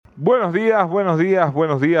Buenos días, buenos días,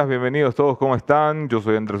 buenos días, bienvenidos todos, ¿cómo están? Yo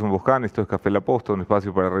soy Andrés Boscán, esto es Café La Posta, un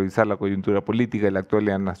espacio para revisar la coyuntura política y la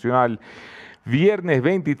actualidad nacional. Viernes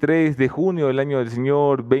 23 de junio del año del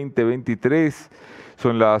Señor 2023,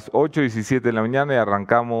 son las 8:17 de la mañana y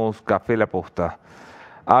arrancamos Café La Posta.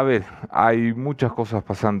 A ver, hay muchas cosas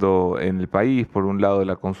pasando en el país. Por un lado,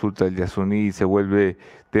 la consulta del YASUNÍ se vuelve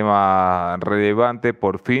tema relevante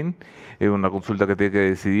por fin. Es una consulta que tiene que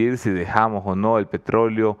decidir si dejamos o no el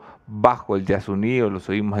petróleo bajo el YASUNÍ o lo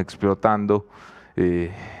seguimos explotando.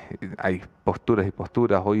 Hay posturas y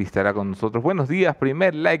posturas. Hoy estará con nosotros. Buenos días,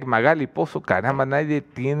 primer like Magali Pozo. Caramba, nadie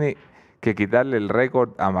tiene que quitarle el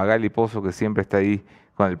récord a Magali Pozo, que siempre está ahí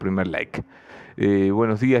con el primer like.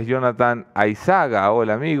 Buenos días, Jonathan Aizaga.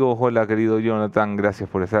 Hola, amigos. Hola, querido Jonathan. Gracias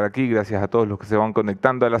por estar aquí. Gracias a todos los que se van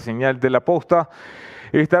conectando a la señal de La Posta.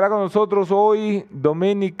 Estará con nosotros hoy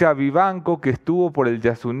Doménica Vivanco, que estuvo por el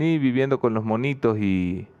YASUNÍ viviendo con los monitos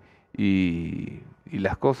y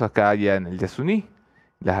las cosas que hay en el YASUNÍ.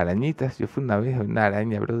 Las arañitas. Yo fui una vez a una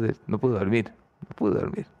araña, brother. No pude dormir. No pude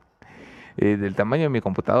dormir. Del tamaño de mi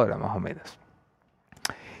computadora, más o menos.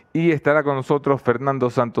 Y estará con nosotros Fernando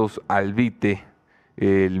Santos Alvite,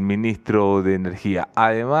 el ministro de Energía.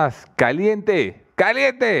 Además, caliente,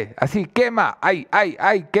 caliente, así, quema, ay, ay,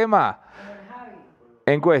 ay, quema.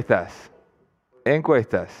 Encuestas,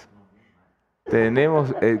 encuestas.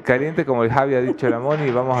 Tenemos caliente como el Javi ha dicho la Moni,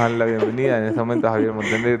 y vamos a dar la bienvenida en este momento a Javier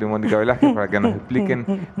Montenegro y Mónica Velázquez para que nos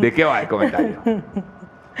expliquen de qué va el comentario.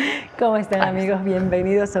 ¿Cómo están, amigos?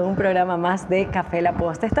 Bienvenidos a un programa más de Café La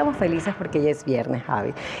Posta. Estamos felices porque ya es viernes,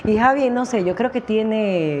 Javi. Y Javi, no sé, yo creo que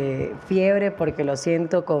tiene fiebre porque lo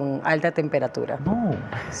siento con alta temperatura. No.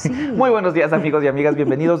 Sí. Muy buenos días, amigos y amigas.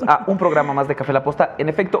 Bienvenidos a un programa más de Café La Posta. En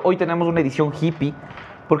efecto, hoy tenemos una edición hippie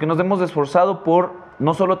porque nos hemos esforzado por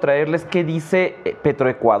no solo traerles qué dice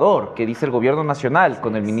Petroecuador, qué dice el gobierno nacional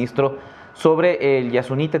con el ministro sobre el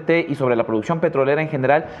YASUNÍ TT y sobre la producción petrolera en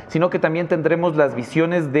general, sino que también tendremos las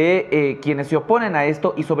visiones de quienes se oponen a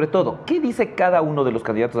esto y sobre todo, ¿qué dice cada uno de los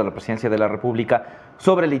candidatos a la presidencia de la República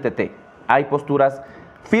sobre el ITT? Hay posturas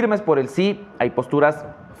firmes por el sí, hay posturas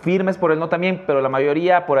firmes por el no también, pero la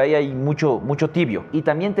mayoría por ahí hay mucho tibio. Y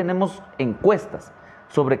también tenemos encuestas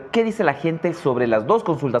sobre qué dice la gente sobre las dos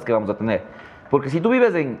consultas que vamos a tener. Porque si tú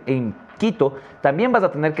vives en Quito, también vas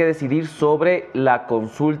a tener que decidir sobre la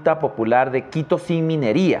consulta popular de Quito sin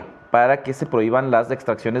minería, para que se prohíban las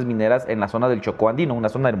extracciones mineras en la zona del Chocó Andino, una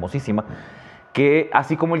zona hermosísima, que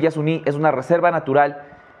así como el YASUNÍ es una reserva natural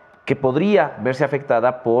que podría verse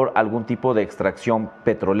afectada por algún tipo de extracción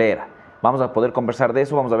petrolera. Vamos a poder conversar de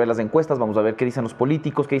eso, vamos a ver las encuestas, vamos a ver qué dicen los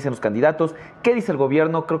políticos, qué dicen los candidatos, qué dice el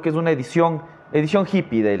gobierno. Creo que es una edición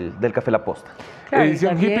hippie del Café La Posta. Claro,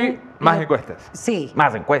 edición hippie, más encuestas. Sí.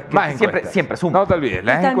 Más encuestas. Más encuestas. Siempre suma. No te olvides,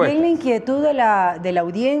 las También encuestas. la inquietud de la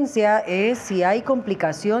audiencia es si hay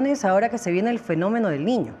complicaciones ahora que se viene el fenómeno del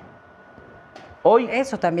niño. Hoy,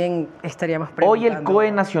 Eso también estaríamos preguntando. hoy el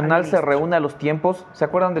COE Nacional se ministro. reúne a los tiempos. ¿Se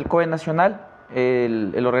acuerdan del COE Nacional?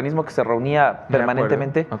 El organismo que se reunía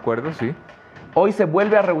permanentemente. Me acuerdo, sí. Hoy se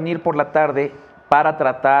vuelve a reunir por la tarde para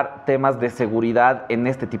tratar temas de seguridad en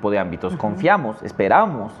este tipo de ámbitos. Confiamos,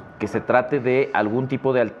 esperamos que se trate de algún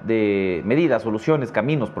tipo de medidas, soluciones,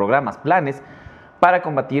 caminos, programas, planes para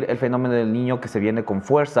combatir el fenómeno del niño que se viene con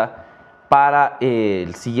fuerza para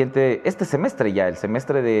este semestre ya, el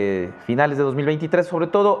semestre de finales de 2023 sobre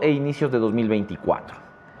todo e inicios de 2024.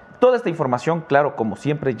 Toda esta información, claro, como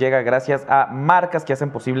siempre, llega gracias a marcas que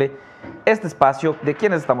hacen posible este espacio. ¿De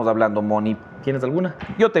quiénes estamos hablando, Moni? ¿Tienes alguna?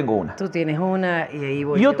 Yo tengo una. Tú tienes una y ahí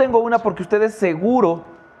voy. Yo tengo una porque ustedes seguro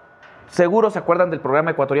se acuerdan del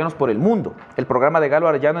programa Ecuatorianos por el Mundo, el programa de Galo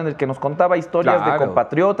Arellano en el que nos contaba historias de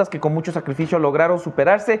compatriotas que con mucho sacrificio lograron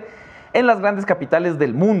superarse en las grandes capitales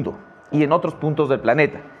del mundo y en otros puntos del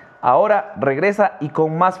planeta. Ahora regresa y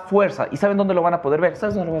con más fuerza. ¿Y saben dónde lo van a poder ver?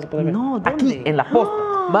 ¿Sabes dónde lo van a poder ver? No, ¿dónde? Aquí, en La Posta.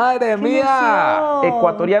 ¡Madre mía!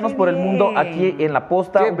 Ecuatorianos ¡Qué por el Mundo, bien! aquí en La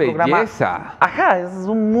Posta. ¡Qué un programa, belleza! Ajá, es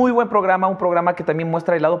un muy buen programa, un programa que también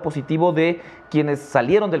muestra el lado positivo de quienes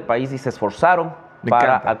salieron del país y se esforzaron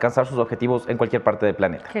para alcanzar sus objetivos en cualquier parte del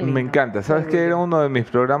planeta. Me encanta. ¿Sabes qué? Era uno de mis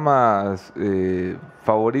programas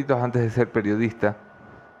favoritos antes de ser periodista.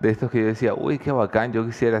 De estos que yo decía, uy, qué bacán, yo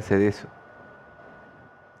quisiera hacer eso.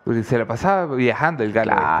 Porque se la pasaba viajando el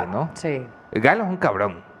Galo, ¿no? Sí. El Galo es un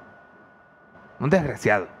cabrón. Un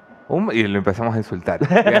desgraciado. Y lo empezamos a insultar.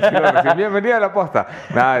 Y así lo recién, bienvenido a La Posta.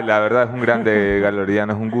 Nada, la verdad es un grande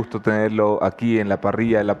galoriano, es un gusto tenerlo aquí en la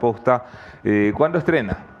parrilla de La Posta. ¿Cuándo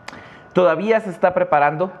estrena? Todavía se está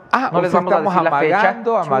preparando. No les vamos a decir la fecha.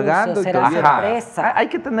 Amagando. Chuzo, será sorpresa. Hay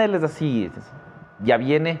que tenerles así. Ya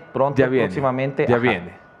viene pronto, próximamente. Ya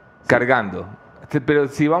viene. Cargando. Pero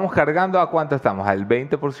si vamos cargando, ¿a cuánto estamos? ¿Al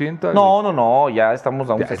 20%? No, ya estamos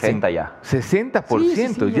a un 60 ya.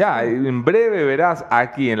 60% Sí, ya. En breve verás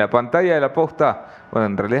aquí en la pantalla de la posta, bueno,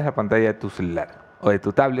 en realidad es la pantalla de tu celular, o de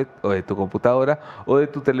tu tablet, o de tu computadora, o de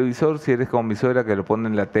tu televisor, si eres como mi suegra que lo pone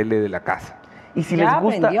en la tele de la casa. Y si ya les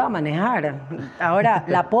gusta... aprendió a manejar. Ahora,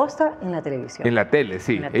 la posta en la televisión. En la tele,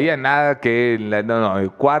 sí. En la tele. Ella nada que... No,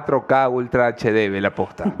 4K Ultra HD ve la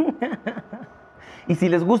posta. Y si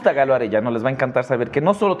les gusta Galo Arellano, les va a encantar saber que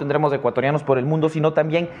no solo tendremos ecuatorianos por el mundo, sino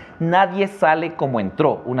también Nadie sale como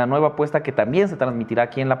entró, una nueva apuesta que también se transmitirá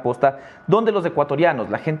aquí en La Posta, donde los ecuatorianos,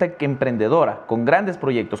 la gente que emprendedora, con grandes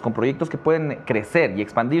proyectos, con proyectos que pueden crecer y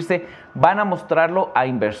expandirse, van a mostrarlo a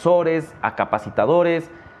inversores, a capacitadores,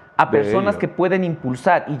 a personas que pueden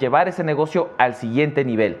impulsar y llevar ese negocio al siguiente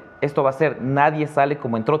nivel. Esto va a ser Nadie sale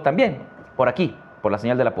como entró también, por aquí, por la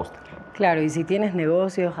señal de La Posta. Claro, y si tienes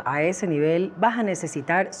negocios a ese nivel, vas a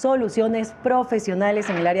necesitar soluciones profesionales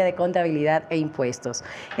en el área de contabilidad e impuestos.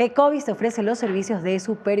 Ecovis te ofrece los servicios de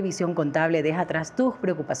supervisión contable. Deja atrás tus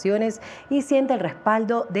preocupaciones y siente el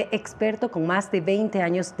respaldo de experto con más de 20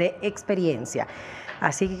 años de experiencia.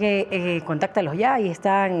 Así que contáctalos ya y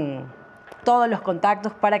están todos los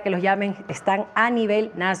contactos para que los llamen, están a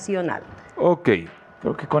nivel nacional. Ok.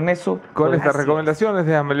 Creo que con eso... Con estas recomendaciones,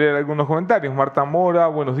 déjame leer algunos comentarios. Marta Mora,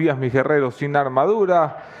 buenos días, mis guerreros sin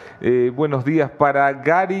armadura. Buenos días para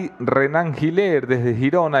Gary Renan Giler, desde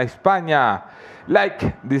Girona, España.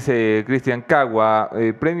 Like, dice Cristian Cagua.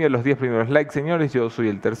 Premio a los 10 primeros likes, señores. Yo soy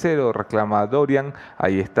el tercero, reclama Dorian.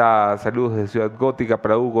 Ahí está, saludos de Ciudad Gótica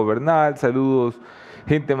para Hugo Bernal. Saludos,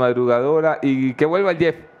 gente madrugadora. Y que vuelva el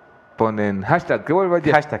Jeff. Ponen hashtag, que vuelva el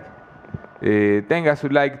Jeff. Hashtag. Tenga su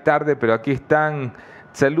like tarde, pero aquí están.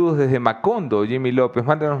 Saludos desde Macondo, Jimmy López.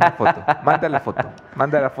 Mándanos una foto. Manda la foto.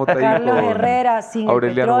 Manda la foto ahí. Carlos Herrera, sin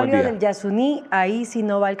Aureliano, el petróleo del YASUNÍ, ahí sí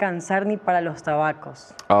no va a alcanzar ni para los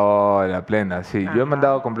tabacos. Oh, la plena, sí. Ajá. Yo he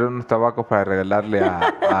mandado a comprar unos tabacos para regalarle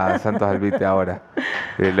a Santos Alvite ahora.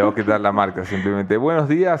 Le voy a quitar la marca simplemente. Buenos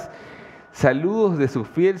días. Saludos de su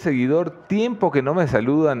fiel seguidor, tiempo que no me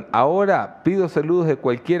saludan. Ahora pido saludos de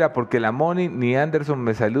cualquiera porque la Moni ni Anderson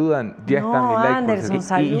me saludan. Ya está mi like.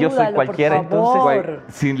 Anderson, Y yo soy cualquiera, entonces.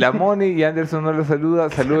 Sin la Moni y Anderson no lo saluda,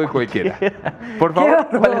 saludo de cualquiera. Por favor.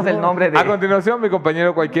 ¿Cuál es el nombre de...? A continuación, mi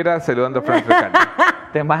compañero cualquiera saludando a Fran Frecano.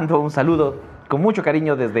 Te mando un saludo con mucho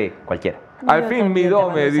cariño desde cualquiera. Al fin mi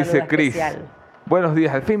dome, dice Cris. Buenos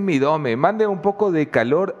días, al fin mi dome. Mande un poco de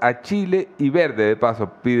calor a Chile y verde, de paso,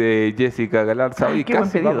 pide Jessica Galarza. Hoy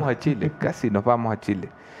casi vamos a Chile, casi nos vamos a Chile.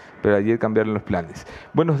 Pero ayer cambiaron los planes.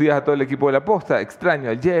 Buenos días a todo el equipo de La Posta. Extraño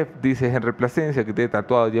al Jeff, dice Henry Plasencia, que te he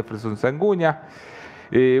tatuado Jefferson Sanguña.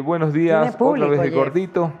 Buenos días, público, otra vez de Jeff.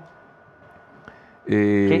 gordito.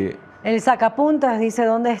 ¿Qué? El sacapuntas dice,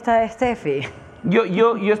 ¿dónde está Steffi?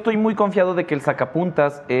 Yo estoy muy confiado de que el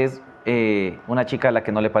sacapuntas es una chica a la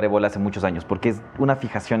que no le paré bola hace muchos años, porque es una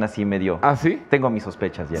fijación así medio... ¿Ah, sí? Tengo mis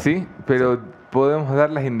sospechas ya. Sí, pero sí. ¿Podemos dar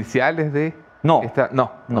las iniciales de...? No.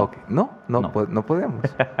 No podemos.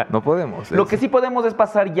 No podemos. Lo que sí podemos es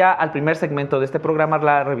pasar ya al primer segmento de este programa,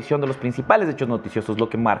 la revisión de los principales hechos noticiosos, lo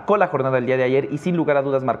que marcó la jornada del día de ayer y sin lugar a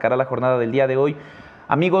dudas marcará la jornada del día de hoy.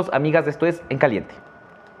 Amigos, amigas, esto es En Caliente.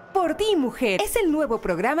 Por ti, mujer, es el nuevo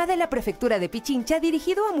programa de la Prefectura de Pichincha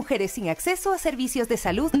dirigido a mujeres sin acceso a servicios de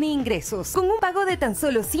salud ni ingresos. Con un pago de tan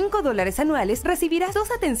solo $5 anuales, recibirás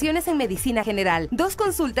 2 atenciones en medicina general, 2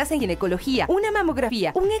 consultas en ginecología, una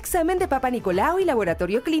mamografía, un examen de Papa Nicolau y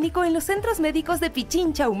laboratorio clínico en los centros médicos de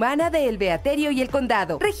Pichincha Humana de El Beaterio y El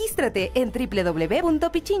Condado. Regístrate en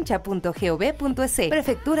www.pichincha.gov.es.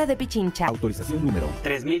 Prefectura de Pichincha. Autorización número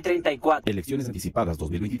 3034. Elecciones anticipadas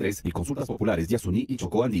 2023 y consultas populares YASUNÍ y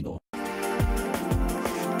Chocó Andino.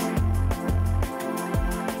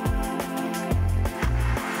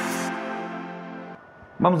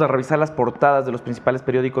 Vamos a revisar las portadas de los principales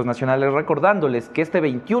periódicos nacionales, recordándoles que este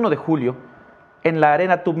 21 de julio, en la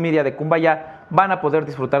Arena Tub Media de Cumbayá, van a poder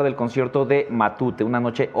disfrutar del concierto de Matute, una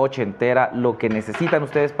noche ochentera, lo que necesitan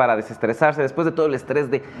ustedes para desestresarse después de todo el estrés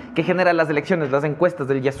que generan las elecciones, las encuestas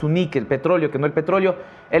del YASUNÍ, que el petróleo, que no el petróleo.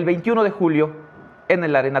 El 21 de julio, en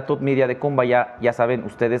el Arena Top Media de Cumbayá, ya saben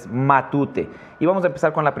ustedes, Matute. Y vamos a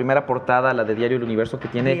empezar con la primera portada, la de Diario El Universo, que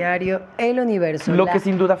tiene... Diario El Universo. Lo que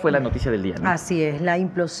sin duda fue la noticia del día, ¿no? Así es, la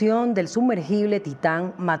implosión del sumergible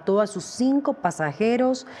Titán mató a sus 5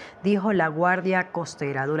 pasajeros, dijo la Guardia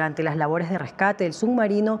Costera. Durante las labores de rescate del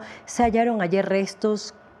submarino se hallaron ayer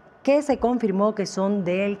restos que se confirmó que son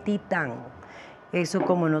del Titán. Eso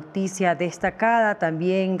como noticia destacada.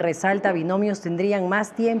 También resalta, binomios tendrían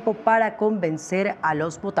más tiempo para convencer a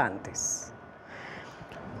los votantes.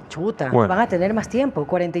 Chuta, bueno, van a tener más tiempo,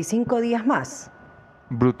 45 días más.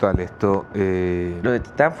 Brutal esto. Lo de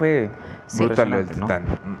Titán fue Brutal lo del impresionante,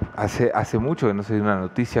 ¿no? Titán. Hace mucho que no se dio una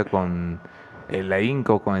noticia con el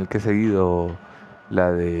ahínco con el que he seguido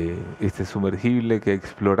la de este sumergible que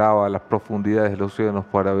exploraba las profundidades de los océanos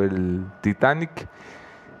para ver el Titanic.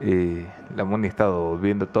 La Moni ha estado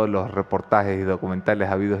viendo todos los reportajes y documentales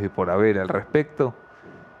habidos y por haber al respecto.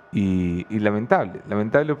 Y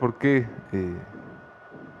lamentable porque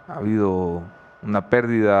ha habido una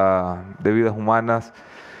pérdida de vidas humanas.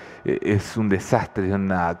 Es un desastre, es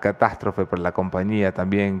una catástrofe para la compañía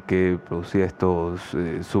también que producía estos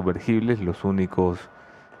sumergibles, los únicos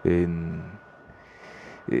en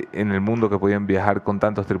el mundo que podían viajar con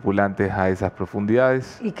tantos tripulantes a esas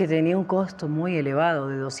profundidades. Y que tenía un costo muy elevado,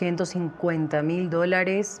 de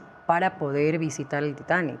 $250.000 para poder visitar el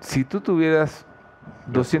Titanic. Si tú tuvieras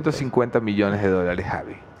 250 millones de dólares,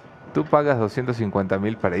 Javi, ¿tú pagas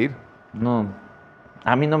 250.000 para ir? No,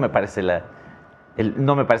 a mí no me parece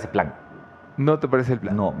no me parece plan. ¿No te parece el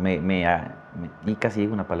plan? No, y casi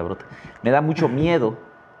digo una palabrota. Me da mucho miedo.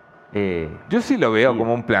 Yo sí lo veo sí.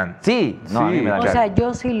 como un plan. Sí, no, a mí me da O claro. sea,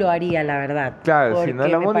 yo sí lo haría, la verdad. Claro, si no,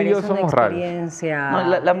 la me Moni y yo parece una somos raros. experiencia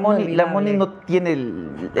No, la Moni inolvidable. no tiene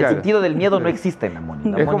el Claro. sentido del miedo no existe en la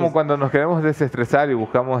Moni. La Es Moni como cuando nos queremos desestresar y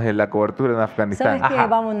buscamos la cobertura en Afganistán. ¿Sabes qué? Ajá.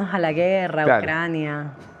 Vámonos a la guerra, Claro.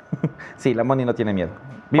 Ucrania. Sí, la Moni no tiene miedo.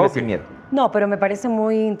 Vive Ok. sin miedo. No, pero me parece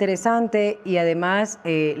muy interesante y además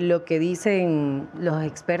lo que dicen los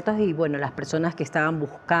expertos y bueno, las personas que estaban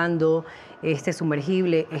buscando este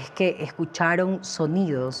sumergible es que escucharon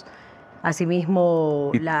sonidos.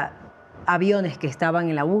 Asimismo, Y- aviones que estaban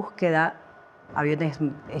en la búsqueda, aviones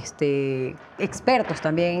expertos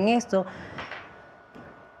también en esto,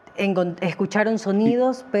 escucharon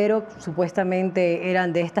sonidos, pero supuestamente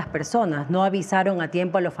eran de estas personas. No avisaron a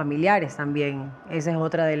tiempo a los familiares también. Esa es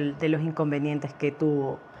otra de los inconvenientes que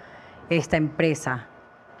tuvo esta empresa.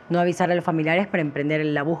 No avisar a los familiares para emprender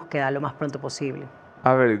la búsqueda lo más pronto posible.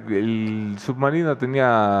 A ver, el submarino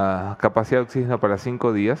tenía capacidad de oxígeno para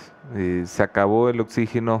 5 días. Se acabó el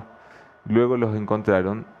oxígeno, luego los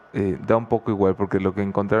encontraron. Da un poco igual porque lo que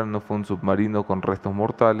encontraron no fue un submarino con restos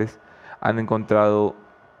mortales. Han encontrado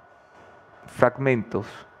fragmentos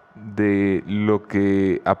de lo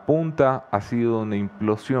que apunta ha sido una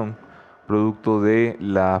implosión producto de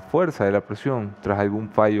la fuerza de la presión tras algún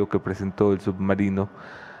fallo que presentó el submarino.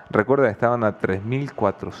 Recuerda, estaban a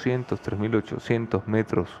 3.400, 3.800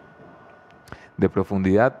 metros de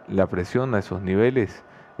profundidad. La presión a esos niveles,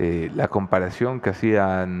 la comparación que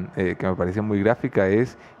hacían, que me parecía muy gráfica,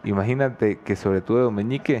 es, imagínate que sobre tu dedo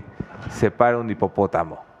meñique se para un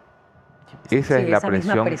hipopótamo. Esa Sí, es la esa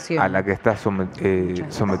misma presión presión. a la que está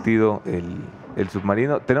sometido el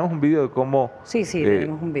submarino. Tenemos un video de cómo Sí,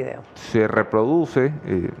 tenemos un video. se reproduce,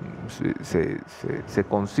 se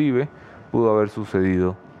concibe, pudo haber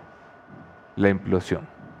sucedido la implosión.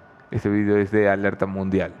 Este video es de alerta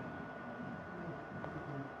mundial.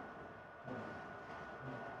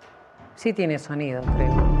 Sí tiene sonido,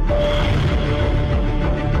 creo.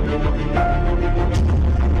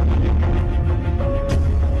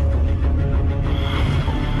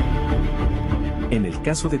 En el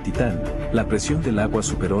caso de Titán, la presión del agua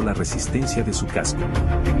superó la resistencia de su casco.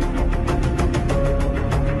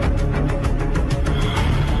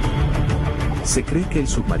 Se cree que el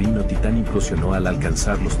submarino Titán implosionó al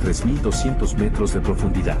alcanzar los 3.200 metros de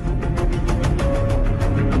profundidad.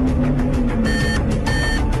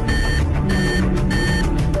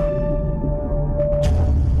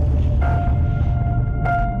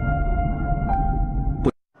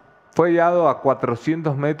 Fue hallado a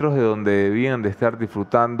 400 metros de donde debían de estar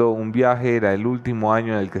disfrutando un viaje. Era el último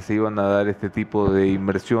año en el que se iban a dar este tipo de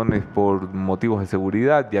inmersiones por motivos de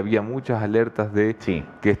seguridad y había muchas alertas de Sí.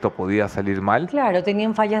 que esto podía salir mal. Claro,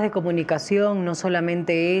 tenían fallas de comunicación, no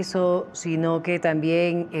solamente eso, sino que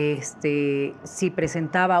también si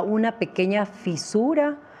presentaba una pequeña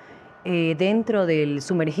fisura dentro del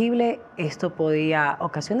sumergible, esto podía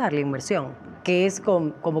ocasionar la inmersión, que es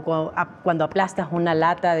como cuando aplastas una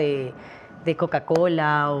lata de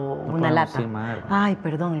Coca-Cola o una podemos lata. ir mal. Ay,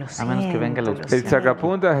 perdón, lo A siento. menos que venga lo el El siento.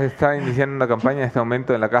 sacapuntas está iniciando una campaña en este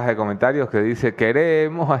momento en la caja de comentarios que dice: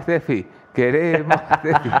 queremos a Steffi, queremos a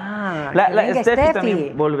Steffi. Ah, La que venga Steffi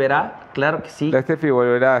también volverá, claro que sí. La Steffi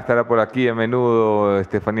volverá, estará por aquí a menudo.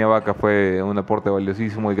 Estefanía Vaca fue un aporte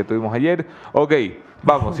valiosísimo el que tuvimos ayer. Ok,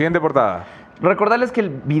 vamos, siguiente portada. Recordarles que el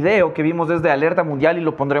video que vimos es de Alerta Mundial y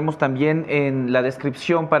lo pondremos también en la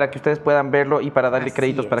descripción para que ustedes puedan verlo y para darle Así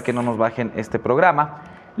créditos es. para que no nos bajen este programa.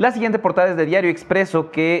 La siguiente portada es de Diario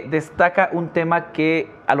Expreso, que destaca un tema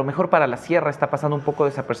que a lo mejor para la sierra está pasando un poco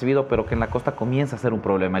desapercibido, pero que en la costa comienza a ser un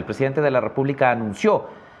problema. El presidente de la República anunció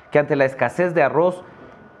que ante la escasez de arroz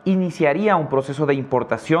iniciaría un proceso de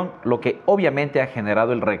importación, lo que obviamente ha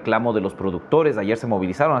generado el reclamo de los productores. Ayer se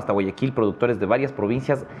movilizaron hasta Guayaquil productores de varias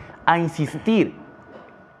provincias a insistir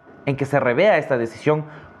en que se revea esta decisión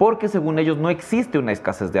porque según ellos no existe una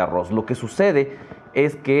escasez de arroz. Lo que sucede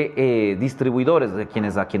es que distribuidores,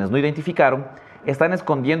 a quienes no identificaron, están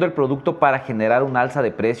escondiendo el producto para generar un alza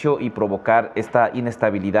de precio y provocar esta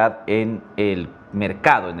inestabilidad en el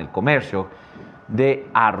mercado, en el comercio de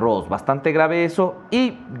arroz. Bastante grave eso,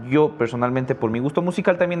 y yo personalmente, por mi gusto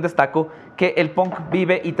musical, también destaco que el punk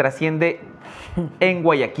vive y trasciende en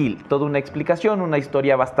Guayaquil. Toda una explicación, una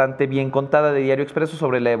historia bastante bien contada de Diario Expreso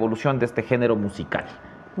sobre la evolución de este género musical.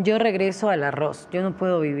 Yo regreso al arroz. Yo no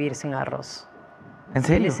puedo vivir sin arroz. ¿En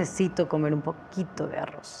serio? Necesito comer un poquito de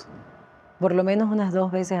arroz. Por lo menos unas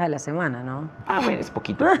 2 veces a la semana, ¿no? Ah, bueno, es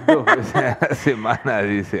poquito. 2 veces a la semana,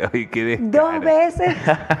 dice. Oye, qué descaro. 2 veces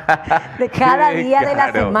de cada día de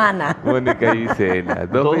la semana. Mónica dice,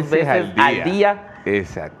 2 veces al día.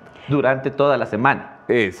 Exacto. Durante toda la semana.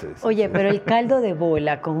 Eso es. Oye, pero el caldo de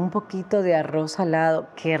bola con un poquito de arroz salado,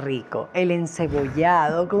 qué rico. El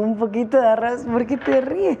encebollado con un poquito de arroz. ¿Por qué te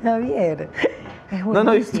ríes, Javier? Es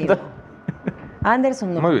buenísimo. No.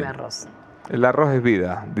 Anderson no Muy come bien. arroz. El arroz es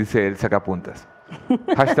vida, dice el sacapuntas.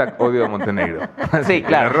 Hashtag odio a Montenegro. Sí,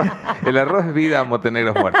 claro. El arroz es vida,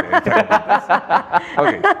 Montenegro es muerte. El sacapuntas. Ok.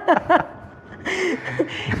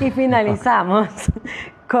 Y finalizamos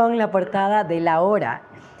con la portada de La Hora.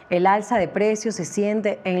 El alza de precios se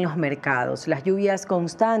siente en los mercados. Las lluvias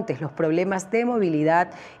constantes, los problemas de movilidad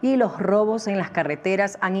y los robos en las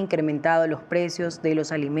carreteras han incrementado los precios de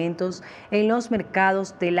los alimentos en los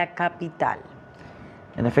mercados de la capital.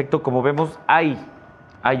 En efecto, como vemos, hay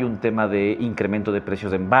un tema de incremento de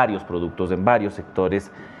precios en varios productos, en varios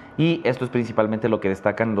sectores, y esto es principalmente lo que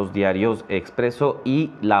destacan los diarios Expreso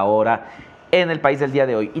y La Hora en el país del día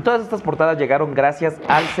de hoy. Y todas estas portadas llegaron gracias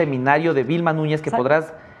al seminario de Vilma Núñez que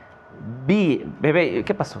podrás... Bebé,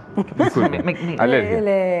 ¿qué pasó?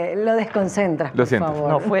 Alergia. Lo desconcentra, Lo siento. por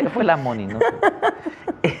favor. No, fue la Moni, ¿no?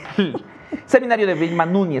 El seminario de Vilma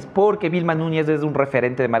Núñez, porque Vilma Núñez es un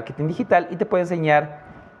referente de marketing digital y te puede enseñar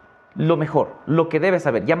lo mejor, lo que debes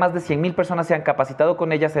saber. Ya más de 100,000 personas se han capacitado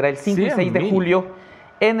con ella. Será el 5 y 6 de julio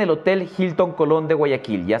en el Hotel Hilton Colón de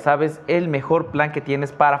Guayaquil. Ya sabes, el mejor plan que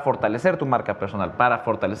tienes para fortalecer tu marca personal, para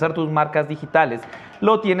fortalecer tus marcas digitales,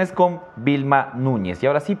 lo tienes con Vilma Núñez. Y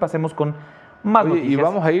ahora sí, pasemos con más noticias. Y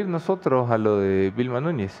vamos a ir nosotros a lo de Vilma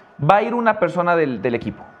Núñez. Va a ir una persona del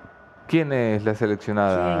equipo. ¿Quién es la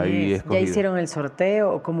seleccionada ¿Quién y es? escogida? ¿Ya hicieron el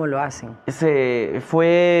sorteo o cómo lo hacen? Se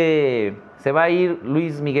va a ir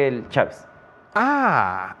Luis Miguel Chávez.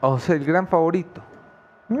 Ah, o sea, el gran favorito.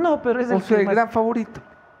 No, pero es O sea, el más- gran favorito.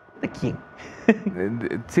 ¿De quién?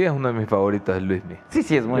 Sí, es uno de mis favoritos, el Luismi.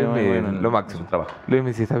 Sí, es muy Luismi, bueno. lo máximo. Su trabajo.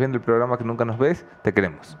 Luismi, si estás viendo el programa que nunca nos ves, te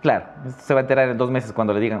queremos. Claro, se va a enterar en 2 meses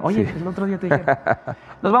cuando le digan, oye, Sí. el otro día te dije.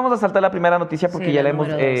 Nos vamos a saltar la primera noticia porque Sí, ya, la le hemos,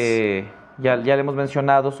 número 2. ya le hemos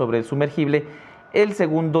mencionado sobre el sumergible. El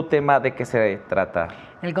segundo tema de qué se trata.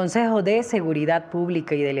 El Consejo de Seguridad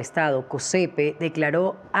Pública y del Estado, COSEPE,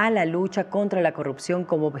 declaró a la lucha contra la corrupción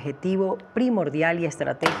como objetivo primordial y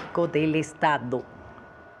estratégico del Estado.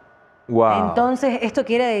 Wow. Entonces, esto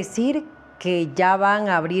quiere decir que ya van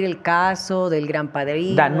a abrir el caso del Gran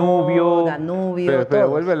Padrino, Danubio. Danubio, Pero todos.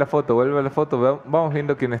 vuelve a la foto. Vamos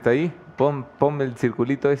viendo quién está ahí. Ponme el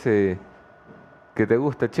circulito ese que te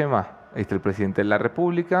gusta, Chema. Ahí está el presidente de la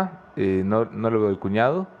República. No lo veo el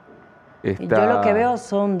cuñado. Yo lo que veo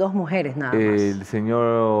son 2 mujeres nada más. El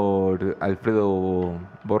señor Alfredo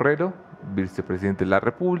Borrero, vicepresidente de la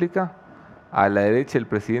República. A la derecha el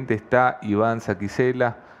presidente está Iván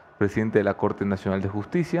Saquicela, presidente de la Corte Nacional de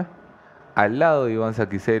Justicia. Al lado de Iván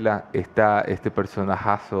Saquicela está este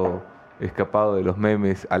personajazo escapado de los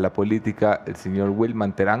memes a la política, el señor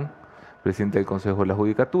Wilman Terán, presidente del Consejo de la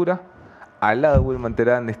Judicatura. Al lado de Wilman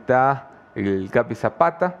Terán está el Capi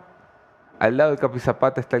Zapata. Al lado del Capi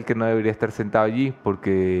Zapata está el que no debería estar sentado allí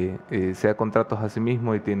porque se da contratos a sí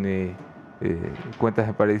mismo y tiene cuentas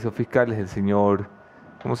en paraísos fiscales, el señor,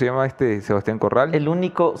 ¿cómo se llama este? Sebastián Corral. El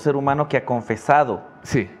único ser humano que ha confesado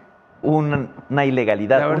Sí. una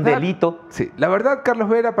ilegalidad, La un verdad- delito. Sí, la verdad, Carlos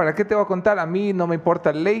Vera, ¿para qué te voy a contar? A mí no me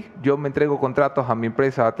importa la ley, yo me entrego contratos a mi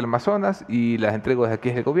empresa Telemazonas y las entrego desde aquí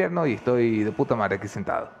desde el gobierno y estoy de puta madre aquí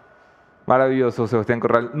sentado. Maravilloso, Sebastián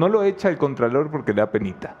Corral. No lo echa el contralor porque le da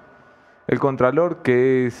penita. El contralor,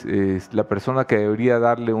 que es la persona que debería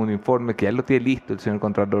darle un informe, que ya lo tiene listo el señor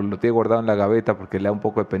contralor, lo tiene guardado en la gaveta porque le da un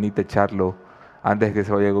poco de penita echarlo antes de que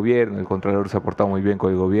se vaya al gobierno. El contralor se ha portado muy bien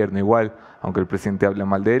con el gobierno igual, aunque el presidente hable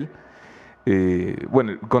mal de él.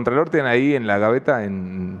 Bueno, el Contralor tiene ahí en la gaveta,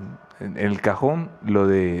 en el cajón, lo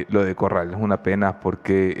de Corral. Es una pena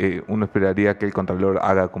porque uno esperaría que el Contralor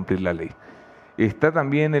haga cumplir la ley. Está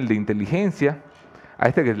también el de inteligencia, a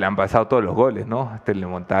este que le han pasado todos los goles, ¿no? A este le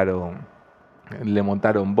montaron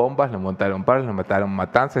bombas, le montaron palos, le mataron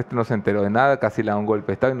matanzas, este no se enteró de nada, casi le da un golpe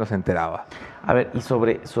de Estado y no se enteraba. A ver, y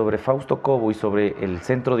sobre Fausto Cobo y sobre el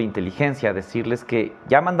Centro de Inteligencia, decirles que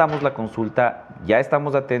ya mandamos la consulta, ya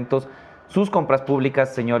estamos atentos. Sus compras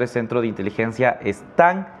públicas, señores Centro de Inteligencia,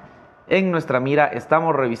 están en nuestra mira,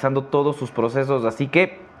 estamos revisando todos sus procesos, así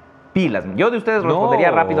que pilas. Yo de ustedes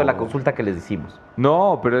respondería rápido a la consulta que les hicimos.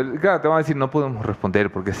 No, pero claro, te van a decir, no podemos responder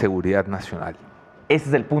porque es seguridad nacional. Ese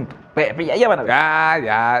es el punto. Ya van a ver.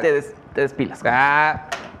 Ya. Te despilas.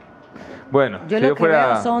 Bueno, yo si lo que fuera...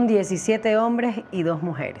 veo son 17 hombres y 2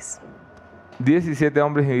 mujeres. 17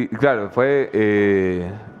 hombres y... Claro, fue...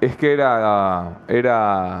 es que era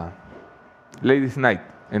Ladies Night.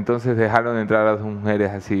 Entonces dejaron entrar a las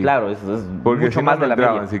mujeres así. Claro, eso es porque mucho si más no, de no la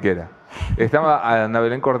entraban media. siquiera. Estaba Ana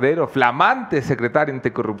Belén Cordero, flamante secretaria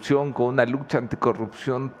anticorrupción, con una lucha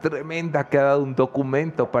anticorrupción tremenda, que ha dado un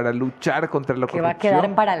documento para luchar contra la corrupción. Que va a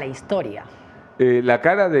quedar para la historia. La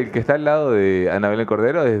cara del que está al lado de Ana Belén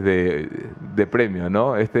Cordero es de premio,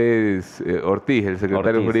 ¿no? Este es Ortiz, el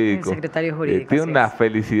secretario jurídico. El secretario jurídico. Tiene una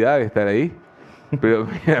felicidad de estar ahí. Pero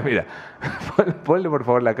mira, ponle por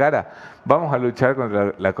favor la cara. Vamos a luchar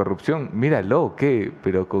contra la corrupción. Míralo,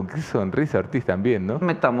 pero con qué sonrisa Ortiz también, ¿no?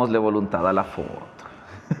 Metámosle voluntad a la foto.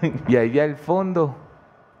 Y allá al fondo,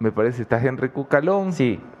 me parece, está Henry Cucalón.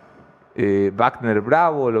 Sí. Wagner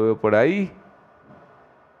Bravo, lo veo por ahí.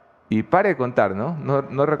 Y pare de contar, ¿no?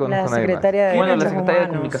 No reconozco a nadie más. Bueno, la Derechos secretaria de Humanos.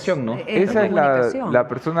 comunicación, ¿no? Esa es la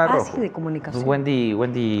persona roja. Sí, de comunicación. Wendy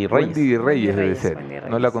Reyes. Wendy Reyes debe ser. Wendy Reyes.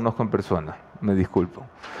 No la conozco en persona, me disculpo.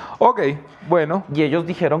 Ok, bueno. Y ellos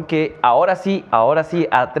dijeron que ahora sí,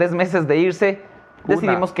 a 3 meses de irse,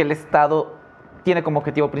 decidimos que el Estado tiene como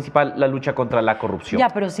objetivo principal la lucha contra la corrupción.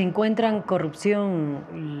 Ya, pero si encuentran corrupción,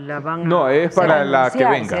 la van a... No, es para la que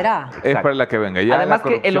venga. ¿Será? Es para la que venga. Ya además la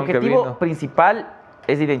que el corrupción objetivo vino... principal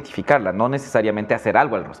es identificarla, no necesariamente hacer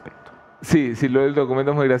algo al respecto. Sí, lo del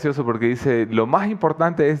documento es muy gracioso porque dice, lo más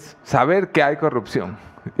importante es saber que hay corrupción.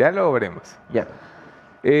 Ya lo veremos. Ya.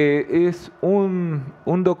 Es un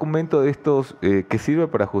documento de estos que sirve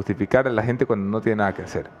para justificar a la gente cuando no tiene nada que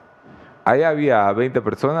hacer. Ahí había 20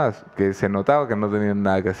 personas que se notaba que no tenían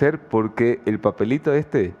nada que hacer porque el papelito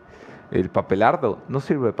el papelardo, no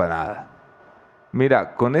sirve para nada.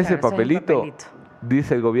 Mira, con ese papelito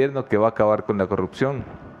dice el gobierno que va a acabar con la corrupción.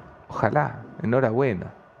 Ojalá,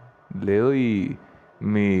 enhorabuena. Le doy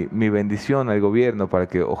mi bendición al gobierno para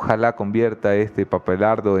que ojalá convierta este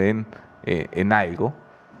papelardo en algo.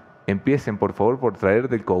 Empiecen, por favor, por traer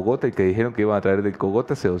del cogote el que dijeron que iban a traer del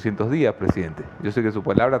cogote hace 200 días, presidente. Yo sé que su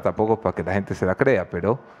palabra tampoco es para que la gente se la crea,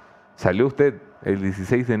 pero salió usted el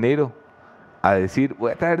 16 de enero a decir,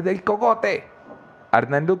 voy a traer del cogote a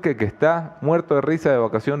Hernán Duque, que está muerto de risa de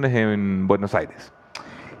vacaciones en Buenos Aires.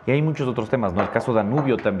 Y hay muchos otros temas, ¿no? El caso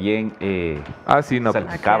Danubio también sí, no,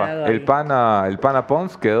 salpicaba. el pana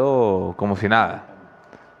Pons quedó como si nada,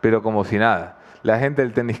 pero como si nada. La gente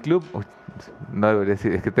del tenis club, no debería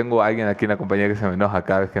decir, es que tengo a alguien aquí en la compañía que se me enoja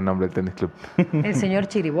cada vez que nombra el tenis club. El señor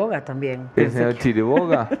Chiriboga también. El señor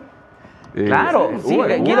Chiriboga. Claro, sí,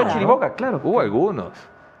 Guido Chiriboga, claro. Hubo algunos.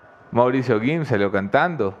 Mauricio Guim salió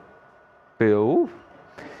cantando, pero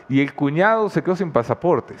y el cuñado se quedó sin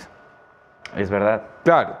pasaportes. Es verdad.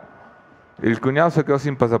 Claro, el cuñado se quedó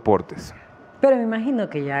sin pasaportes. Pero me imagino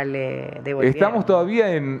que ya le devolvieron. Estamos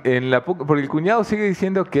todavía en la... Porque el cuñado sigue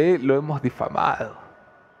diciendo que lo hemos difamado.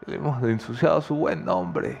 Le hemos ensuciado su buen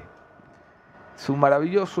nombre. Su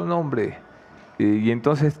maravilloso nombre. Y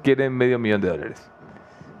entonces quieren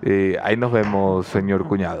 $500,000. Ahí nos vemos, señor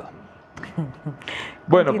cuñado.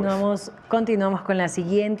 Bueno, continuamos con la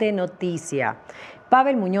siguiente noticia.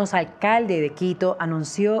 Pavel Muñoz, alcalde de Quito,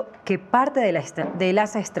 anunció que parte de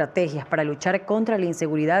las estrategias para luchar contra la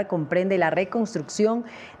inseguridad comprende la reconstrucción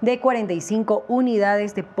de 45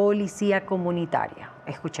 unidades de policía comunitaria.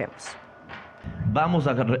 Escuchemos. Vamos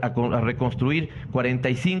a reconstruir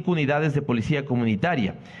 45 unidades de policía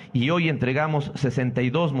comunitaria y hoy entregamos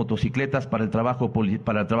 62 motocicletas para el trabajo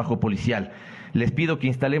policial. Les pido que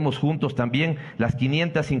instalemos juntos también las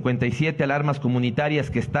 557 alarmas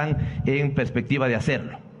comunitarias que están en perspectiva de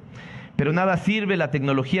hacerlo. Pero nada sirve la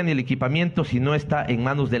tecnología ni el equipamiento si no está en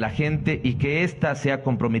manos de la gente y que ésta sea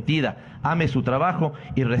comprometida, ame su trabajo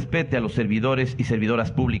y respete a los servidores y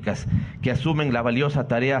servidoras públicas que asumen la valiosa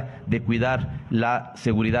tarea de cuidar la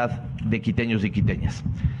seguridad de quiteños y quiteñas.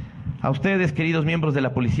 A ustedes, queridos miembros de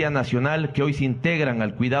la Policía Nacional, que hoy se integran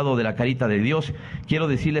al cuidado de la carita de Dios, quiero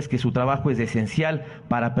decirles que su trabajo es esencial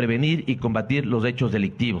para prevenir y combatir los hechos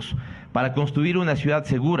delictivos, para construir una ciudad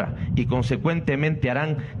segura y consecuentemente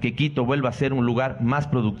harán que Quito vuelva a ser un lugar más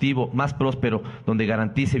productivo, más próspero, donde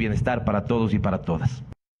garantice bienestar para todos y para todas.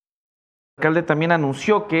 El alcalde también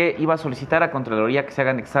anunció que iba a solicitar a Contraloría que se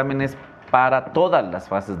hagan exámenes para todas las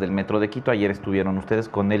fases del metro de Quito. Ayer estuvieron ustedes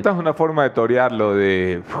con él. Esta es una forma de torear lo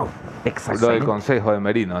del Consejo de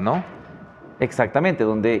Merino, ¿no? Exactamente,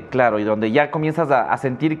 donde, claro, y donde ya comienzas a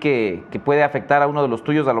sentir que puede afectar a uno de los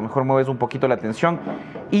tuyos, a lo mejor mueves un poquito la atención.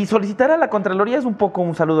 Y solicitar a la Contraloría es un poco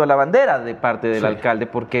un saludo a la bandera de parte del alcalde,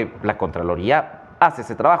 porque la Contraloría hace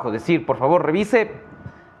ese trabajo. Es decir, por favor, revise.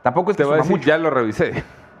 Tampoco es que te voy a decir, mucho. ya lo revisé.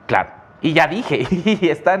 Claro, y ya dije, y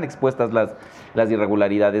están expuestas las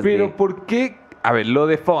irregularidades. Pero ¿por qué? A ver, lo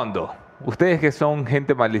de fondo. Ustedes que son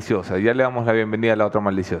gente maliciosa, ya le damos la bienvenida a la otra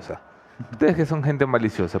maliciosa. Ustedes que son gente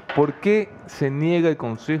maliciosa, ¿por qué se niega el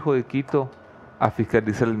Consejo de Quito a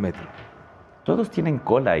fiscalizar el metro? Todos tienen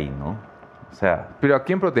cola ahí, ¿no? O sea... ¿Pero a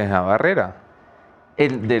quién protege? ¿A Barrera?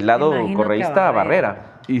 El del lado correísta, a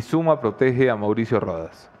Barrera. Y Suma protege a Mauricio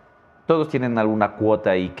Rodas. Todos tienen alguna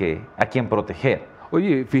cuota ahí a quien proteger.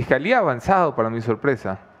 Oye, Fiscalía ha avanzado, para mi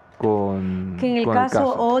sorpresa, con que en el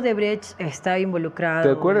caso Odebrecht está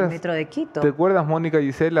involucrado en el metro de Quito. ¿Te acuerdas, Mónica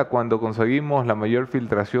Gisela, cuando conseguimos la mayor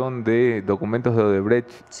filtración de documentos de Odebrecht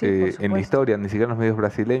en la historia? Ni siquiera los medios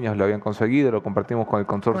brasileños lo habían conseguido, lo compartimos con el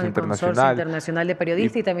Consorcio Internacional. Consorcio Internacional de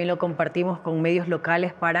Periodistas y también lo compartimos con medios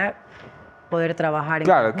locales para poder trabajar en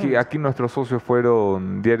Claro, conjunto. aquí nuestros socios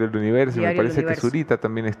fueron Diario El Universo, me parece que Zurita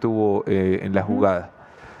también estuvo en la jugada.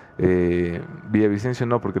 Villavicencio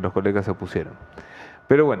no, porque los colegas se opusieron.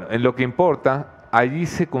 Pero bueno, en lo que importa, allí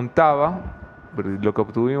se contaba, lo que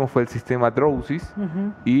obtuvimos fue el sistema Drowsys,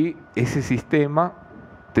 y ese sistema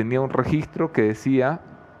tenía un registro que decía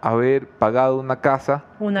haber pagado una casa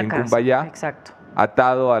en Cumbayá, exacto,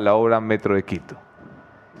 atado a la obra Metro de Quito.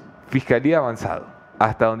 Fiscalía avanzado.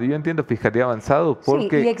 Hasta donde yo entiendo, Fiscalía avanzado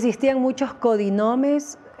porque... Sí, y existían muchos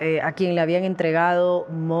codinomes a quien le habían entregado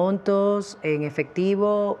montos en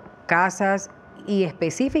efectivo, casas, y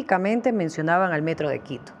específicamente mencionaban al Metro de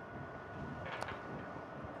Quito.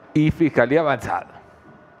 Y Fiscalía avanzado.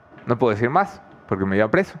 No puedo decir más, porque me llevan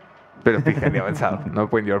preso, pero Fiscalía avanzado. No me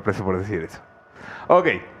pueden llevar preso por decir eso. Ok,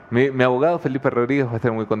 mi abogado Felipe Rodríguez va a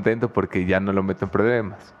estar muy contento porque ya no lo meto en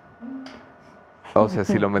problemas. O sea,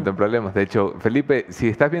 sí lo meto en problemas. De hecho, Felipe, si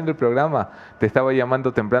estás viendo el programa, te estaba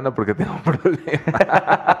llamando temprano porque tengo un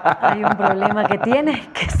problema. Hay un problema que tienes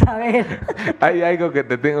que saber. Hay algo que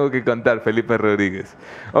te tengo que contar, Felipe Rodríguez.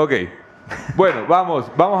 Ok, bueno,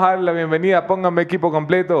 vamos a darle la bienvenida. Pónganme equipo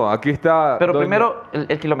completo. Aquí está... Pero primero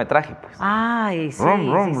el kilometraje, pues. Ay, sí.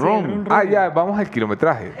 Ah, ya, vamos al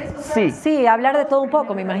kilometraje. Sí, hablar de todo un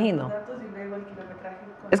poco, me imagino.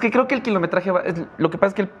 Es que creo que el kilometraje... Lo que pasa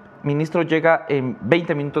es que el ministro llega en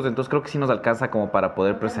 20 minutos, entonces creo que sí nos alcanza como para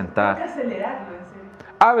poder presentar. Hay que acelerarlo, en serio.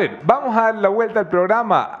 A ver, vamos a dar la vuelta al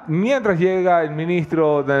programa. Mientras llega el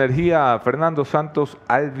ministro de Energía, Fernando Santos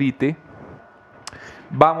Alvite,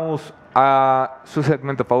 vamos a su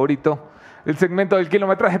segmento favorito, el segmento del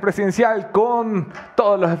kilometraje presidencial con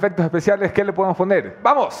todos los efectos especiales que le podemos poner.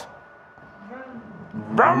 ¡Vamos!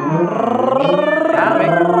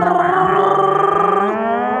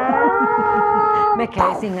 Me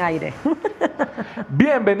quedé sin aire.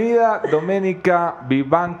 Bienvenida, Doménica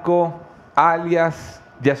Vivanco, alias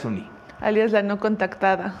YASUNÍ. Alias la no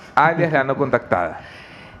contactada. Alias la no contactada.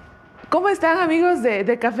 ¿Cómo están, amigos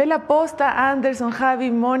de Café La Posta? Anderson,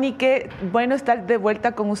 Javi, Mónica. Bueno, estar de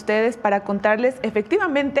vuelta con ustedes para contarles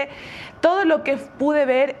efectivamente todo lo que pude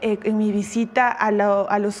ver en mi visita a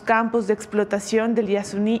los campos de explotación del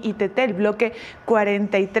YASUNÍ y Tetel, bloque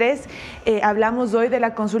 43. Hablamos hoy de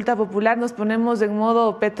la consulta popular, nos ponemos en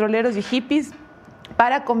modo petroleros y hippies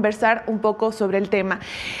para conversar un poco sobre el tema.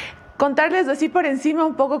 Contarles así por encima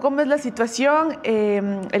un poco cómo es la situación.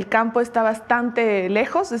 El campo está bastante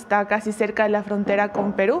lejos, está casi cerca de la frontera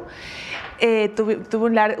con Perú.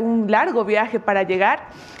 Tuve un largo viaje para llegar,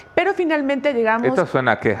 pero finalmente llegamos... Esto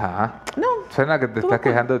suena a queja, ¿ah? No. Suena que te estás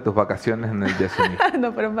quejando de tus vacaciones en el YASUNÍ.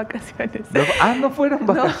 No fueron vacaciones. ¿No fueron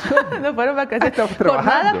vacaciones? No fueron vacaciones.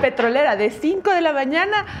 Jornada petrolera de 5 de la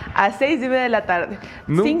mañana a 6:30 de la tarde.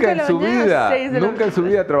 Nunca en su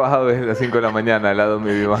vida ha trabajado desde las 5 de la mañana al lado de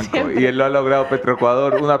mi Vivanco. Y él lo ha logrado,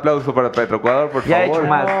 Petroecuador. Un aplauso para Petroecuador, por favor. Ya ha hecho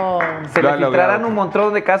más. Se le filtrarán un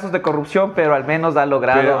montón de casos de corrupción, pero al menos ha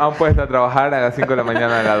logrado. Pero han puesto a trabajar a las 5 de la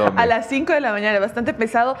mañana al lado. A las 5 de la mañana, bastante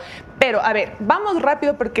pesado. Pero, a ver, vamos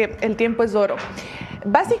rápido porque el tiempo es oro.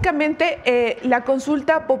 Básicamente, la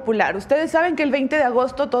consulta popular. Ustedes saben que el 20 de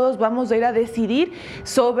agosto todos vamos a ir a decidir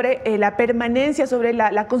sobre la permanencia, sobre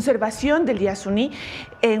la conservación del YASUNÍ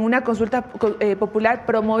en una consulta popular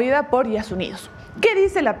promovida por YASUNÍdos. ¿Qué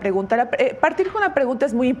dice la pregunta? Partir con la pregunta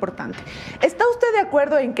es muy importante. ¿Está usted de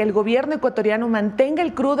acuerdo en que el gobierno ecuatoriano mantenga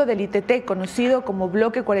el crudo del ITT, conocido como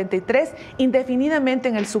bloque 43, indefinidamente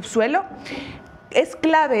en el subsuelo? Es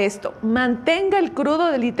clave esto, mantenga el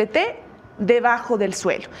crudo del ITT debajo del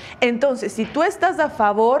suelo. Entonces, si tú estás a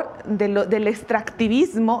favor del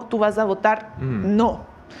extractivismo, tú vas a votar no.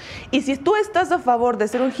 Y si tú estás a favor de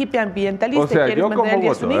ser un hippie ambientalista, o sea, y quieres mantener el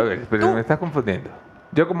YASUNÍ, a ver, pero me estás confundiendo.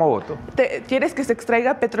 ¿Yo cómo voto? ¿Quieres que se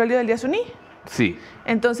extraiga petróleo del YASUNÍ? Sí.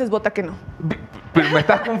 Entonces vota que no. Pero me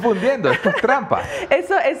estás confundiendo, esto es trampa.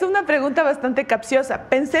 Eso es una pregunta bastante capciosa.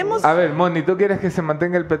 Pensemos... A ver, Moni, ¿tú quieres que se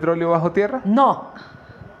mantenga el petróleo bajo tierra? No.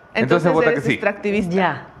 Entonces vota eres que sí. extractivista.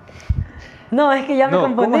 Ya. No, es que ya me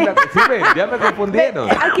confundí. Sí, ven, ya me confundieron.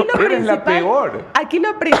 Eres la peor. Aquí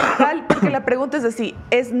lo principal, porque la pregunta es así,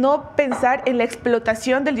 es no pensar en la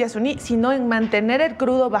explotación del YASUNÍ, sino en mantener el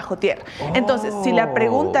crudo bajo tierra. Entonces, si la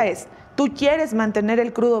pregunta es, ¿tú quieres mantener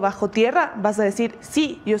el crudo bajo tierra? Vas a decir,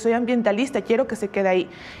 sí, yo soy ambientalista, quiero que se quede ahí.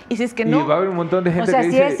 Y si es que no... Y va a haber un montón de gente o sea,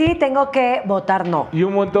 que si dice... es sí, tengo que votar no. Y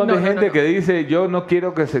un montón de gente que dice, yo no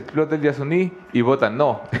quiero que se explote el YASUNÍ, y votan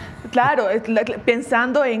no. Claro,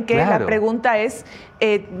 pensando en que la pregunta es,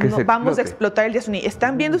 vamos a explotar el YASUNÍ.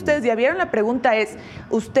 ¿Están viendo ustedes? ¿Ya vieron? La pregunta es,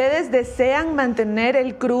 ¿ustedes desean mantener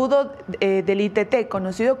el crudo del ITT,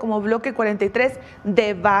 conocido como bloque 43,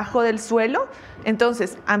 debajo del suelo?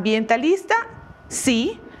 Entonces, ambientalista,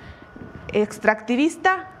 sí.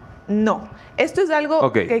 Extractivista, no. Esto es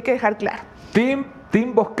algo que hay que dejar claro. Team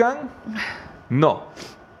Boscan, no.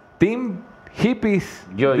 Team hippies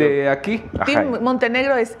de aquí. Team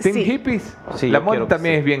Montenegro es Team sí. hippies. Sí, la Moni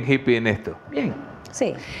también es bien hippie en esto. Bien.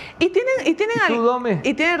 Sí. Y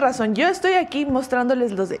tienen razón. Yo estoy aquí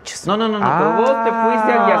mostrándoles los hechos. No, pero vos te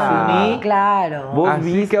fuiste al YASUNÍ. Claro. Vos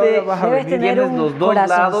Así viste, que ahora vas a debes venir. tener tienes un los dos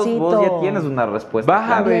lados, vos corazoncito. ya tienes una respuesta.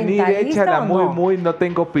 Vas a venir ¿Ambientalista hecha la o no? muy, no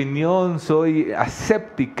tengo opinión, soy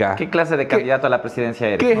aséptica. ¿Qué clase de candidato a la presidencia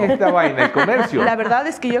eres? ¿Qué es esta vaina? ¿El comercio? La verdad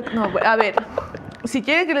es que yo... No, a ver, si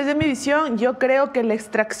quieren que les dé mi visión, yo creo que la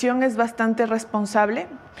extracción es bastante responsable,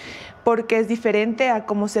 porque es diferente a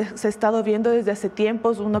como se ha estado viendo desde hace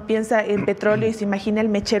tiempos. Uno piensa en petróleo y se imagina el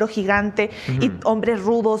mechero gigante y hombres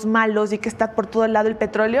rudos, malos y que está por todo el lado el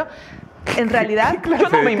petróleo. En realidad, yo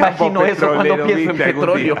no me imagino eso cuando pienso en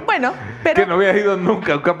petróleo. Bueno, pero... Que no había ido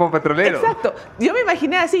nunca a un campo petrolero. Exacto. Yo me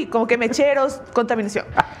imaginé así, como que mecheros, contaminación.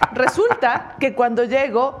 Resulta que cuando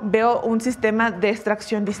llego veo un sistema de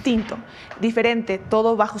extracción distinto, diferente,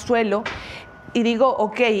 todo bajo suelo. Y digo,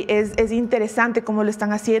 ok, es interesante cómo lo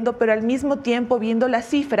están haciendo, pero al mismo tiempo viendo las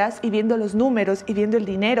cifras y viendo los números y viendo el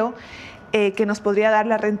dinero que nos podría dar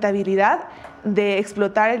la rentabilidad de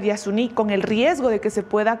explotar el YASUNÍ con el riesgo de que se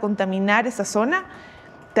pueda contaminar esa zona,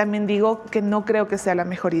 también digo que no creo que sea la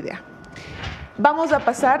mejor idea. Vamos a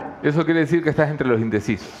pasar... Eso quiere decir que estás entre los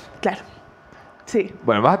indecisos. Claro, sí.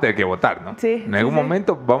 Bueno, vas a tener que votar, ¿no? Sí. En algún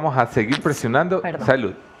momento vamos a seguir presionando. Perdón.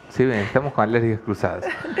 Salud. Sí, ven, estamos con alergias cruzadas.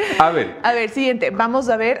 A ver, Siguiente. Vamos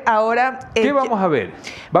a ver ahora... ¿qué vamos a ver?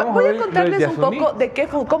 Voy ver a contarles un YASUNÍ. poco de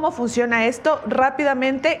cómo funciona esto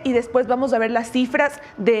rápidamente y después vamos a ver las cifras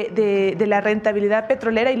de la rentabilidad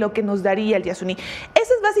petrolera y lo que nos daría el YASUNÍ.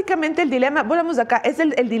 Ese es básicamente el dilema, volvamos acá, es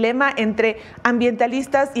el dilema entre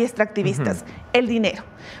ambientalistas y extractivistas, el dinero.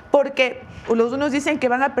 Porque los unos dicen que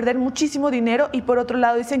van a perder muchísimo dinero y por otro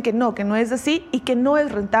lado dicen que no es así y que no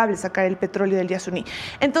es rentable sacar el petróleo del YASUNÍ.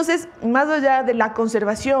 Entonces, más allá de la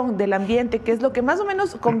conservación del ambiente, que es lo que más o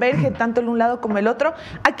menos converge tanto en un lado como el otro,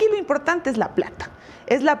 aquí lo importante es la plata.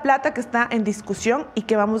 Es la plata que está en discusión y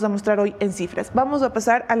que vamos a mostrar hoy en cifras. Vamos a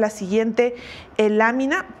pasar a la siguiente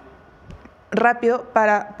lámina rápido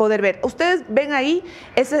para poder ver. Ustedes ven ahí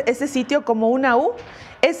ese sitio como una U.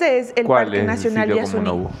 Ese es el Parque Nacional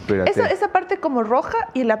YASUNÍ. Esa parte como roja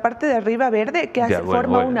y la parte de arriba verde que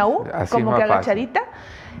forma una U, como que agachadita.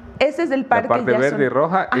 Ese es el Parque La parte YASUNÍ. verde y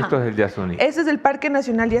roja, esto es el YASUNÍ. Ese es el Parque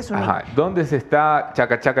Nacional YASUNÍ. Ajá. ¿Dónde se está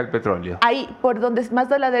Chacachaca el petróleo? Ahí, por donde es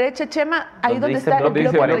más a la derecha, Chema, ahí donde está el ¿Dónde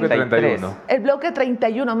dice bloque bloque 31? El bloque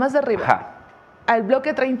 31, más de arriba. Ajá. Al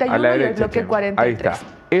bloque 31 y el bloque Chema. 43. Ahí está.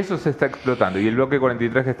 Eso se está explotando. Y el bloque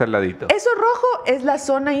 43 que está al ladito. Eso rojo es la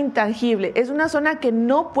zona intangible. Es una zona que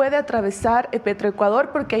no puede atravesar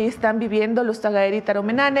Petroecuador porque ahí están viviendo los Tagaeri y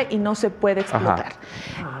Taromenane y no se puede explotar.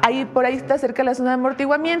 Por ahí está cerca la zona de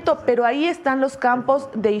amortiguamiento, pero ahí están los campos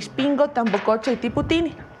de Ispingo, Tambococha y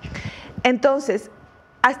Tiputini. Entonces,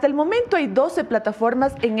 Hasta el momento hay 12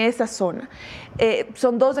 plataformas en esa zona.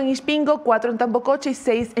 Son 2 en Ispingo, 4 en Tambococha y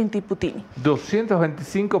 6 en Tiputini.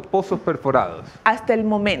 225 pozos perforados. Hasta el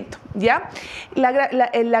momento, ¿ya? La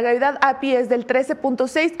gravedad API es del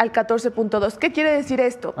 13.6 al 14.2. ¿Qué quiere decir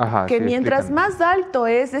esto? Ajá, que sí, mientras explícame. más alto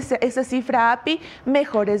es esa cifra API,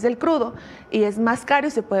 mejor es el crudo. Y es más caro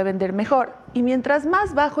y se puede vender mejor. Y mientras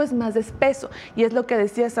más bajo es más espeso. Y es lo que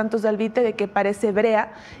decía Santos Alvite, de que parece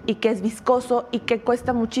brea y que es viscoso y que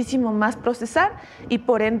cuesta muchísimo más procesar y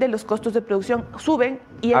por ende los costos de producción suben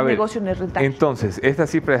y el negocio no es rentable. Entonces, ¿esta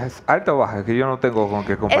cifra es alta o baja? Que yo no tengo con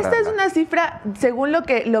qué compararla. Esta es una cifra, según lo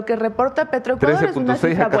que reporta Petroecuador, es una 13.6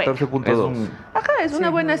 cifra a buena. 14.2. Ajá, es una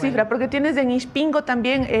buena cifra, porque tienes en Ispingo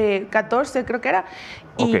también 14, creo que era,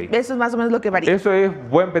 y eso es más o menos lo que varía. Eso es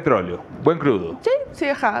buen petróleo, buen crudo. Sí, sí,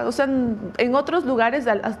 ajá. O sea, en otros lugares,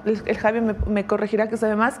 el Javi me corregirá que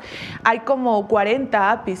sabe más, hay como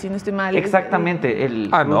 40 APIs, si no estoy mal. Exactamente.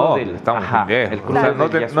 No, estamos bien. el O crudo sea,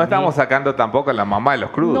 del no estamos sacando tampoco la mamá de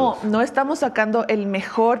los crudos. No estamos sacando el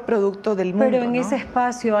mejor producto del mundo. Pero en ¿no? ese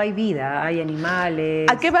espacio hay vida, hay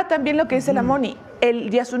animales. ¿A qué va también lo que dice la Moni? El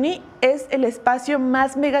YASUNÍ es el espacio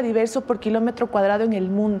más megadiverso por kilómetro cuadrado en el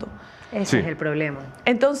mundo. Ese es el problema.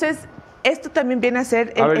 Entonces, esto también viene a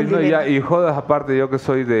ser el no, dilema. y jodas aparte, yo que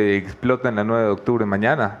soy de Explota en la 9 de octubre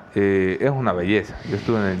mañana, es una belleza. Yo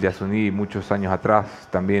estuve en el YASUNÍ muchos años atrás,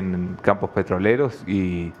 también en campos petroleros,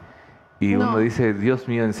 y uno dice, Dios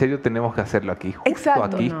mío, ¿en serio tenemos que hacerlo aquí? Justo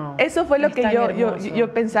aquí. No. Eso fue lo Es que tan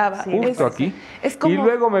yo pensaba. Sí. Justo aquí. Es como... Y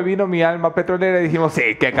luego me vino mi alma petrolera y dijimos, sí,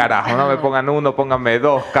 qué carajo, no me pongan uno, pónganme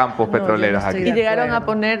 2 campos No, yo no petroleros estoy aquí. Y llegaron a acuerdo.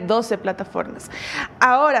 poner 12 plataformas.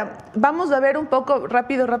 Ahora, vamos a ver un poco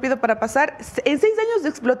rápido para pasar. En 6 años de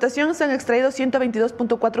explotación se han extraído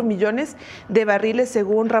 122.4 millones de barriles,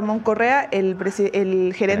 según Ramón Correa,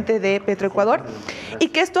 el gerente de Petroecuador, y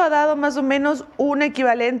que esto ha dado más o menos un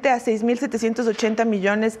equivalente a 6.780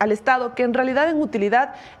 millones al Estado, que en realidad en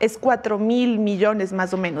utilidad es 4.000 millones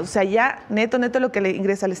más o menos. O sea, ya neto lo que le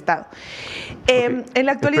ingresa al Estado. En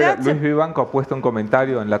la actualidad... Espera, Luis Vivanco ha puesto un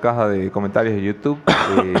comentario en la caja de comentarios de YouTube.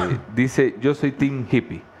 Dice, yo soy team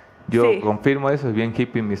hippie. Yo confirmo eso, es bien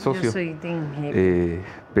hippie mi socio. Yo soy team hippie.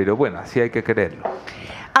 Pero bueno, así hay que quererlo.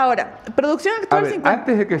 Ahora, producción actual... A ver,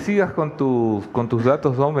 antes de que sigas con tus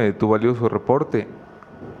datos, Dome, tu valioso reporte,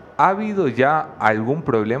 ¿ha habido ya algún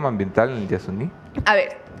problema ambiental en el YASUNÍ? A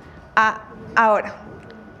ver, ahora,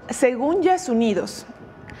 según YASUNÍdos,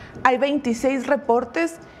 hay 26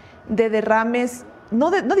 reportes de derrames,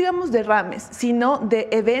 no digamos derrames, sino de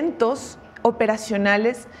eventos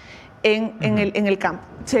operacionales en el campo.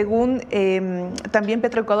 Según también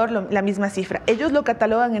Petroecuador, la misma cifra. Ellos lo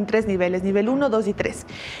catalogan en 3 niveles, nivel 1, 2 y 3.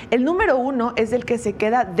 El número 1 es el que se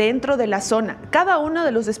queda dentro de la zona. Cada uno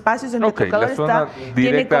de los espacios en Petroecuador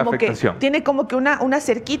tiene como que una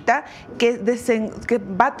cerquita que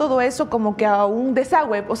va todo eso como que a un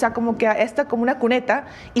desagüe, o sea, como que está como una cuneta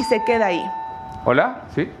y se queda ahí. ¿Hola?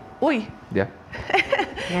 ¿Sí? Uy. Ya.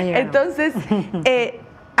 Entonces,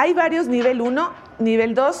 hay varios nivel 1,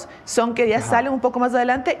 nivel 2 son que ya salen un poco más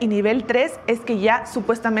adelante y nivel 3 es que ya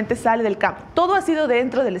supuestamente sale del campo. Todo ha sido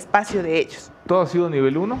dentro del espacio de ellos. ¿Todo ha sido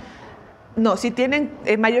nivel 1? No, sí tienen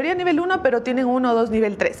mayoría nivel 1, pero tienen 1 o 2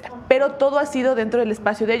 nivel 3. Pero todo ha sido dentro del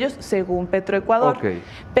espacio de ellos, según Petroecuador.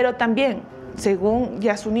 Pero también, según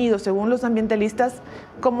YASUNÍ, según los ambientalistas,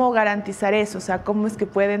 ¿cómo garantizar eso? O sea, ¿cómo es que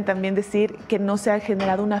pueden también decir que no se ha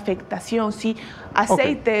generado una afectación? Si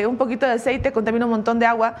aceite, un poquito de aceite contamina un montón de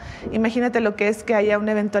agua, imagínate lo que es que haya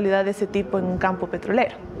una eventualidad de ese tipo en un campo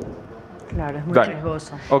petrolero. Claro, es muy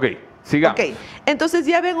riesgoso. Ok, sigamos. Ok, entonces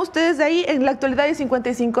ya ven ustedes ahí, en la actualidad hay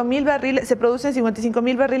 55.000 barriles, se producen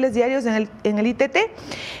 55.000 barriles diarios en el ITT,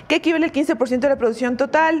 que equivale al 15% de la producción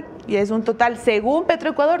total, y es un total, según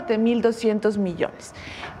Petroecuador, de 1.200 millones.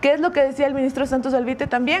 ¿Qué es lo que decía el ministro Santos Alvite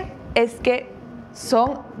también? Es que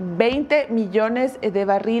son 20 millones de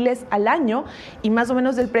barriles al año y más o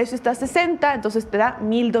menos el precio está a 60, entonces te da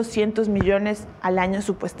 1.200 millones al año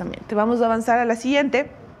supuestamente. Vamos a avanzar a la siguiente.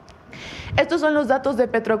 Estos son los datos de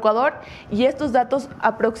Petroecuador y estos datos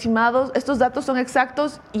aproximados, estos datos son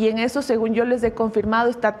exactos y en eso, según yo les he confirmado,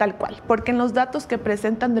 está tal cual, porque en los datos que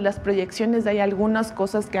presentan de las proyecciones hay algunas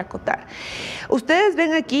cosas que acotar. Ustedes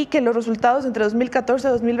ven aquí que los resultados entre 2014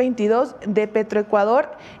 y 2022 de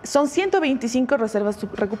Petroecuador son 125 reservas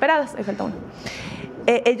recuperadas, ahí falta uno.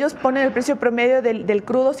 Ellos ponen el precio promedio del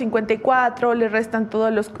crudo 54, le restan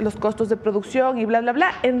todos los costos de producción y bla, bla,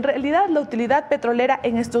 bla. En realidad, la utilidad petrolera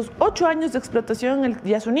en estos 8 años de explotación en el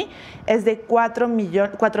YASUNÍ es de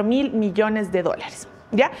 4.000 millones de dólares.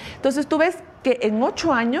 ¿Ya? Entonces, tú ves que en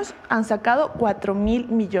 8 años han sacado 4.000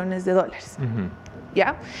 millones de dólares.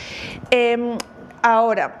 ¿Ya?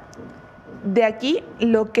 Ahora, de aquí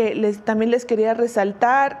lo que también les quería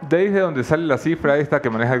resaltar. De ahí es de donde sale la cifra esta que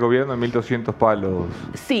maneja el gobierno de 1.200 palos.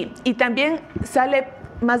 Sí, y también sale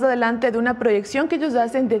más adelante de una proyección que ellos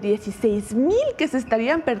hacen de 16.000 que se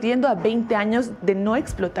estarían perdiendo a 20 años de no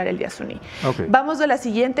explotar el YASUNÍ. Okay. Vamos a la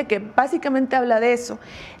siguiente, que básicamente habla de eso.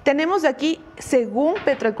 Tenemos aquí, según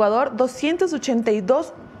Petroecuador,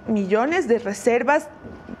 282 millones de reservas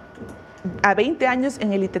a 20 años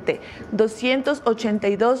en el ITT,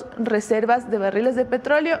 282 reservas de barriles de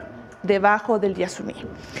petróleo debajo del YASUNÍ.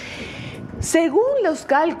 Según los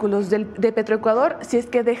cálculos de Petroecuador, si es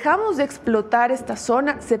que dejamos de explotar esta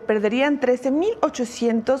zona, se perderían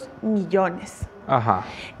 13.800 millones. Ajá.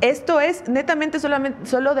 Esto es netamente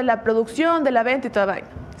solo de la producción, de la venta y toda vaina.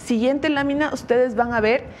 Siguiente lámina, ustedes van a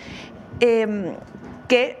ver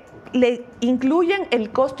que le incluyen el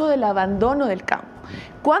costo del abandono del campo.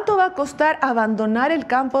 ¿Cuánto va a costar abandonar el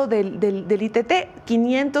campo del ITT?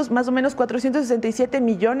 500, más o menos 467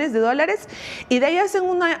 millones de dólares. Y de ahí hacen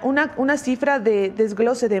una cifra de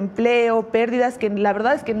desglose de empleo, pérdidas, que la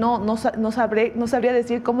verdad es que no sabría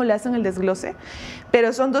decir cómo le hacen el desglose.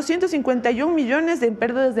 Pero son 251 millones en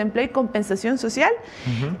pérdidas de empleo y compensación social,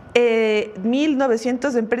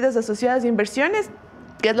 1.900 en pérdidas asociadas de inversiones,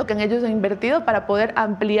 que es lo que ellos han invertido para poder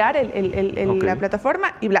ampliar la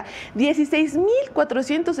plataforma, y bla.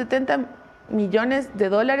 16.470 millones de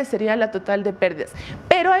dólares sería la total de pérdidas.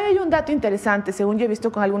 Pero hay un dato interesante, según yo he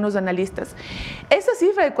visto con algunos analistas. Esa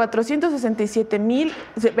cifra de 467 millones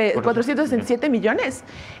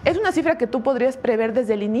es una cifra que tú podrías prever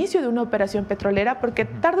desde el inicio de una operación petrolera, porque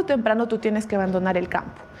tarde o temprano tú tienes que abandonar el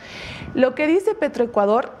campo. Lo que dice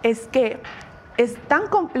Petroecuador es que es tan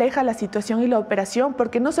compleja la situación y la operación,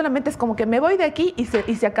 porque no solamente es como que me voy de aquí y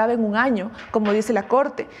se acaba en un año, como dice la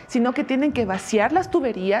Corte, sino que tienen que vaciar las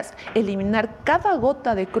tuberías, eliminar cada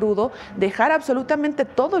gota de crudo, dejar absolutamente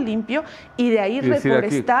todo limpio y de ahí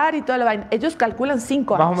reforestar y toda la vaina. Ellos calculan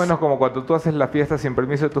 5 años. Más o menos como cuando tú haces la fiesta sin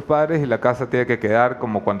permiso de tus padres y la casa tiene que quedar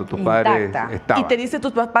como cuando tus padres estaban. Y te dice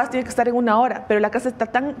tus papás tienen que estar en 1 hora, pero la casa está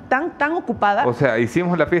tan ocupada. O sea,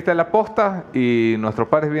 hicimos la fiesta de la posta y nuestros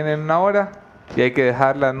padres vienen en 1 hora. Y hay que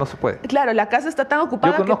dejarla, no se puede. Claro, la casa está tan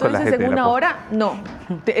ocupada que tú dices en 1 hora, no.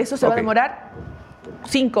 Eso se va a demorar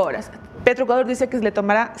 5 horas. Petroecuador dice que le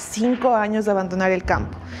tomará 5 años de abandonar el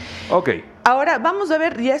campo. Ok. Ahora, vamos a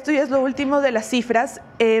ver, y esto ya es lo último de las cifras,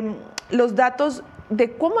 los datos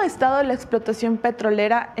de cómo ha estado la explotación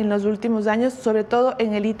petrolera en los últimos años, sobre todo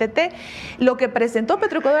en el ITT, lo que presentó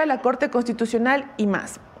Petroecuador a la Corte Constitucional y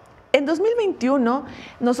más. En 2021,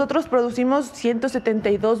 nosotros producimos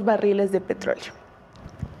 172 barriles de petróleo.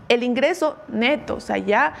 El ingreso neto, o sea,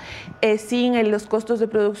 ya sin los costos de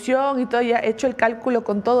producción y todo, ya hecho el cálculo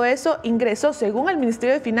con todo eso, ingresó, según el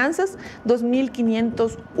Ministerio de Finanzas,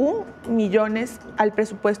 2.501 millones al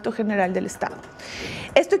presupuesto general del Estado.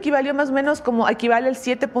 Esto equivalió más o menos equivale al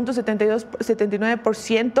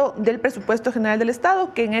 7.79% del presupuesto general del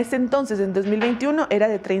Estado, que en ese entonces, en 2021, era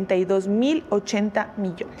de 32.080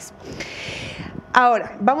 millones.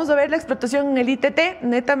 Ahora, vamos a ver la explotación en el ITT.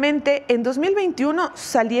 Netamente, en 2021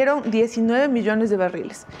 salieron 19 millones de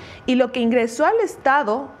barriles. Y lo que ingresó al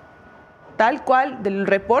Estado, tal cual del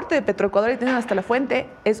reporte de Petroecuador, y tienen hasta la fuente,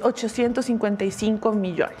 es 855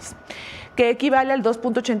 millones. Que equivale al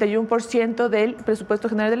 2.81% del presupuesto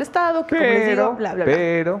general del Estado, que como les digo, bla, bla,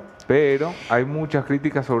 bla. Pero hay muchas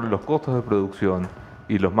críticas sobre los costos de producción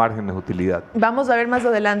y los márgenes de utilidad. Vamos a ver más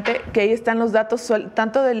adelante que ahí están los datos,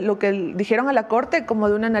 tanto de lo que dijeron a la Corte como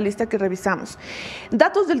de un analista que revisamos.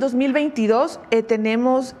 Datos del 2022,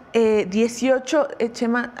 tenemos 18,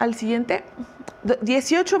 Chema, al siguiente,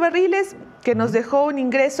 18 barriles que nos dejó un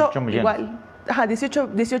ingreso igual. 18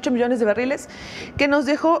 millones de barriles, que nos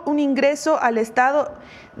dejó un ingreso al Estado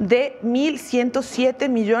de 1.107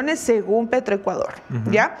 millones según Petroecuador,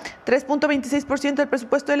 ¿ya? 3.26% del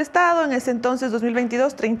presupuesto del Estado, en ese entonces,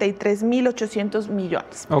 2022, 33.800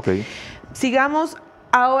 millones. Ok. Sigamos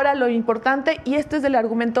ahora lo importante, y este es el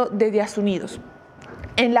argumento de YASUNÍ.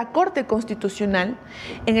 En la Corte Constitucional,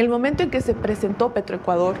 en el momento en que se presentó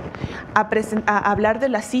Petroecuador a hablar de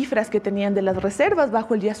las cifras que tenían de las reservas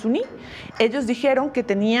bajo el YASUNÍ, ellos dijeron que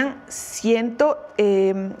tenían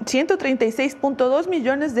 136.2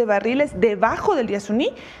 millones de barriles debajo del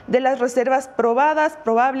YASUNÍ de las reservas probadas,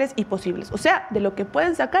 probables y posibles. O sea, de lo que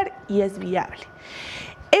pueden sacar y es viable.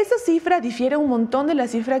 Esa cifra difiere un montón de la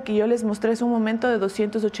cifra que yo les mostré hace un momento de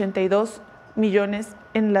 282 millones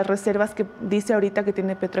en las reservas que dice ahorita que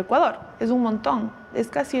tiene Petroecuador. Es un montón, es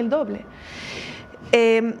casi el doble.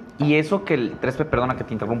 Y eso que el 3P, perdona que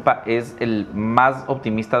te interrumpa, es el más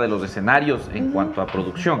optimista de los escenarios en cuanto a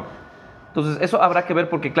producción. Entonces, eso habrá que ver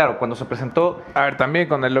porque, claro, cuando se presentó... A ver, también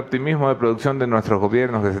con el optimismo de producción de nuestros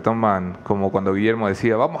gobiernos que se toman, como cuando Guillermo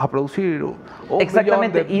decía, vamos a producir un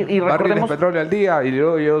Exactamente, millón de y barriles recordemos... de petróleo al día, y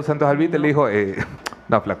luego yo, Santos Alvite, le dijo,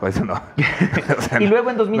 no, flaco, eso no. O sea, y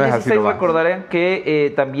luego en 2016 no recordarán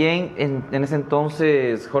que también en ese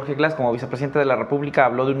entonces Jorge Glass, como vicepresidente de la República,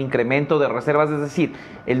 habló de un incremento de reservas, es decir,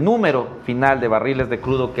 el número final de barriles de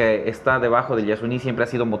crudo que está debajo del YASUNÍ siempre ha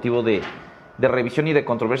sido motivo de revisión y de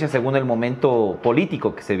controversia según el momento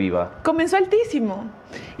político que se viva. Comenzó altísimo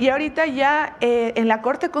y ahorita ya en la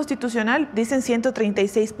Corte Constitucional dicen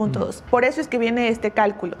 136.2. Por eso es que viene este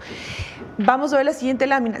cálculo. Vamos a ver la siguiente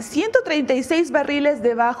lámina. 136 barriles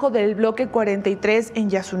debajo del bloque 43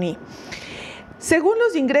 en YASUNÍ. Según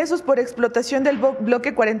los ingresos por explotación del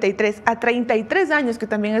bloque 43 a 33 años, que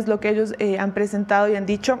también es lo que ellos han presentado y han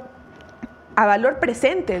dicho, a valor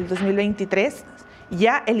presente del 2023,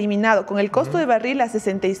 ya eliminado, con el costo de barril a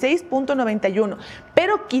 66.91,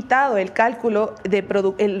 pero quitado el cálculo de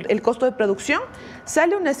el costo de producción,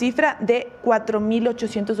 sale una cifra de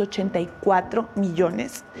 4.884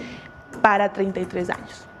 millones para 33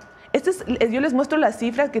 años. Yo les muestro las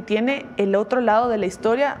cifras que tiene el otro lado de la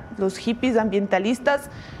historia, los hippies ambientalistas,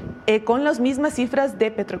 con las mismas cifras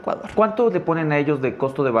de Petroecuador. ¿Cuánto le ponen a ellos de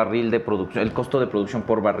costo de barril de producción, el costo de producción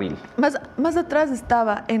por barril? Más atrás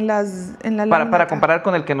estaba en la para comparar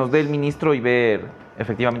con el que nos dé el ministro y ver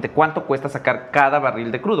efectivamente cuánto cuesta sacar cada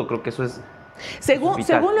barril de crudo. Creo que eso es...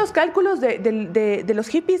 Según los cálculos de los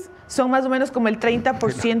hippies, son más o menos como el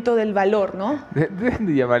 30% del valor, ¿no? Dejen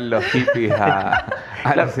de llamar los hippies a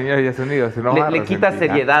Claro. los señores Estados Unidos. Le quita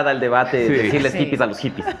seriedad al debate Sí. decirles Sí. hippies a los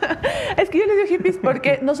hippies. Es que yo les digo hippies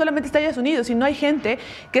porque no solamente está Estados Unidos, sino hay gente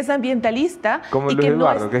que es ambientalista Como y Luis que, no,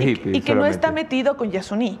 Eduardo, que es hippie, y que no está solamente. metido con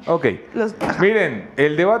YASUNÍ. Ok. Miren,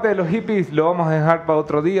 el debate de los hippies lo vamos a dejar para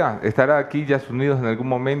otro día. Estará aquí YASUNÍ en algún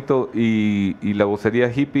momento y la vocería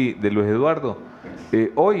hippie de Luis Eduardo.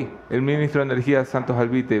 Hoy, el ministro de Energía, Santos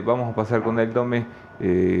Alvite, vamos a pasar con él, Dome,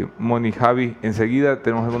 Moni, Javi. Enseguida,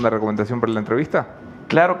 ¿tenemos alguna recomendación para la entrevista?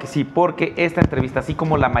 Claro que sí, porque esta entrevista, así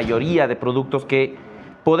como la mayoría de productos que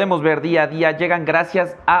podemos ver día a día, llegan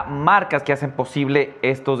gracias a marcas que hacen posible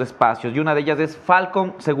estos espacios. Y una de ellas es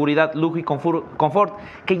Falcon Seguridad, Lujo y Confort,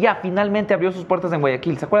 que ya finalmente abrió sus puertas en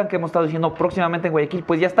Guayaquil. ¿Se acuerdan que hemos estado diciendo próximamente en Guayaquil?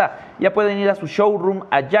 Pues ya está. Ya pueden ir a su showroom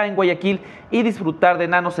allá en Guayaquil y disfrutar de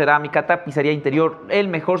nanocerámica, tapicería interior, el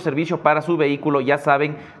mejor servicio para su vehículo, ya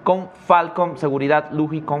saben, con Falcon Seguridad,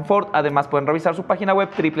 Lujo y Confort. Además, pueden revisar su página web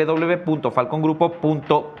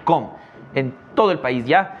www.falcongrupo.com. En todo el país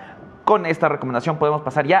ya. Con esta recomendación podemos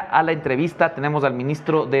pasar ya a la entrevista. Tenemos al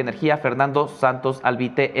ministro de Energía, Fernando Santos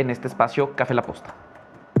Alvite, en este espacio Café La Posta.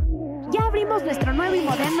 Ya abrimos nuestro nuevo y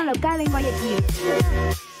moderno local en Guayaquil.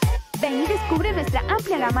 Ven y descubre nuestra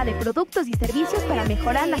amplia gama de productos y servicios para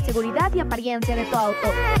mejorar la seguridad y apariencia de tu auto.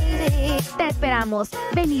 Te esperamos.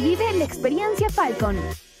 Ven y vive la experiencia Falcon.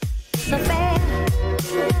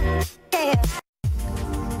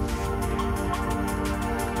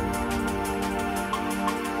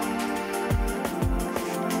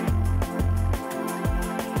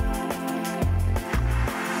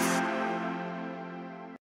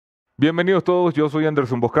 Bienvenidos todos, yo soy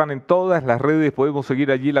Anderson Boscan en todas las redes, podemos seguir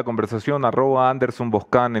allí la conversación, @Anderson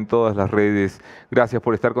Boscan en todas las redes. Gracias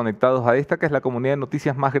por estar conectados a esta que es la comunidad de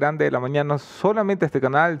noticias más grande de la mañana, solamente este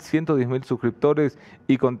canal, 110,000 suscriptores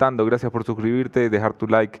y contando. Gracias por suscribirte, dejar tu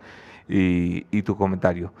like y tu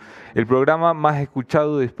comentario. El programa más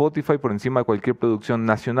escuchado de Spotify por encima de cualquier producción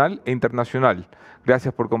nacional e internacional.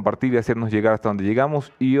 Gracias por compartir y hacernos llegar hasta donde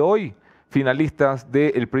llegamos. Y hoy, finalistas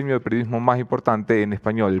del premio de periodismo más importante en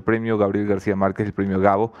español, el premio Gabriel García Márquez, el premio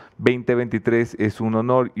Gabo 2023. Es un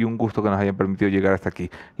honor y un gusto que nos hayan permitido llegar hasta aquí.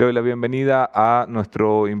 Le doy la bienvenida a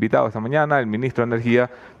nuestro invitado esta mañana, el ministro de Energía,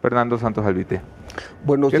 Fernando Santos Alvite.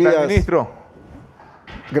 Buenos días. ¿Qué tal, ministro?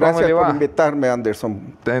 Gracias por invitarme,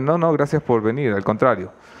 Anderson. No, gracias por venir, al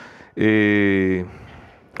contrario.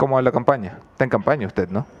 ¿Cómo va la campaña? Está en campaña usted,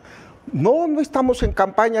 ¿no? No estamos en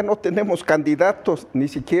campaña, no tenemos candidatos, ni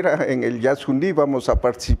siquiera en el YASUNÍ vamos a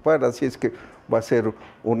participar, así es que va a ser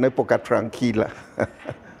una época tranquila.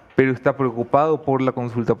 Pero está preocupado por la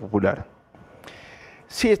consulta popular.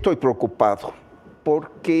 Sí estoy preocupado,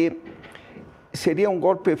 porque sería un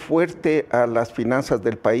golpe fuerte a las finanzas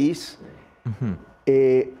del país,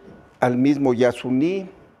 al mismo YASUNÍ,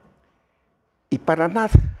 y para nada.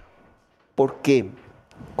 ¿Por qué?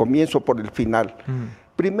 Comienzo por el final.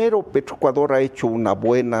 Primero, Petroecuador ha hecho una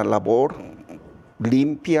buena labor,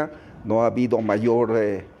 limpia, no ha habido mayor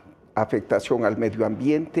afectación al medio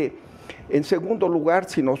ambiente. En segundo lugar,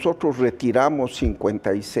 si nosotros retiramos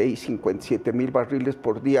 56, 57 mil barriles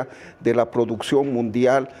por día de la producción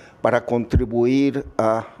mundial para contribuir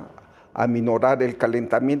a aminorar el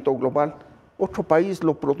calentamiento global, otro país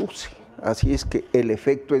lo produce. Así es que el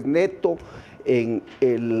efecto es neto,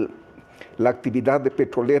 la actividad de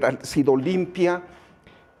petrolera ha sido limpia,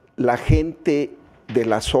 la gente de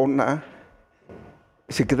la zona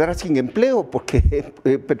se quedará sin empleo porque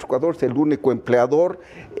Petroecuador es el único empleador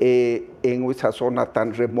en esa zona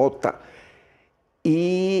tan remota.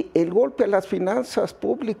 Y el golpe a las finanzas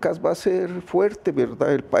públicas va a ser fuerte,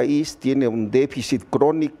 ¿verdad? El país tiene un déficit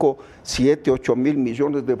crónico, 7, 8 mil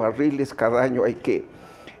millones de barriles cada año hay que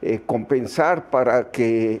compensar para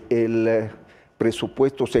que el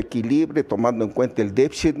presupuesto se equilibre, tomando en cuenta el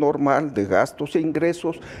déficit normal de gastos e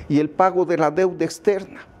ingresos y el pago de la deuda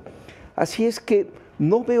externa. Así es que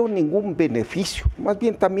no veo ningún beneficio. Más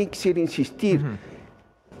bien también quisiera insistir,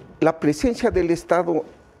 la presencia del Estado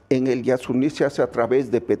en el YASUNÍ se hace a través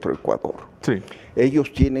de Petroecuador. Sí.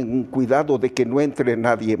 Ellos tienen un cuidado de que no entre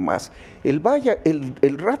nadie más. El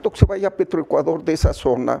rato que se vaya a Petroecuador de esa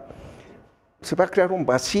zona, se va a crear un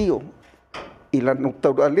vacío y la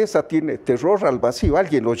naturaleza tiene terror al vacío,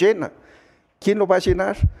 alguien lo llena. ¿Quién lo va a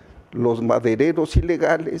llenar? Los madereros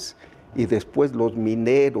ilegales y después los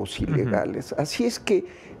mineros ilegales. Así es que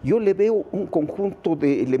yo le veo un conjunto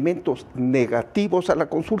de elementos negativos a la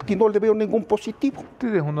consulta y no le veo ningún positivo.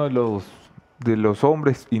 Usted es uno de los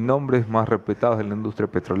hombres y nombres más respetados en la industria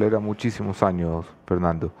petrolera muchísimos años,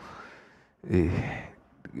 Fernando.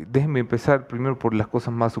 Déjenme empezar primero por las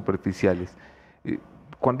cosas más superficiales.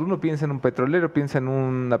 Cuando uno piensa en un petrolero, piensa en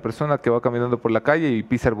una persona que va caminando por la calle y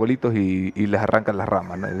pisa arbolitos y les arranca las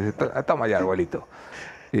ramas, ¿no? Dice, toma ya, arbolito.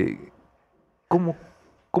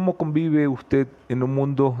 ¿Cómo convive usted en un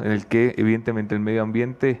mundo en el que evidentemente el medio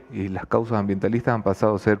ambiente y las causas ambientalistas han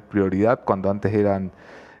pasado a ser prioridad cuando antes eran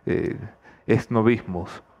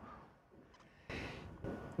esnovismos?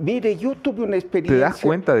 Mire, yo tuve una experiencia... ¿Te das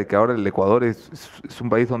cuenta de que ahora el Ecuador es un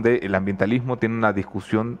país donde el ambientalismo tiene una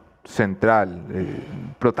discusión central,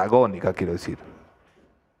 protagónica, quiero decir?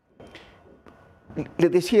 Le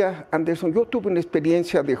decía, Anderson, yo tuve una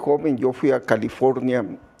experiencia de joven, yo fui a California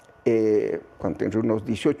cuando tenía unos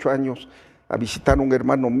 18 años a visitar a un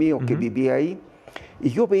hermano mío que vivía ahí,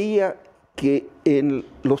 y yo veía que en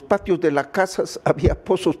los patios de las casas había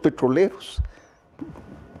pozos petroleros.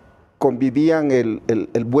 Convivían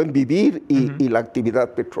el buen vivir y la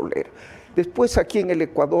actividad petrolera. Después aquí en el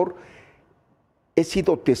Ecuador he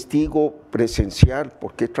sido testigo presencial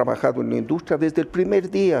porque he trabajado en la industria desde el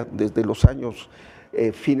primer día, desde los años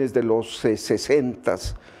fines de los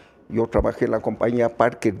 60s. Yo trabajé en la compañía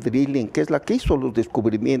Parker Drilling, que es la que hizo los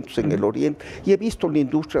descubrimientos en el Oriente, y he visto la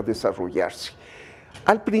industria desarrollarse.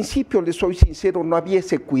 Al principio, les soy sincero, no había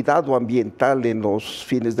ese cuidado ambiental en los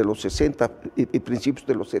fines de los 60 y principios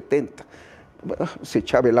de los 70. Se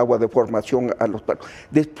echaba el agua de formación a los palos.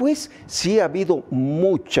 Después sí ha habido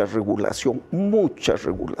mucha regulación, mucha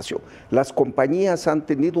regulación. Las compañías han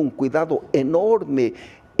tenido un cuidado enorme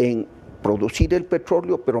en producir el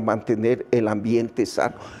petróleo, pero mantener el ambiente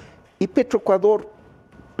sano. Y Petroecuador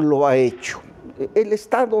lo ha hecho. El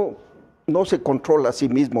Estado no se controla a sí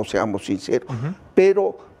mismo, seamos sinceros,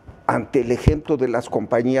 pero ante el ejemplo de las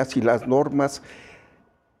compañías y las normas,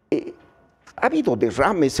 ha habido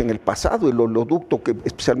derrames en el pasado, el oleoducto que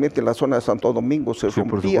especialmente en la zona de Santo Domingo se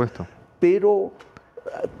rompía, pero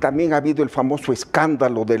también ha habido el famoso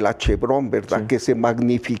escándalo de la Chevron, ¿verdad? Sí. Que se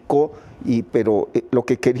magnificó, pero lo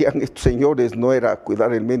que querían estos señores no era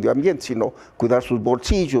cuidar el medio ambiente, sino cuidar sus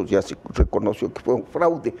bolsillos, ya se reconoció que fue un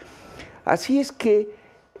fraude. Así es que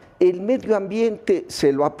el medio ambiente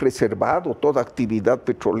se lo ha preservado, toda actividad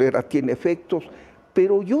petrolera tiene efectos,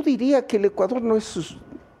 pero yo diría que el Ecuador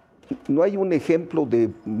no hay un ejemplo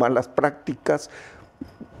de malas prácticas,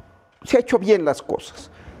 se ha hecho bien las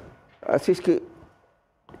cosas. Así es que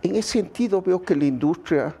en ese sentido veo que la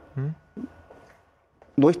industria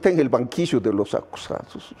no está en el banquillo de los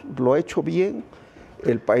acusados, lo ha hecho bien.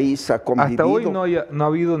 El país ha convivido. Hasta hoy no ha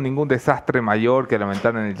habido ningún desastre mayor que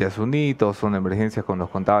lamentar en el YASUNÍ. Todos son emergencias, como nos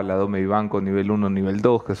contaba la Dome y Banco, nivel 1, nivel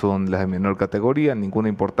 2, que son las de menor categoría. Ninguna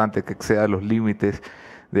importante que exceda los límites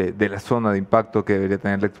de la zona de impacto que debería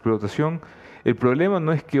tener la explotación. El problema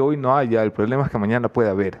no es que hoy no haya, el problema es que mañana puede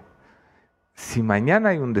haber. Si mañana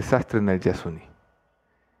hay un desastre en el YASUNÍ,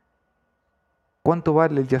 ¿cuánto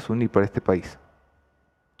vale el YASUNÍ para este país?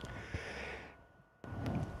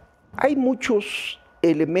 Hay muchos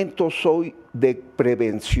elementos hoy de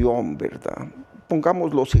prevención, ¿verdad?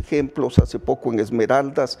 Pongamos los ejemplos, hace poco en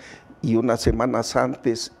Esmeraldas y unas semanas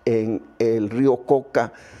antes en el río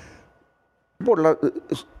Coca,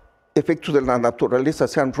 efectos de la naturaleza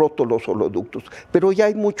se han roto los oleoductos, pero ya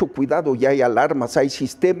hay mucho cuidado, ya hay alarmas, hay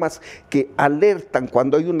sistemas que alertan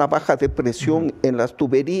cuando hay una baja de presión en las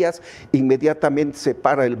tuberías, inmediatamente se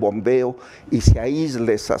para el bombeo y se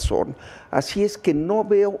aísla esa zona. Así es que no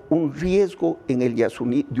veo un riesgo en el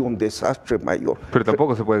YASUNÍ de un desastre mayor. Pero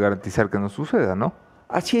tampoco se puede garantizar que no suceda, ¿no?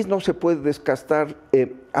 Así es, no se puede descartar,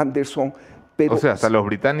 Anderson. Pero, o sea, hasta los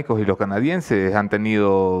británicos y los canadienses han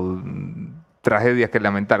tenido tragedias que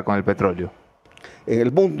lamentar con el petróleo. En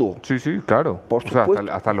el mundo. Sí, sí, claro. Por supuesto.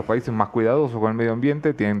 Sea, hasta los países más cuidadosos con el medio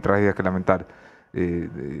ambiente tienen tragedias que lamentar.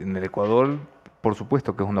 En el Ecuador, por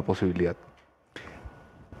supuesto que es una posibilidad.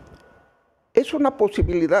 Es una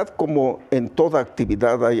posibilidad, como en toda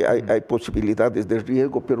actividad hay posibilidades de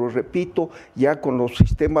riesgo, pero repito, ya con los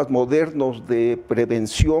sistemas modernos de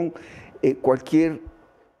prevención, cualquier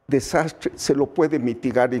desastre se lo puede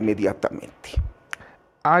mitigar inmediatamente.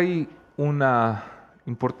 Hay una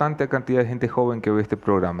importante cantidad de gente joven que ve este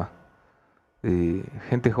programa.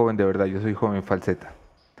 Gente joven de verdad, yo soy joven falseta.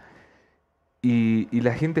 Y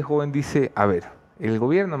la gente joven dice, a ver, el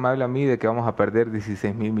gobierno me habla a mí de que vamos a perder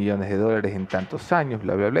 16.000 millones de dólares en tantos años,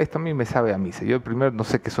 bla, bla, bla. Esto a mí me sabe a misa. Yo primero no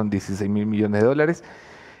sé qué son 16.000 millones de dólares.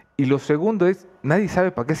 Y lo segundo es, nadie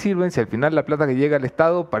sabe para qué sirven si al final la plata que llega al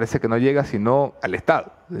Estado parece que no llega sino al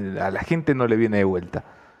Estado. A la gente no le viene de vuelta.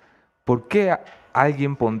 ¿Por qué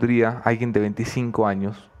alguien de 25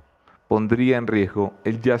 años, pondría en riesgo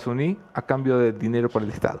el YASUNÍ a cambio de dinero para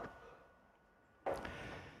el Estado?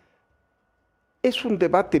 Es un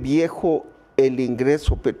debate viejo el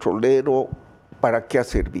ingreso petrolero, ¿para qué ha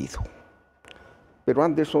servido? Pero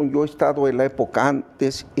Anderson, yo he estado en la época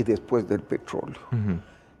antes y después del petróleo.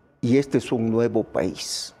 Y este es un nuevo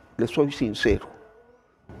país, les soy sincero.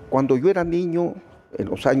 Cuando yo era niño, en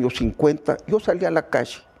los años 50, yo salía a la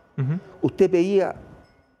calle. Usted veía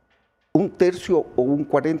un tercio o un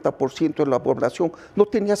 40% de la población no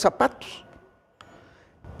tenía zapatos.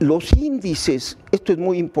 Los índices, esto es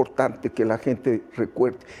muy importante que la gente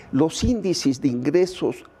recuerde, los índices de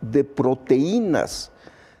ingresos de proteínas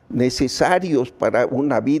necesarios para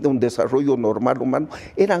una vida, un desarrollo normal humano,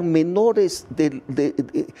 eran menores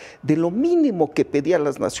de lo mínimo que pedían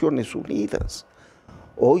las Naciones Unidas.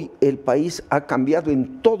 Hoy el país ha cambiado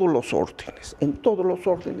en todos los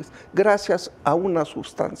órdenes, gracias a una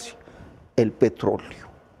sustancia, el petróleo.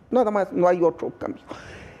 Nada más, no hay otro cambio.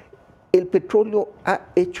 El petróleo ha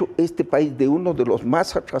hecho este país de uno de los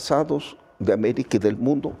más atrasados de América y del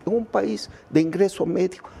mundo, en un país de ingreso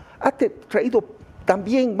medio. Ha traído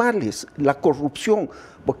también males, la corrupción,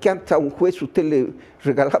 porque antes a un juez usted le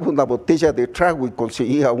regalaba una botella de trago y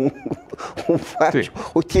conseguía un facho. Sí.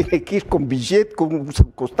 Hoy tiene que ir con billete, con un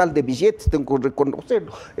costal de billetes, tengo que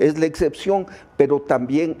reconocerlo. Es la excepción, pero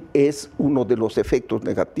también es uno de los efectos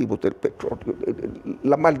negativos del petróleo.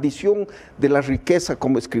 La maldición de la riqueza,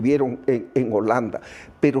 como escribieron en Holanda.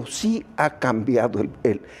 Pero sí ha cambiado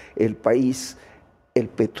el país, el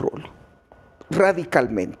petróleo,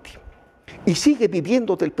 radicalmente. Y sigue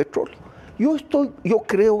viviendo del petróleo. Yo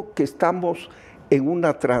creo que estamos en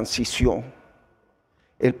una transición.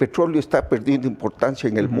 El petróleo está perdiendo importancia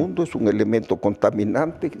en el mundo, es un elemento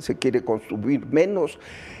contaminante, se quiere consumir menos.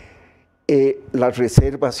 Las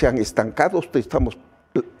reservas se han estancado, estamos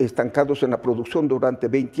estancados en la producción durante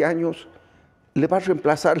 20 años. Le va a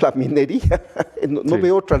reemplazar la minería, no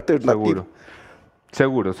veo otra alternativa.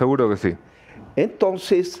 Seguro que sí.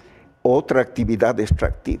 Entonces, otra actividad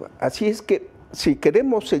extractiva. Así es que si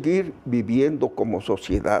queremos seguir viviendo como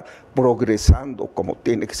sociedad, progresando como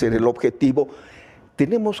tiene que ser el objetivo,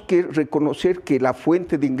 tenemos que reconocer que la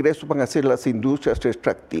fuente de ingresos van a ser las industrias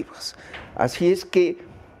extractivas. Así es que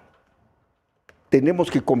tenemos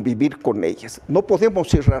que convivir con ellas. No podemos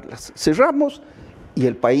cerrarlas. Cerramos y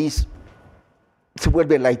el país se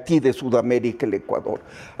vuelve el Haití de Sudamérica, el Ecuador.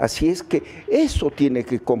 Así es que eso tiene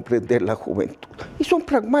que comprender la juventud. Y son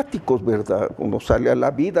pragmáticos, ¿verdad? Uno sale a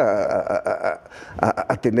la vida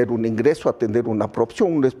a tener un ingreso, a tener una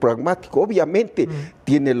profesión, uno es pragmático. Obviamente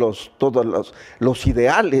tiene todos los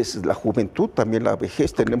ideales, la juventud, también la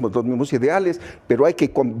vejez, tenemos los mismos ideales, pero hay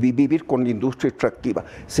que vivir con la industria extractiva.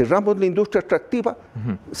 Cerramos la industria extractiva,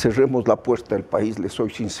 cerremos la puerta del país, le soy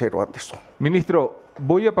sincero ante eso. Ministro,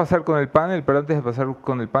 voy a pasar con el panel, pero antes de pasar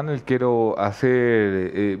con el panel quiero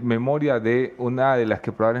hacer memoria de una de las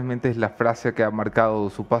que probablemente es la frase que ha marcado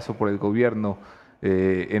su paso por el gobierno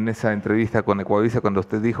en esa entrevista con Ecuavisa, cuando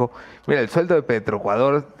usted dijo, mira, el sueldo de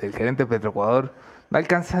Petroecuador, del gerente de Petroecuador, no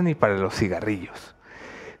alcanza ni para los cigarrillos.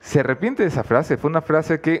 ¿Se arrepiente de esa frase? Fue una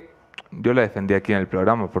frase que yo la defendí aquí en el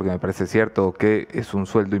programa porque me parece cierto que es un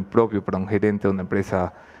sueldo impropio para un gerente de una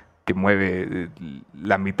empresa que mueve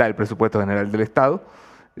la mitad del presupuesto general del Estado,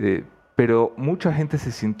 Pero mucha gente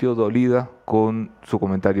se sintió dolida con su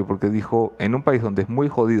comentario porque dijo, en un país donde es muy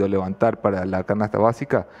jodido levantar para la canasta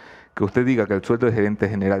básica, que usted diga que el sueldo de gerente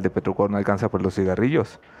general de Petroecuador no alcanza por los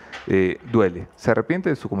cigarrillos, duele. ¿Se arrepiente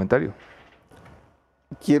de su comentario?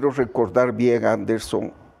 Quiero recordar bien,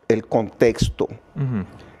 Anderson, el contexto.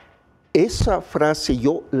 Esa frase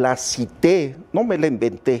yo la cité, no me la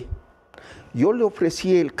inventé. Yo le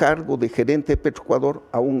ofrecí el cargo de gerente de Petroecuador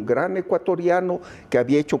a un gran ecuatoriano que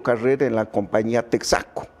había hecho carrera en la compañía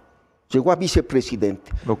Texaco. Llegó a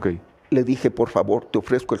vicepresidente. Le dije, por favor, te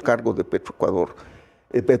ofrezco el cargo de Petroecuador.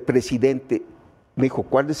 El presidente me dijo,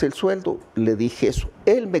 ¿cuál es el sueldo? Le dije eso.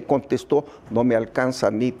 Él me contestó, no me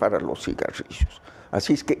alcanza ni para los cigarrillos.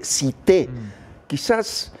 Así es que cité.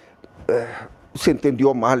 Quizás se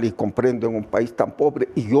entendió mal y comprendo en un país tan pobre,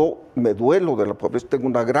 y yo me duelo de la pobreza, tengo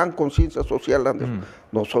una gran conciencia social, Anderson.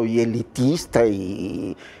 No soy elitista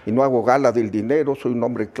y no hago gala del dinero, soy un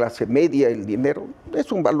hombre de clase media, el dinero es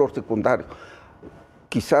un valor secundario.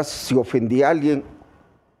 Quizás si ofendí a alguien,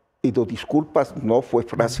 pido disculpas, no fue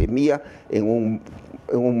frase mía en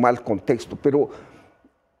un mal contexto, pero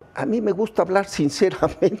a mí me gusta hablar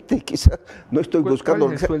sinceramente, quizás no estoy buscando...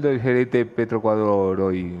 ¿Cuál es el sueldo del gerente de Petroecuador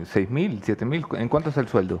hoy? ¿6.000, 7.000? ¿En cuánto es el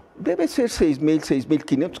sueldo? Debe ser 6.000,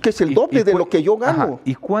 6.500, que es el doble de lo que yo gano. Ajá.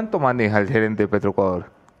 ¿Y cuánto maneja el gerente de Petroecuador?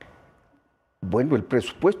 Bueno, el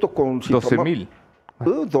presupuesto con... 12.000.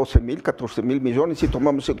 12.000, 14.000 millones, si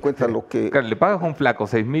tomamos en cuenta lo que... Claro, le pagas a un flaco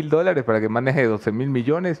 $6.000 para que maneje 12.000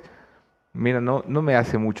 millones. Mira, no me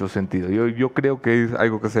hace mucho sentido. Yo creo que es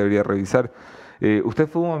algo que se debería revisar. ¿Usted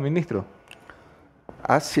fuma, ministro?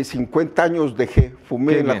 Hace 50 años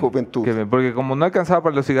fumé en la juventud. Porque como no alcanzaba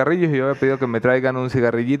para los cigarrillos, yo había pedido que me traigan un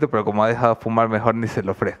cigarrillito, pero como ha dejado de fumar, mejor ni se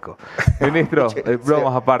lo ofrezco. Ministro,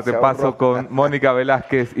 bromas aparte, paso con Mónica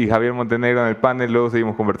Velázquez y Javier Montenegro en el panel, luego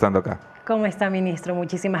seguimos conversando acá. ¿Cómo está, ministro?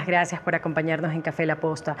 Muchísimas gracias por acompañarnos en Café La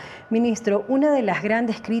Posta. Ministro, una de las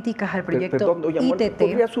grandes críticas al proyecto ITT...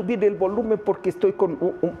 ¿Podría subir el volumen porque estoy con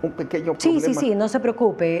un pequeño problema? Sí, no se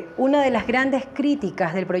preocupe. Una de las grandes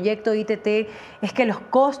críticas del proyecto ITT es que los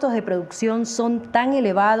costos de producción son tan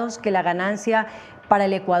elevados que la ganancia para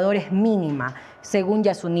el Ecuador es mínima, según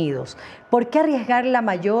YASUNÍ. ¿Por qué arriesgar la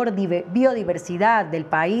mayor biodiversidad del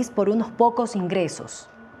país por unos pocos ingresos?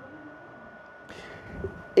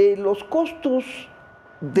 Los costos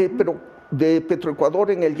de Petroecuador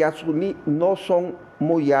en el YASUNÍ no son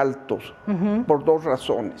muy altos, por dos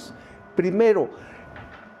razones. Primero,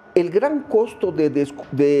 el gran costo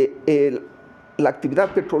de la actividad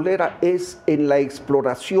petrolera es en la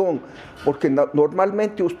exploración, porque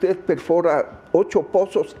normalmente usted perfora 8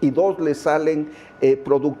 pozos y 2 le salen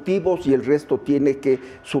productivos y el resto tiene que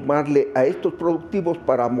sumarle a estos productivos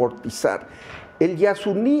para amortizar. El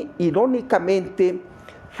YASUNÍ, irónicamente,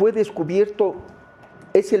 fue descubierto,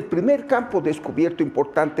 es el primer campo descubierto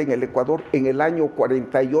importante en el Ecuador en el año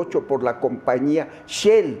 48 por la compañía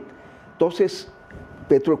Shell. Entonces,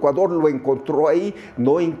 Petroecuador lo encontró ahí,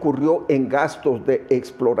 no incurrió en gastos de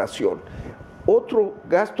exploración. Otro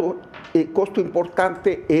costo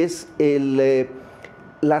importante es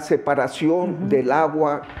la separación del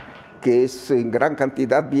agua, que es en gran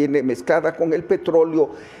cantidad, viene mezclada con el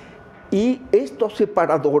petróleo, y estos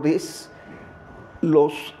separadores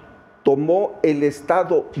los tomó el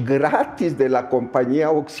Estado gratis de la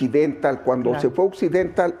compañía Occidental. Cuando se fue a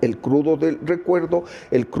Occidental, el crudo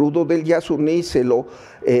del YASUNÍ se lo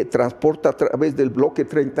transporta a través del bloque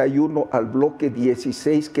 31 al bloque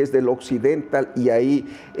 16, que es del Occidental, y ahí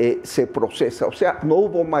se procesa. O sea, no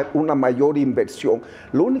hubo una mayor inversión.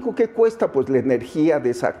 Lo único que cuesta, pues, la energía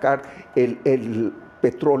de sacar el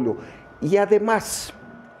petróleo. Y además,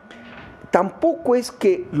 tampoco es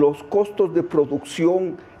que los costos de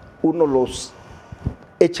producción uno los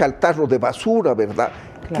echa al tarro de basura, ¿verdad?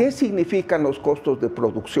 Claro. ¿Qué significan los costos de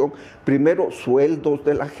producción? Primero, sueldos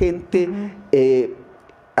de la gente,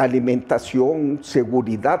 alimentación,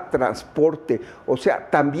 seguridad, transporte. O sea,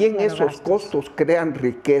 también esos costos crean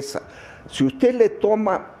riqueza. Si usted le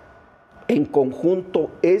toma en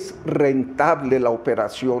conjunto, es rentable la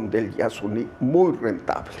operación del YASUNÍ, muy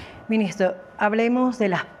rentable. Ministro, hablemos de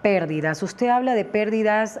las pérdidas. Usted habla de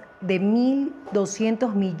pérdidas de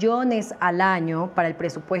 1.200 millones al año para el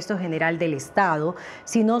presupuesto general del Estado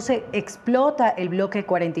si no se explota el bloque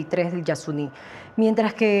 43 del YASUNÍ.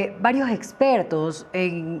 Mientras que varios expertos,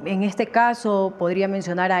 en este caso podría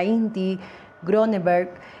mencionar a Inti,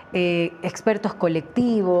 Groneberg, expertos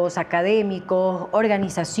colectivos, académicos,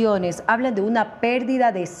 organizaciones, hablan de una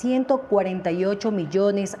pérdida de 148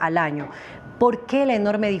 millones al año. ¿Por qué la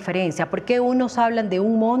enorme diferencia? ¿Por qué unos hablan de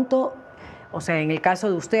un monto, o sea, en el caso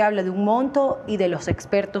de usted habla de un monto y de los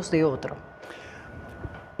expertos de otro?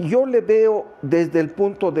 yo le veo desde el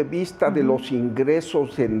punto de vista de los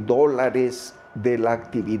ingresos en dólares de la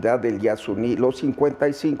actividad del YASUNÍ, los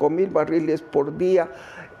 55,000 barriles por día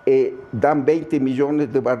dan 20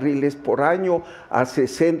 millones de barriles por año, a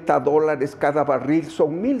 $60 cada barril,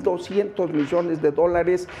 son 1.200 millones de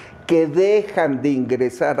dólares que dejan de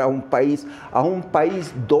ingresar a un país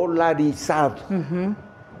dolarizado.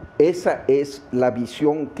 Esa es la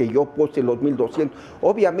visión que yo puse, los 1.200.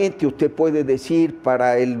 Obviamente usted puede decir,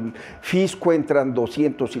 para el fisco entran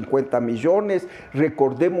 250 millones,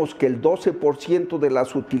 recordemos que el 12% de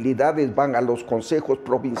las utilidades van a los consejos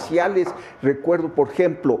provinciales. Recuerdo, por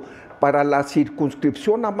ejemplo, para la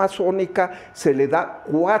circunscripción amazónica se le da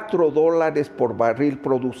 $4 por barril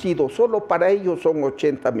producido, solo para ellos son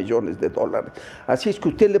 80 millones de dólares. Así es que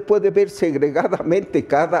usted le puede ver segregadamente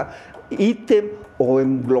cada ítem o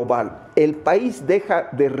en global. El país deja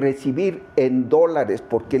de recibir en dólares,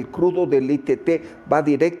 porque el crudo del ITT va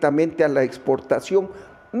directamente a la exportación,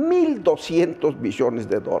 1.200 millones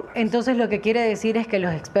de dólares. Entonces lo que quiere decir es que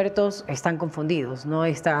los expertos están confundidos, no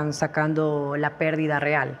están sacando la pérdida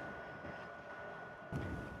real.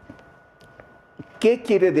 ¿Qué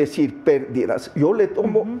quiere decir pérdidas? Yo le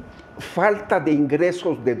tomo falta de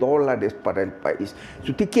ingresos de dólares para el país.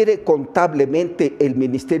 Si usted quiere contablemente, el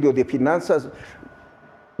Ministerio de Finanzas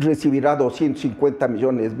recibirá 250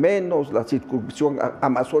 millones menos, la circunscripción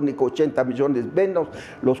amazónica 80 millones menos,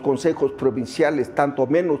 los consejos provinciales tanto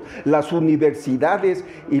menos, las universidades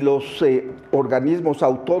y los organismos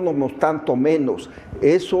autónomos tanto menos.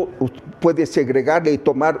 Eso puede segregarle y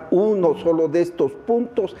tomar uno solo de estos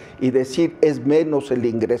puntos y decir es menos el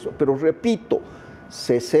ingreso. Pero repito,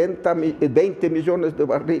 20 millones de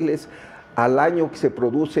barriles al año que se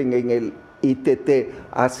producen en el ITT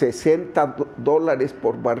a $60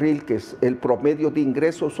 por barril, que es el promedio de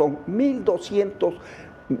ingresos, son 1.200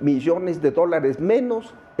 millones de dólares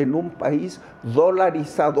menos en un país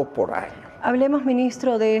dolarizado por año. Hablemos,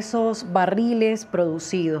 ministro, de esos barriles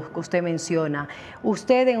producidos que usted menciona.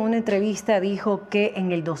 Usted en una entrevista dijo que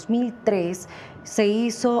en el 2003 se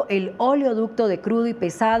hizo el oleoducto de crudo y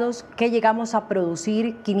pesados, que llegamos a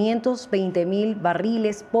producir 520,000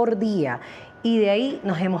 barriles por día. Y de ahí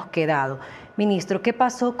nos hemos quedado. Ministro, ¿qué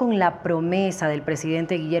pasó con la promesa del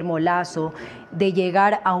presidente Guillermo Lasso de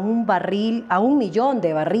llegar a un millón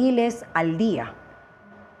de barriles al día?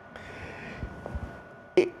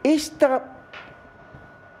 Esta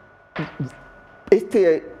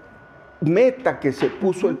meta que se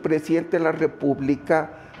puso el presidente de la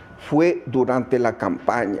República fue durante la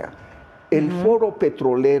campaña. El Foro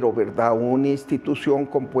Petrolero, ¿verdad? Una institución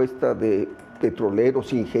compuesta de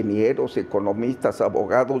petroleros, ingenieros, economistas,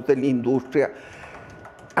 abogados de la industria,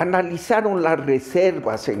 analizaron las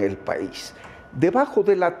reservas en el país. Debajo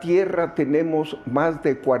de la tierra tenemos más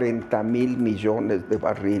de 40,000 millones de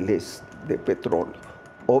barriles de petróleo.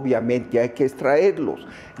 Obviamente hay que extraerlos.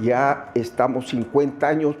 Ya estamos 50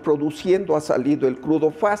 años produciendo, ha salido el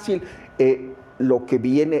crudo fácil. Lo que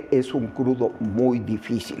viene es un crudo muy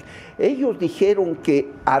difícil. Ellos dijeron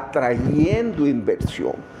que atrayendo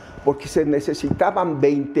inversión, porque se necesitaban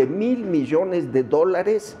 20,000 millones de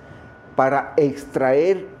dólares para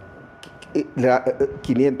extraer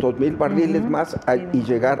 500,000 barriles más y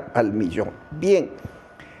llegar al millón. Bien,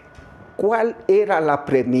 ¿cuál era la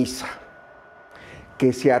premisa?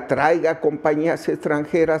 Que se atraiga compañías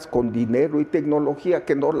extranjeras con dinero y tecnología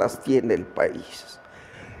que no las tiene el país.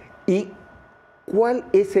 ¿Y cuál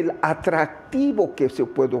es el atractivo que se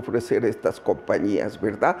puede ofrecer a estas compañías,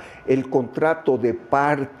 verdad? El contrato de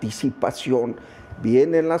participación.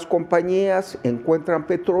 Vienen las compañías, encuentran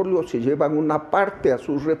petróleo, se llevan una parte a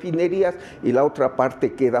sus refinerías y la otra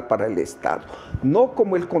parte queda para el Estado. No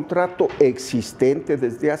como el contrato existente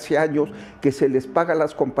desde hace años, que se les paga a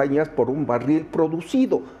las compañías por un barril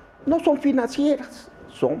producido. No son financieras,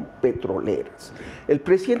 son petroleras. El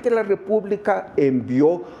presidente de la República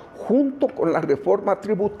envió, junto con la reforma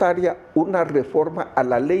tributaria, una reforma a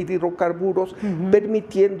la ley de hidrocarburos,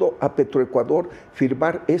 permitiendo a Petroecuador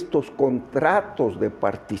firmar estos contratos de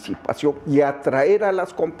participación y atraer a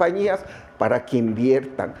las compañías para que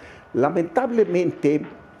inviertan. Lamentablemente,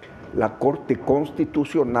 la Corte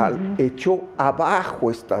Constitucional echó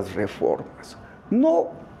abajo estas reformas, no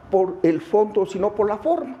por el fondo, sino por la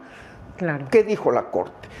forma. Claro. ¿Qué dijo la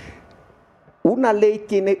Corte? Una ley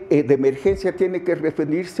de emergencia tiene que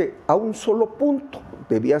referirse a un solo punto,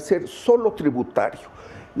 debía ser solo tributario.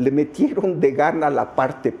 Le metieron de gana la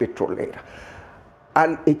parte petrolera.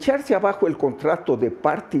 Al echarse abajo el contrato de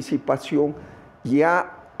participación,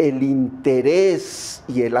 ya el interés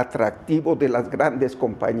y el atractivo de las grandes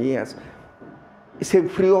compañías se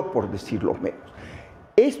enfrió, por decirlo menos.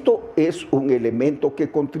 Esto es un elemento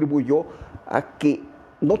que contribuyó a que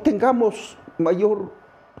no tengamos mayor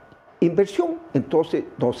inversión. Entonces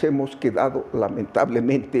nos hemos quedado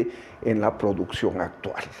lamentablemente en la producción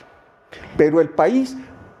actual. Pero el país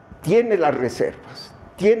tiene las reservas,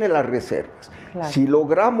 tiene las reservas. Claro. Si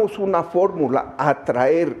logramos una fórmula,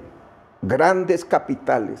 atraer grandes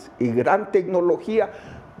capitales y gran tecnología,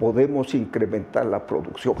 podemos incrementar la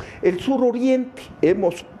producción. El suroriente,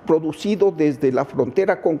 hemos producido desde la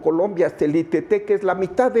frontera con Colombia hasta el ITT, que es la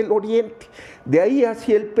mitad del oriente. De ahí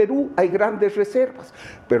hacia el Perú hay grandes reservas,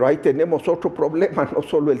 pero ahí tenemos otro problema, no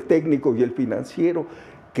solo el técnico y el financiero,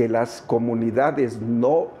 que las comunidades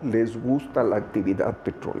no les gusta la actividad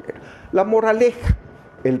petrolera. La moraleja,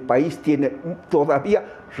 el país tiene todavía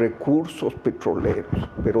recursos petroleros,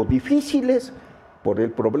 pero difíciles por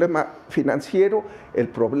el problema financiero, el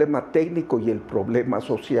problema técnico y el problema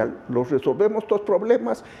social. Los resolvemos estos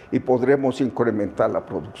problemas y podremos incrementar la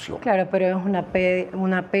producción. Claro, pero es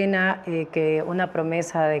una pena que una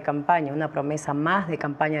promesa de campaña, una promesa más de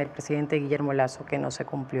campaña del presidente Guillermo Lasso que no se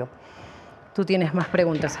cumplió. Tú tienes más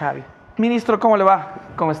preguntas, Javi. Ministro, ¿cómo le va?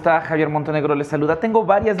 ¿Cómo está? Javier Montenegro le saluda. Tengo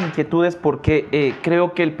varias inquietudes porque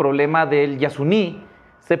creo que el problema del YASUNÍ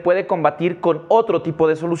se puede combatir con otro tipo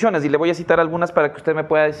de soluciones, y le voy a citar algunas para que usted me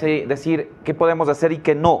pueda decir qué podemos hacer y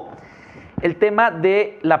qué no. El tema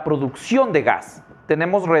de la producción de gas.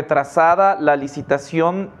 Tenemos retrasada la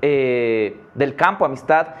licitación del campo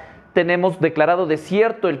Amistad, tenemos declarado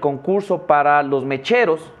desierto el concurso para los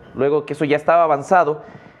mecheros, luego que eso ya estaba avanzado,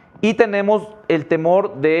 y tenemos el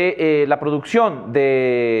temor de la producción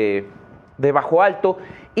de bajo alto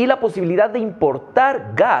y la posibilidad de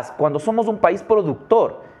importar gas cuando somos un país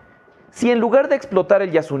productor. Si en lugar de explotar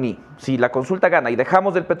el YASUNÍ, si la consulta gana y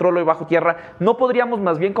dejamos el petróleo bajo tierra, ¿no podríamos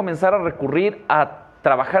más bien comenzar a recurrir a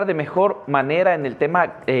trabajar de mejor manera en el tema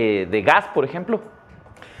de gas, por ejemplo?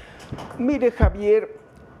 Mire, Javier,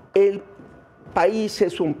 el país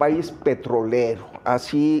es un país petrolero,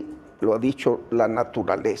 así lo ha dicho la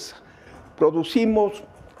naturaleza. Producimos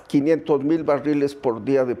 500,000 barriles por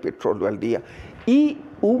día de petróleo al día y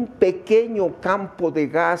un pequeño campo de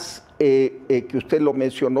gas que usted lo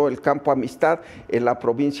mencionó, el campo Amistad, en la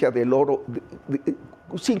provincia del Oro,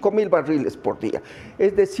 5,000 barriles por día.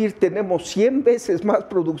 Es decir, tenemos 100 veces más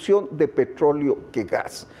producción de petróleo que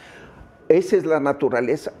gas. Esa es la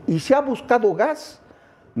naturaleza. Y se ha buscado gas.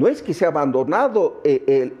 No es que se ha abandonado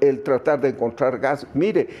el tratar de encontrar gas.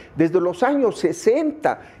 Mire, desde los años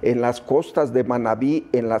 60, en las costas de Manabí,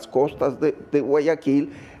 en las costas de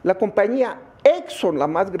Guayaquil, la compañía Exxon, la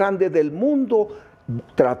más grande del mundo,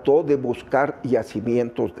 trató de buscar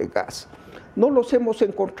yacimientos de gas. No los hemos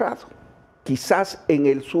encontrado. Quizás en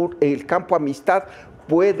el sur, en el campo Amistad,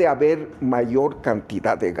 puede haber mayor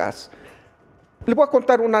cantidad de gas. Le voy a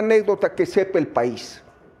contar una anécdota que sepa el país.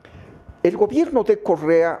 El gobierno de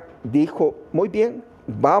Correa dijo, muy bien,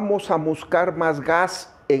 vamos a buscar más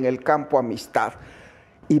gas en el campo Amistad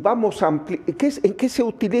y vamos a ampliar. ¿En qué se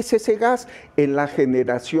utiliza ese gas? En la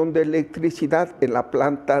generación de electricidad en la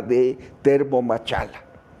planta de Termomachala.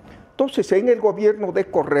 Entonces, en el gobierno de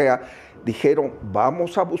Correa dijeron,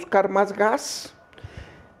 vamos a buscar más gas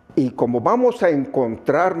y como vamos a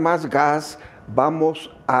encontrar más gas,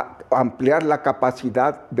 vamos a ampliar la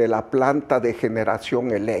capacidad de la planta de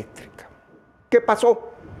generación eléctrica. ¿Qué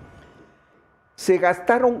pasó? Se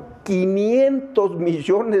gastaron 500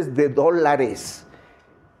 millones de dólares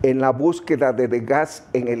en la búsqueda de gas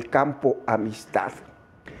en el campo Amistad.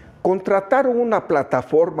 Contrataron una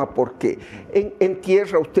plataforma porque en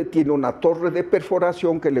tierra usted tiene una torre de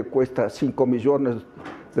perforación que le cuesta 5 millones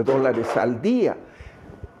de dólares al día.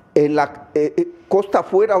 En la costa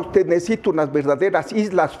afuera usted necesita unas verdaderas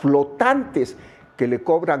islas flotantes que le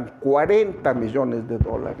cobran 40 millones de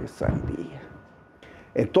dólares al día.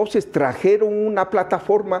 Entonces trajeron una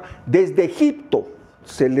plataforma desde Egipto,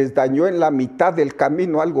 se les dañó en la mitad del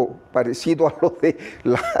camino, algo parecido a lo de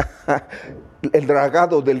el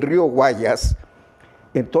dragado del río Guayas.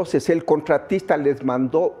 Entonces el contratista les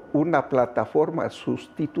mandó una plataforma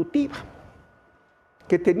sustitutiva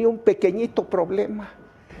que tenía un pequeñito problema.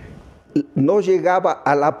 No llegaba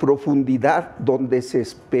a la profundidad donde se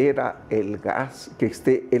espera el gas, que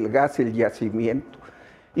esté el gas, el yacimiento.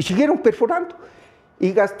 Y siguieron perforando.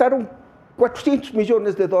 Y gastaron 400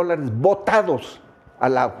 millones de dólares botados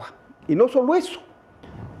al agua. Y no solo eso,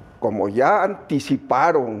 como ya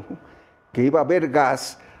anticiparon que iba a haber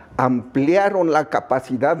gas, ampliaron la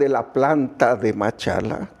capacidad de la planta de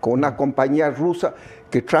Machala con una compañía rusa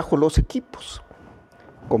que trajo los equipos.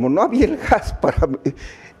 Como no había el gas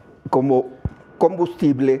como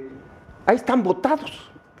combustible, ahí están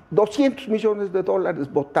botados, 200 millones de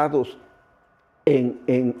dólares botados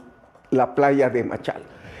en la playa de Machala.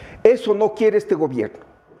 Eso no quiere este gobierno.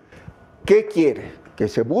 ¿Qué quiere? Que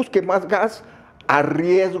se busque más gas a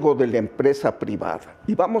riesgo de la empresa privada.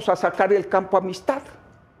 Y vamos a sacar el campo Amistad.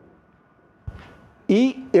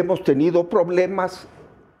 Y hemos tenido problemas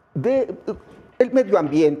del medio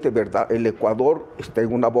ambiente, ¿verdad? El Ecuador está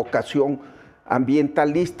en una vocación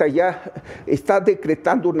ambientalista, ya está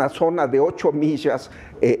decretando una zona de 8 millas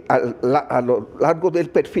a lo largo del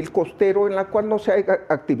perfil costero en la cual no se hagan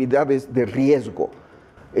actividades de riesgo.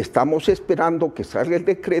 Estamos esperando que salga el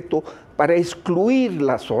decreto para excluir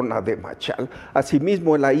la zona de Machala.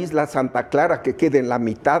 Asimismo, en la isla Santa Clara, que queda en la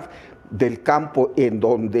mitad del campo en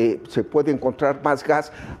donde se puede encontrar más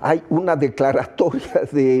gas, hay una declaratoria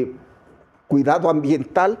de cuidado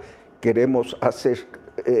ambiental. Queremos hacer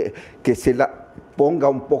que se la ponga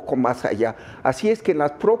un poco más allá. Así es que en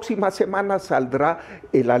las próximas semanas saldrá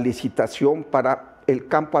la licitación para el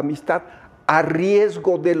campo Amistad a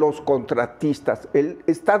riesgo de los contratistas. El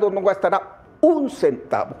Estado no gastará un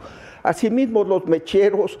centavo. Asimismo, los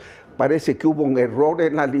mecheros, parece que hubo un error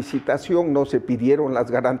en la licitación, no se pidieron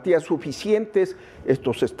las garantías suficientes,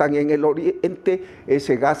 estos están en el oriente,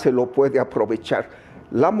 ese gas se lo puede aprovechar.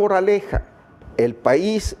 La moraleja, el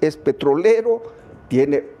país es petrolero,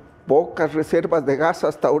 tiene pocas reservas de gas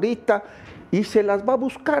hasta ahorita y se las va a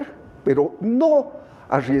buscar, pero no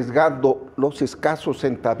arriesgando los escasos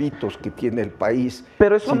centavitos que tiene el país,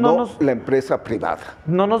 pero eso sino la empresa privada.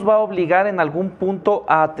 ¿No nos va a obligar en algún punto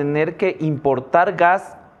a tener que importar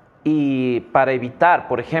gas y para evitar,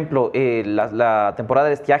 por ejemplo, la temporada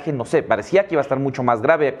de estiaje, no sé, parecía que iba a estar mucho más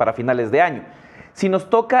grave para finales de año? Si nos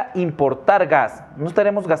toca importar gas, ¿no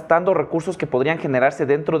estaremos gastando recursos que podrían generarse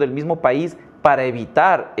dentro del mismo país para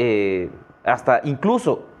evitar hasta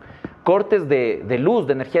incluso cortes de luz,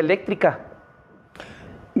 de energía eléctrica?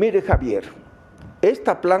 Mire, Javier,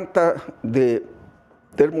 esta planta de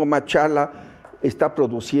Termomachala está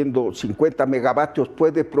produciendo 50 megavatios,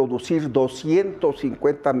 puede producir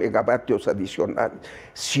 250 megavatios adicionales.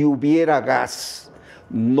 Si hubiera gas,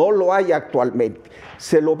 no lo hay actualmente,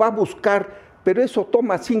 se lo va a buscar, pero eso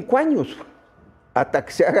toma 5 años hasta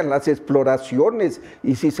que se hagan las exploraciones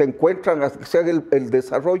y si se encuentran, hasta que se haga el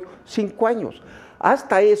desarrollo, 5 años.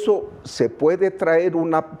 Hasta eso se puede traer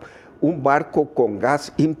un barco con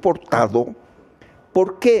gas importado.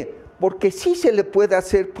 ¿Por qué? Porque sí se le puede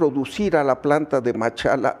hacer producir a la planta de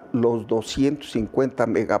Machala los 250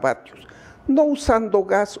 megavatios, no usando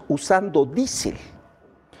gas, usando diésel.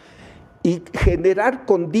 Y generar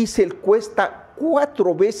con diésel cuesta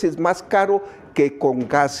 4 veces más caro que con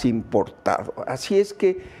gas importado. Así es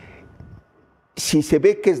que si se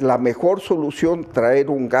ve que es la mejor solución traer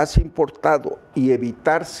un gas importado y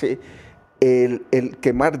evitarse el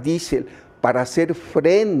quemar diésel para hacer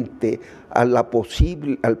frente a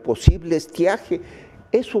al posible estiaje,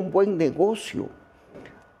 es un buen negocio.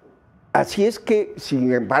 Así es que,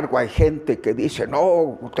 sin embargo, hay gente que dice,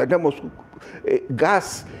 no, tenemos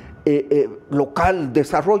gas local,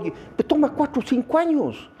 desarrollo, que toma 4 o 5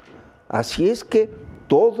 años. Así es que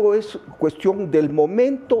todo es cuestión del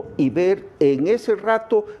momento y ver en ese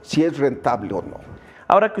rato si es rentable o no.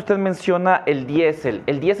 Ahora que usted menciona el diésel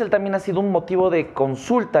también ha sido un motivo de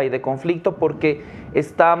consulta y de conflicto porque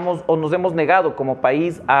nos hemos negado como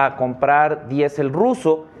país a comprar diésel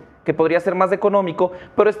ruso, que podría ser más económico,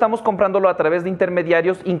 pero estamos comprándolo a través de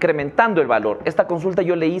intermediarios, incrementando el valor. Esta consulta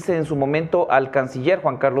yo le hice en su momento al canciller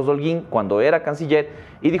Juan Carlos Holguín, cuando era canciller,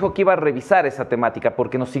 y dijo que iba a revisar esa temática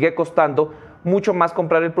porque nos sigue costando mucho más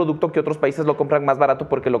comprar el producto, que otros países lo compran más barato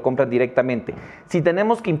porque lo compran directamente. Si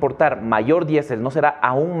tenemos que importar mayor diésel, ¿no será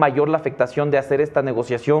aún mayor la afectación de hacer esta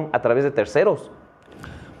negociación a través de terceros?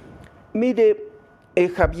 Mire,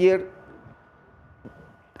 Javier,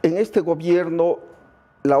 en este gobierno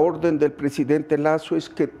la orden del presidente Lasso es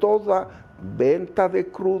que toda venta de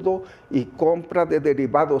crudo y compra de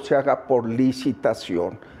derivados se haga por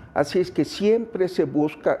licitación. Así es que siempre se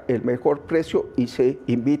busca el mejor precio y se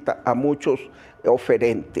invita a muchos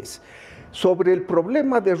oferentes. Sobre el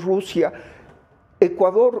problema de Rusia,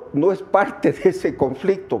 Ecuador no es parte de ese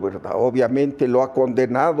conflicto, ¿verdad? Obviamente lo ha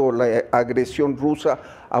condenado la agresión rusa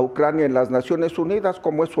a Ucrania en las Naciones Unidas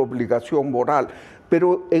como es su obligación moral.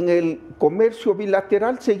 Pero en el comercio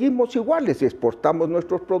bilateral seguimos iguales, exportamos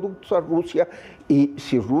nuestros productos a Rusia y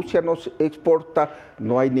si Rusia nos exporta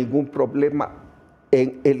no hay ningún problema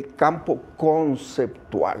en el campo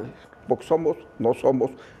conceptual, porque no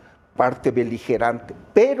somos parte beligerante.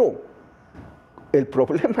 Pero el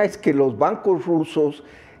problema es que los bancos rusos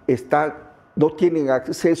no tienen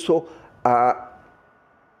acceso a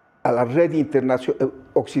la red internacional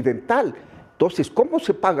occidental. Entonces, ¿cómo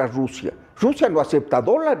se paga Rusia? Rusia no acepta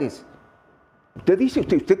dólares. Usted dice,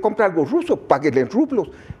 usted compra algo ruso, páguele en rublos,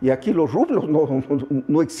 y aquí los rublos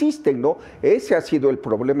no existen, ¿no? Ese ha sido el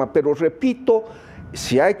problema, pero repito,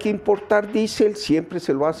 si hay que importar diésel, siempre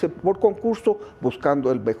se lo hace por concurso,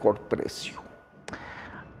 buscando el mejor precio.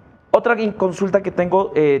 Otra consulta que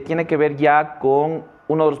tengo tiene que ver ya con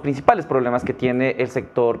uno de los principales problemas que tiene el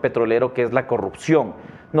sector petrolero, que es la corrupción.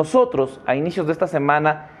 Nosotros, a inicios de esta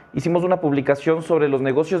semana, hicimos una publicación sobre los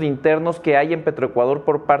negocios internos que hay en Petroecuador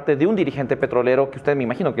por parte de un dirigente petrolero que usted me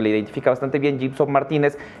imagino que le identifica bastante bien, Gibson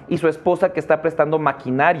Martínez, y su esposa, que está prestando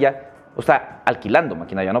maquinaria, o sea, alquilando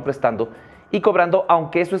maquinaria, no prestando, y cobrando,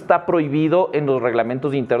 aunque eso está prohibido en los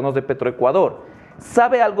reglamentos internos de Petroecuador.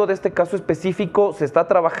 ¿Sabe algo de este caso específico? ¿Se está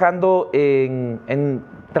trabajando en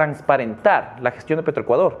transparentar la gestión de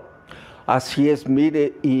Petroecuador? Así es,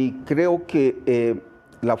 mire, y creo que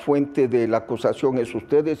la fuente de la acusación es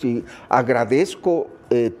ustedes, y agradezco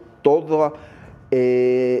toda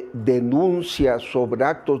denuncia sobre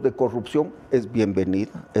actos de corrupción, es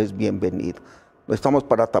bienvenida, es bienvenida. No estamos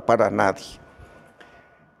para tapar a nadie.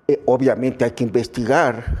 Obviamente hay que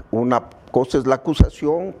investigar. Una cosa es la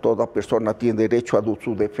acusación, toda persona tiene derecho a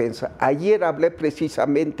su defensa. Ayer hablé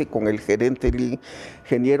precisamente con el gerente, el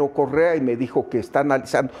ingeniero Correa, y me dijo que está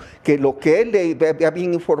analizando, que lo que él le había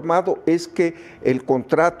informado es que el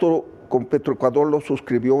contrato con Petroecuador lo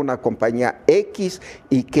suscribió una compañía X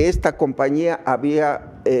y que esta compañía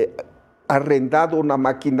había arrendado una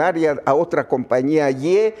maquinaria a otra compañía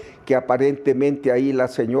Y, que aparentemente ahí la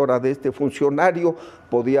señora de este funcionario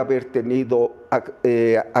podía haber tenido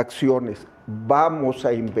acciones. Vamos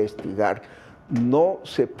a investigar. No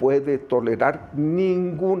se puede tolerar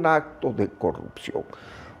ningún acto de corrupción.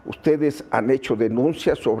 Ustedes han hecho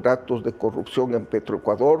denuncias sobre actos de corrupción en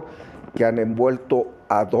Petroecuador que han envuelto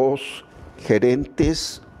a 2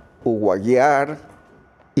 gerentes, Hugo Aguiar,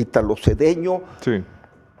 Ítalo Cedeño. Sí.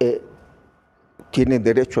 Tienen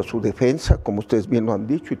derecho a su defensa, como ustedes bien lo han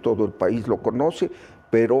dicho, y todo el país lo conoce,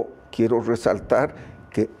 pero quiero resaltar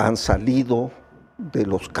que han salido de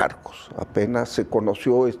los cargos. Apenas se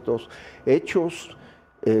conoció estos hechos,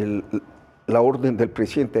 la orden del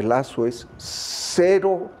presidente Lasso es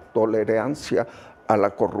 0 tolerancia a la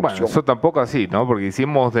corrupción. Bueno, eso tampoco así, ¿no? Porque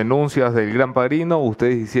hicimos denuncias del Gran Padrino,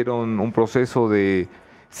 ustedes hicieron un proceso de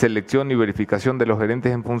selección y verificación de los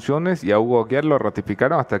gerentes en funciones, y a Hugo Aguiar lo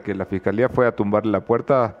ratificaron hasta que la Fiscalía fue a tumbarle la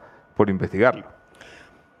puerta por investigarlo.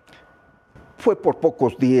 Fue por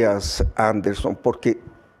pocos días, Anderson, porque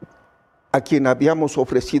a quien habíamos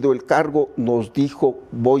ofrecido el cargo nos dijo,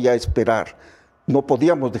 voy a esperar. No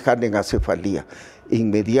podíamos dejarle en acefalía.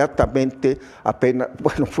 Inmediatamente, apenas,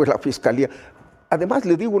 bueno, fue la Fiscalía. Además,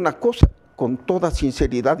 le digo una cosa, con toda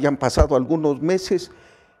sinceridad, ya han pasado algunos meses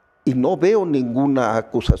y no veo ninguna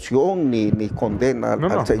acusación ni condena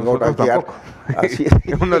al señor Aguiar. Así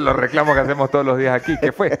es. Uno de los reclamos que hacemos todos los días aquí,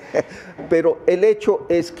 ¿qué fue? Pero el hecho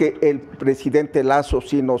es que el presidente Lasso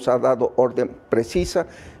sí nos ha dado orden precisa,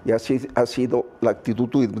 y así ha sido la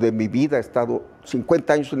actitud de mi vida. He estado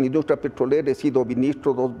 50 años en la industria petrolera, he sido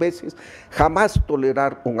ministro 2 veces, jamás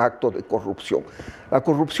tolerar un acto de corrupción. La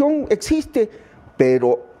corrupción existe,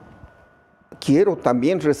 pero quiero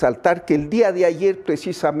también resaltar que el día de ayer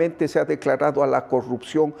precisamente se ha declarado a la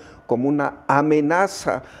corrupción como una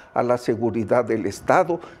amenaza a la seguridad del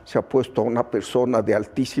Estado. Se ha puesto a una persona de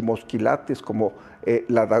altísimos quilates como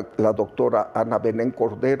la doctora Ana Belén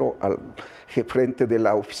Cordero al frente de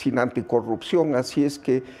la Oficina Anticorrupción. Así es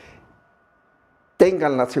que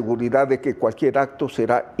tengan la seguridad de que cualquier acto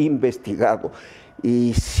será investigado.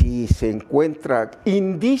 Y si se encuentran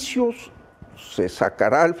indicios, se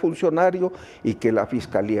sacará al funcionario y que la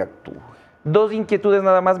Fiscalía actúe. 2 inquietudes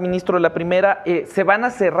nada más, ministro. La primera, ¿se van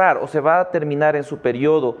a cerrar o se va a terminar en su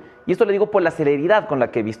periodo? Y esto le digo por la celeridad con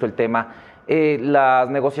la que he visto el tema. Las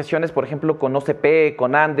negociaciones, por ejemplo, con OCP,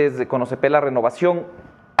 con Andes, con OCP la renovación.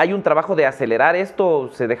 ¿Hay un trabajo de acelerar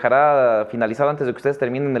esto? ¿Se dejará finalizado antes de que ustedes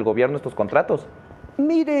terminen el gobierno estos contratos?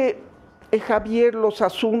 Mire, Javier, los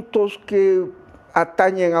asuntos que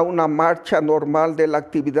atañen a una marcha normal de la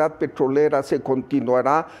actividad petrolera se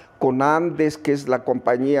continuará con Andes, que es la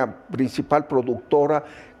compañía principal productora,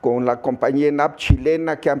 con la compañía ENAP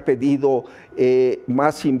chilena, que han pedido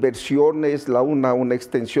más inversiones, la una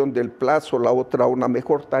extensión del plazo, la otra una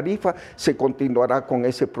mejor tarifa. Se continuará con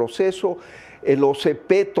ese proceso. El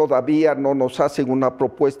OCP todavía no nos hacen una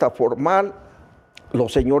propuesta formal.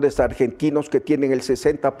 Los señores argentinos, que tienen el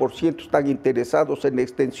 60%, están interesados en la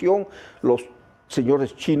extensión. Los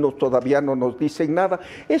señores chinos todavía no nos dicen nada.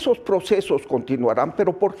 Esos procesos continuarán,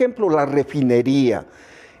 pero por ejemplo la refinería,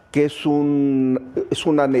 que es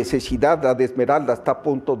una necesidad, la de Esmeralda está a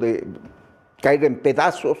punto de caer en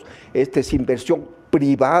pedazos, esta es inversión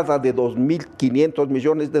privada de 2.500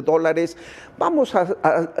 millones de dólares, vamos a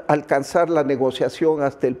alcanzar la negociación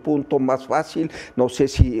hasta el punto más fácil, no sé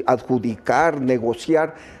si adjudicar,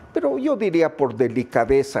 negociar, pero yo diría por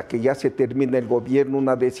delicadeza que ya se termine el gobierno,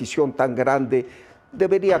 una decisión tan grande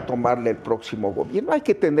debería tomarle el próximo gobierno. Hay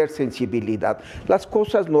que tener sensibilidad. Las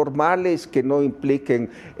cosas normales que no impliquen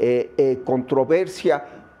controversia,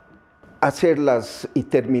 hacerlas y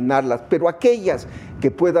terminarlas, pero aquellas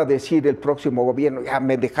que pueda decir el próximo gobierno, ya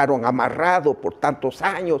me dejaron amarrado por tantos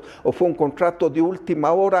años, o fue un contrato de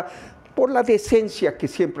última hora, por la decencia que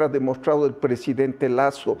siempre ha demostrado el presidente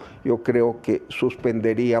Lasso, yo creo que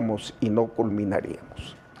suspenderíamos y no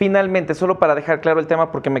culminaríamos. Finalmente, solo para dejar claro el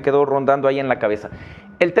tema porque me quedó rondando ahí en la cabeza.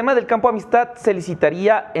 El tema del campo amistad se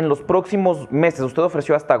licitaría en los próximos meses. Usted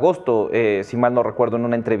ofreció hasta agosto, si mal no recuerdo, en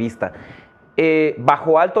una entrevista.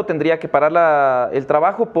 Bajo Alto tendría que parar el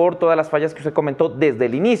trabajo por todas las fallas que usted comentó desde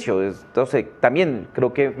el inicio. Entonces, también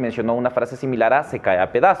creo que mencionó una frase similar a se cae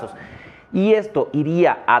a pedazos. Y esto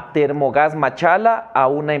iría a Termogas Machala, a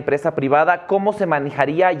una empresa privada. ¿Cómo se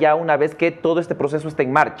manejaría ya una vez que todo este proceso esté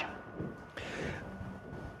en marcha?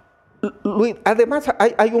 Luis, además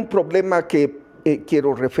hay un problema que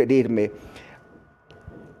quiero referirme.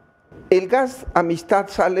 El gas Amistad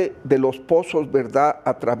sale de los pozos, ¿verdad?,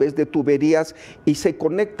 a través de tuberías y se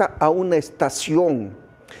conecta a una estación.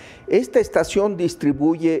 Esta estación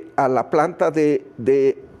distribuye a la planta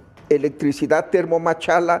de electricidad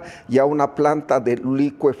Termomachala y a una planta de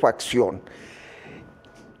licuefacción.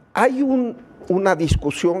 Hay una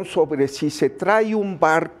discusión sobre si se trae un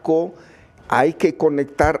barco, hay que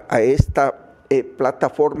conectar a esta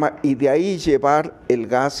plataforma y de ahí llevar el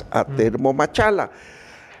gas a Termomachala.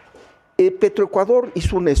 Petroecuador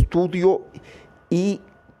hizo un estudio y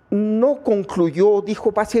no concluyó,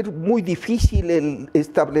 dijo va a ser muy difícil el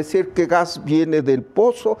establecer qué gas viene del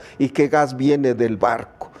pozo y qué gas viene del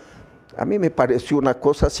barco. A mí me pareció una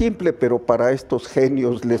cosa simple, pero para estos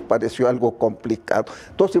genios les pareció algo complicado.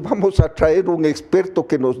 Entonces vamos a traer un experto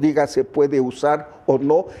que nos diga si puede usar o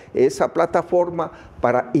no esa plataforma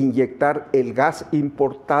para inyectar el gas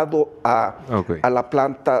importado a la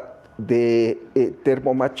planta de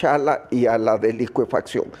Termomachala y a la de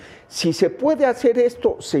licuefacción. Si se puede hacer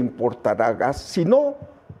esto, se importará gas. Si no,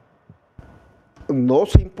 no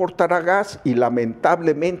se importará gas y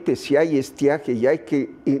lamentablemente si hay estiaje y hay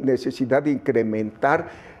necesidad de incrementar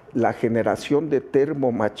la generación de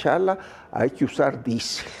Termomachala, hay que usar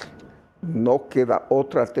diésel. No queda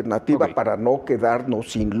otra alternativa para no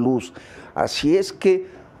quedarnos sin luz. Así es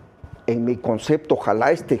que en mi concepto,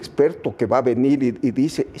 ojalá este experto que va a venir y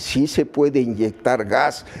dice sí se puede inyectar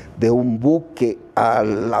gas de un buque a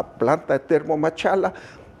la planta de Termomachala,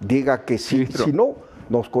 diga que sí. Ministro. Si no,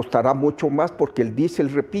 nos costará mucho más porque el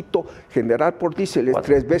diésel, repito, generar por diésel es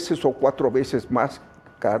 3 veces o 4 veces más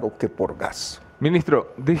caro que por gas.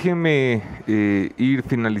 Ministro, déjeme ir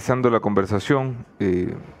finalizando la conversación.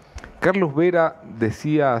 Carlos Vera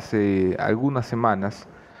decía hace algunas semanas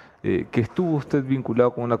que estuvo usted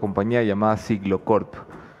vinculado con una compañía llamada Ciclocorp,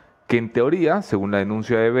 que en teoría, según la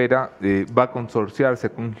denuncia de Vera, va a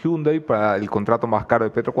consorciarse con Hyundai para el contrato más caro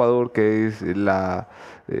de Petroecuador, que es el de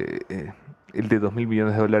 $2.000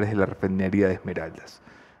 millones de la refinería de Esmeraldas.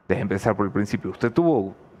 Deje empezar por el principio. ¿Usted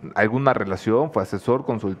tuvo alguna relación? ¿Fue asesor,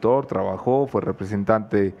 consultor, trabajó, fue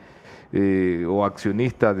representante o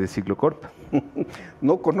accionista de Ciclocorp?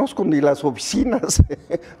 No conozco ni las oficinas,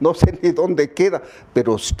 no sé ni dónde queda,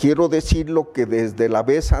 pero quiero decirlo que desde la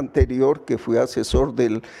vez anterior que fui asesor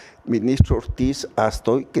del ministro Ortiz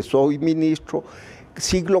hasta hoy que soy ministro,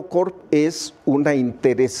 Ciclocorp es una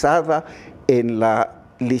interesada en la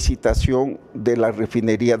licitación de la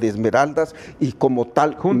refinería de Esmeraldas y como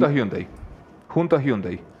tal... Junto a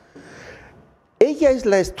Hyundai. Ella es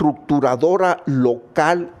la estructuradora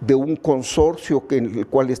local de un consorcio en el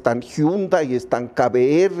cual están Hyundai, están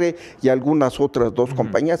KBR y algunas otras 2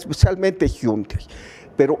 compañías, especialmente Hyundai.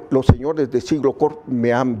 Pero los señores de Ciclocorp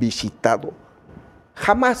me han visitado.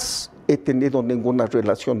 Jamás he tenido ninguna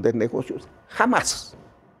relación de negocios, jamás.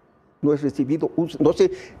 No he recibido, no sé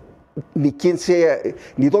ni quién sea,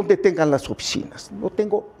 ni dónde tengan las oficinas. No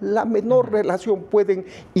tengo la menor relación. Pueden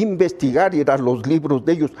investigar y ir a los libros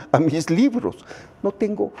de ellos, a mis libros. No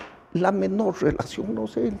tengo la menor relación. No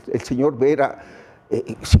sé, el señor Vera,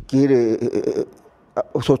 si quiere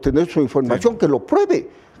sostener su información, que lo pruebe,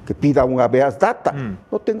 que pida un habeas data.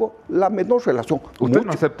 No tengo la menor relación. Usted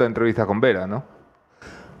no acepta entrevista con Vera, ¿no?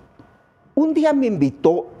 Un día me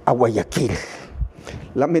invitó a Guayaquil.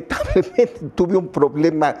 Lamentablemente tuve un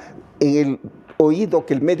problema en el oído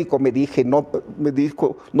que el médico me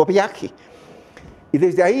dijo no viaje. Y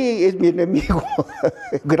desde ahí es mi enemigo,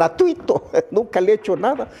 gratuito, nunca le he hecho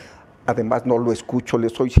nada. Además no lo escucho,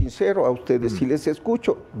 les soy sincero, a ustedes sí les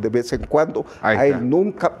escucho de vez en cuando, a él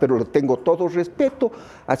nunca, pero le tengo todo respeto.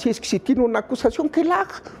 Así es que si tiene una acusación, que la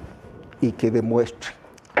haga y que demuestre.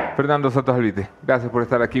 Fernando Santos Alvite, gracias por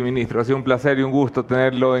estar aquí, ministro. Ha sido un placer y un gusto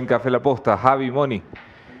tenerlo en Café La Posta. Javi, Moni.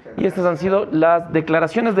 Y estas han sido las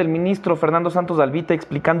declaraciones del ministro Fernando Santos Alvite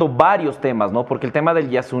explicando varios temas, ¿no? Porque el tema del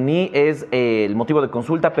YASUNÍ es el motivo de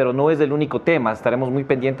consulta, pero no es el único tema. Estaremos muy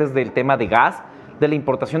pendientes del tema de gas, de la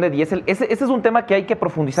importación de diésel. Ese es un tema que hay que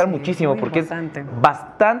profundizar muchísimo, porque importante. Es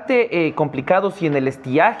bastante complicado. Si en el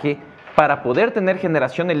estiaje, para poder tener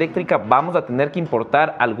generación eléctrica, vamos a tener que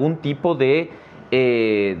importar algún tipo de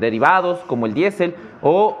derivados como el diésel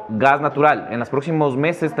o gas natural. En los próximos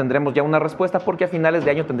meses tendremos ya una respuesta, porque a finales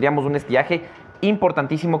de año tendríamos un estiaje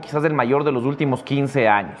importantísimo, quizás el mayor de los últimos 15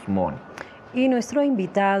 años, Moni. Y nuestro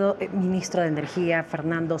invitado, ministro de Energía,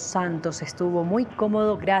 Fernando Santos, estuvo muy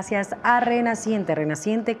cómodo gracias a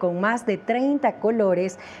Renaciente con más de 30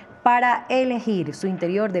 colores para elegir, su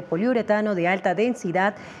interior de poliuretano de alta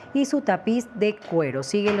densidad y su tapiz de cuero.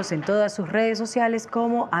 Síguelos en todas sus redes sociales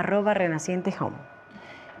como @RenacienteHome.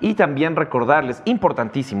 Y también recordarles,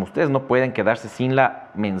 importantísimo, ustedes no pueden quedarse sin la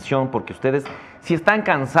mención, porque ustedes, si están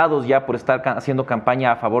cansados ya por estar haciendo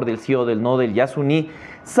campaña a favor del sí o del no del YASUNÍ,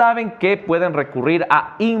 saben que pueden recurrir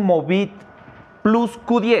a Inmovit Plus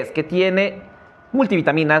Q10, que tiene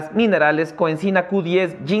multivitaminas, minerales, coenzina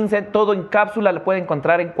Q10, ginseng, todo en cápsula. Lo pueden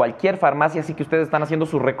encontrar en cualquier farmacia, así que ustedes están haciendo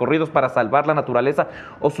sus recorridos para salvar la naturaleza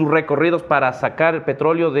o sus recorridos para sacar el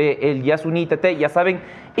petróleo del YASUNÍ TT. Ya saben,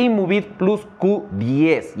 Inmovit Plus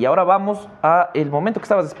Q10. Y ahora vamos a el momento que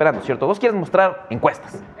estabas esperando, ¿cierto? Vos quieres mostrar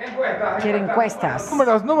encuestas. Quiero encuestas.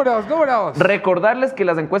 Números. Recordarles que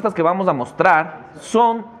las encuestas que vamos a mostrar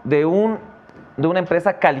son de una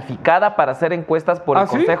empresa calificada para hacer encuestas por el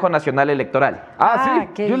Consejo Nacional Electoral.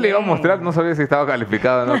 Sí. Yo le iba a mostrar, no sabía si estaba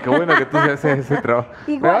calificado, ¿no? Qué bueno que tú haces ese trabajo.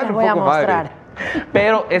 Igual les voy a mostrar.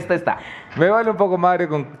 Pero esta está. Me vale un poco madre,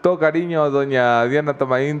 con todo cariño, doña Diana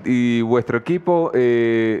Tomaín y vuestro equipo.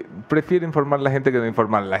 Prefiero informar a la gente que no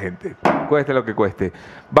informar a la gente. Cueste lo que cueste.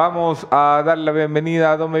 Vamos a dar la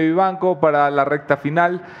bienvenida a Dome Vivanco para la recta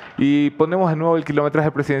final y ponemos de nuevo el kilometraje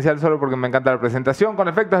presidencial solo porque me encanta la presentación con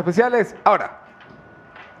efectos especiales. Ahora.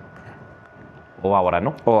 O ahora,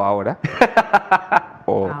 ¿no? O ahora.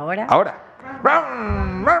 O ahora. Ahora.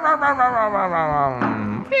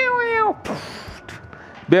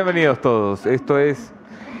 Bienvenidos todos. Esto es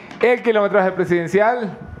el kilometraje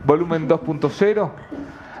presidencial, volumen 2.0,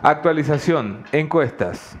 actualización,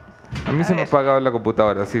 encuestas. A mí se me ha apagado la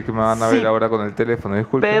computadora, así que me van a ver ahora con el teléfono,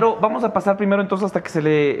 disculpen. Pero vamos a pasar primero entonces hasta que se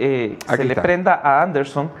le prenda a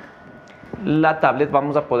Anderson la tablet.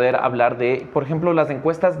 Vamos a poder hablar de, por ejemplo, las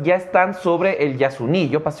encuestas ya están sobre el YASUNÍ.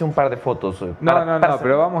 Yo pasé un par de fotos. No,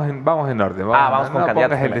 pero vamos en orden. Vamos con candidatos. No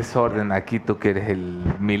pongas el desorden aquí, tú que eres el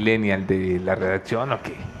millennial de la redacción, ¿o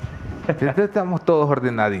qué? Estamos todos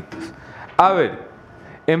ordenaditos. A ver,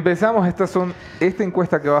 empezamos. Esta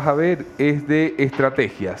encuesta que vas a ver es de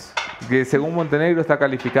estrategias, que según Montenegro está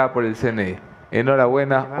calificada por el CNE.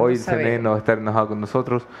 Enhorabuena, hoy el CNE no va a estar enojado con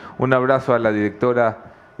nosotros. Un abrazo a la directora.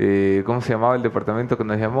 ¿Cómo se llamaba el departamento que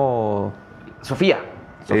nos llamó? Sofía.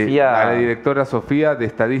 A la directora Sofía de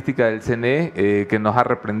Estadística del CNE, que nos ha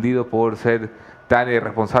reprendido por ser tan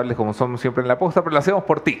irresponsables como somos siempre en la posta, pero lo hacemos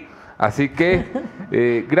por ti. Así que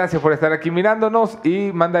gracias por estar aquí mirándonos y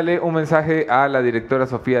mándale un mensaje a la directora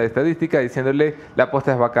Sofía de Estadística diciéndole: la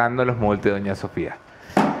posta es bacán, no los multe, doña Sofía.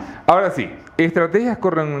 Ahora sí, estrategias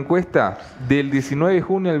corren una encuesta del 19 de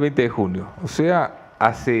junio al 20 de junio. O sea,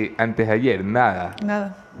 antes de ayer, nada.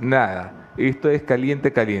 Esto es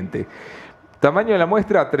caliente. Tamaño de la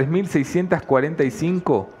muestra,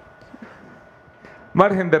 3.645.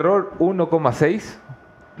 Margen de error, 1,6.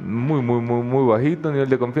 Muy bajito. Nivel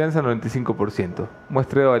de confianza, 95%.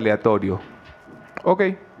 Muestreo aleatorio. Ok.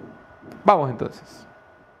 Vamos entonces.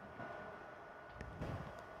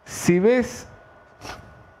 Si ves,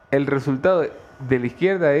 el resultado de la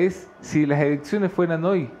izquierda es: si las elecciones fueran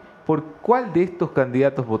hoy, ¿por cuál de estos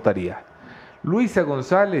candidatos votaría? Luisa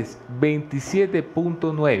González,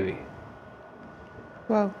 27.9.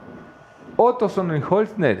 Wow. Otto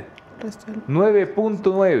Sonnenholzner,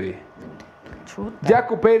 9.9.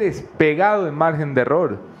 Jaco Pérez, pegado en margen de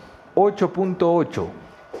error, 8.8.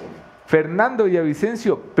 Fernando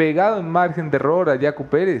Villavicencio, pegado en margen de error a Jaco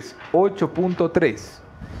Pérez, 8.3.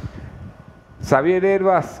 Xavier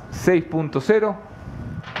Herbas, 6.0.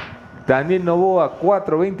 Daniel Noboa,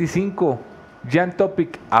 4.25. Jan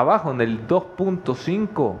Topic abajo en el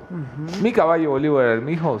 2.5. Mi caballo Bolívar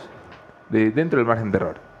Armijos dentro del margen de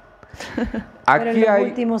error. Pero los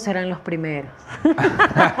últimos serán los primeros.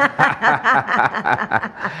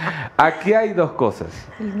 Aquí hay dos cosas.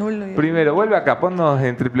 El nulo y Primero, vuelve acá, ponnos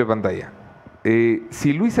en triple pantalla.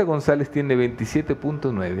 Si Luisa González tiene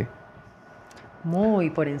 27.9, muy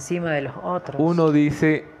por encima de los otros. uno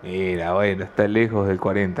dice, mira, bueno, está lejos del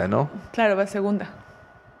 40, ¿no? Claro, va segunda.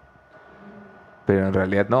 Pero en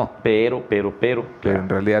realidad no. Pero. Pero en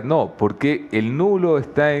realidad no, porque el nulo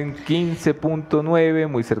está en 15.9,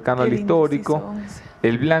 muy cercano al histórico.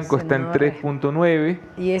 El blanco está en 3.9.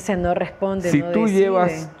 Y ese no responde, Si no tú decide.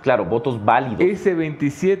 llevas Claro, votos válidos. ese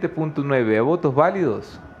 27.9 a votos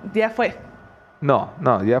válidos, Ya fue. no,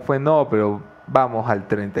 ya fue no, pero vamos al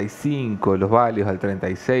 35 de los válidos, al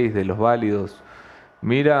 36 de los válidos.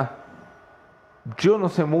 Mira, yo no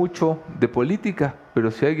sé mucho de política, pero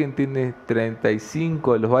si alguien tiene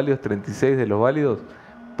 35 de los válidos, 36 de los válidos,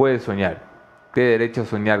 puede soñar. Tiene derecho a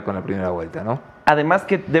soñar con la primera vuelta, ¿no? Además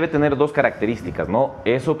que debe tener dos características, ¿no?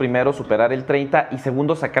 Eso primero, superar el 30 y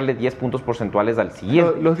segundo, sacarle 10 puntos porcentuales al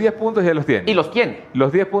siguiente. Los 10 puntos ya los tiene. Y los tiene.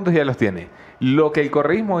 Los 10 puntos ya los tiene. Lo que el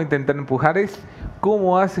correísmo va a intentar empujar es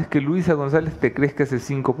cómo haces que Luisa González te crezca ese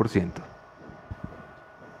 5%.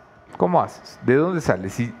 ¿Cómo haces? ¿De dónde sale?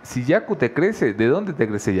 Si Yacu te crece, ¿de dónde te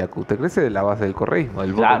crece Yacu? Te crece de la base del correísmo,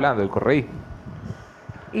 del voto blando, del correísmo.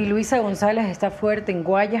 Y Luisa González está fuerte en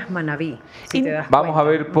Guayas, Manabí. Si te das Vamos cuenta. a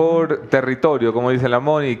ver por territorio, como dice la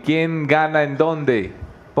Moni. ¿Quién gana en dónde?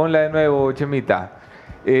 Ponla de nuevo, Chemita.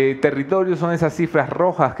 Territorio son esas cifras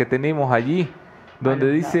rojas que tenemos allí, donde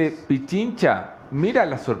dice Pichincha. Mira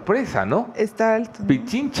la sorpresa, ¿no? Está alto, ¿no?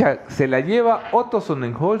 Pichincha se la lleva Otto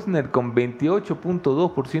Sonnenholzner con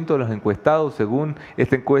 28.2% de los encuestados según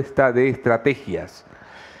esta encuesta de estrategias.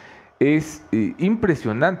 Es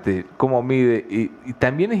impresionante cómo mide y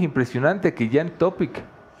también es impresionante que Jan Topic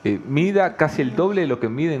mida casi el doble de lo que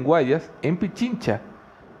mide en Guayas en Pichincha,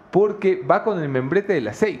 porque va con el membrete de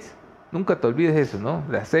la 6. Nunca te olvides eso, ¿no?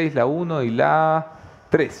 La 6, la 1 y la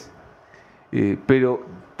 3. Pero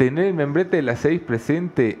tener el membrete de la 6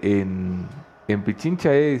 presente en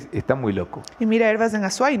Pichincha está muy loco. Y mira, Herbas en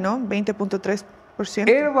Azuay, ¿no? 20.3%.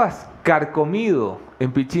 Herbas carcomido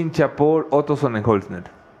en Pichincha por Otto Sonnenholzner.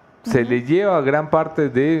 Se le lleva gran parte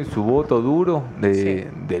de su voto duro,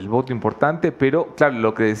 del voto importante, pero claro,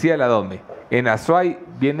 lo que decía la Dome, en Azuay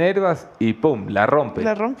viene Herbas y ¡pum!, la rompe.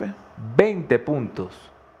 La rompe. 20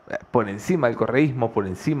 puntos, por encima del correísmo, por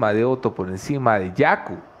encima de Otto, por encima de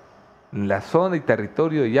Yacu. En la zona y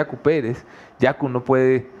territorio de Yacu Pérez, Yacu no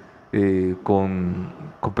puede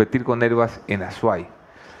competir con Herbas en Azuay.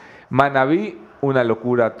 Manabí, una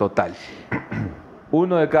locura total.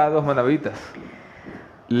 1 de cada 2 manavitas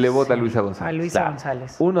le vota a Luisa González. A Luisa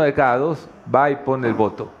González. 1 de cada 2 va y pone el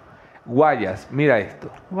voto. Guayas, mira esto.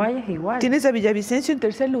 Guayas igual. Tienes a Villavicencio en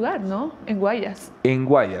tercer lugar, ¿no? En Guayas. En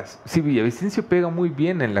Guayas. Sí, Villavicencio pega muy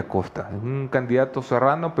bien en la costa. Es un candidato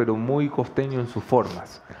serrano, pero muy costeño en sus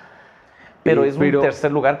formas. Pero es un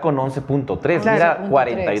tercer lugar con 11.3. Claro, mira,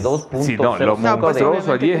 42.0. Sí, no, lo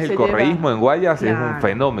monstruoso allí es el correísmo en Guayas, Claro. es un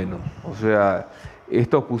fenómeno. O sea,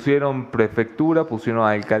 estos pusieron prefectura, pusieron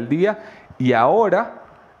alcaldía y ahora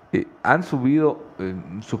han subido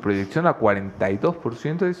su proyección a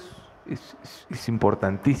 42%, es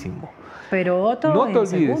importantísimo. Pero Otto No te en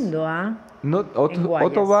olvides. segundo, ¿ah? No, En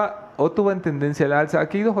Guayas. Otto va en tendencia al alza.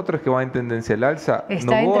 Aquí hay 2 otros que van en tendencia al alza.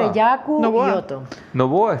 Está entre Yacu y Novoa. Otto.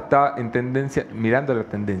 Novoa está en tendencia, mirando la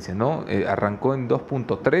tendencia, ¿no? Arrancó en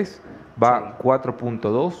 2.3, va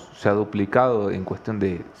 4.2, se ha duplicado en cuestión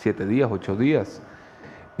de 7 días, 8 días.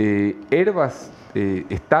 Herbas,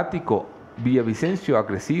 estático, Villavicencio ha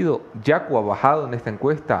crecido, Yacu ha bajado en esta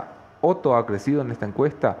encuesta, Otto ha crecido en esta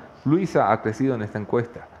encuesta, Luisa ha crecido en esta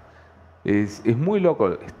encuesta. Es muy loco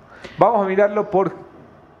esto. Vamos a mirarlo por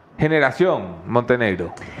generación,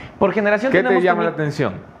 Montenegro. Por generación ¿Qué te tenemos llama la también-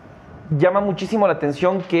 atención? Llama muchísimo la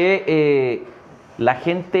atención que la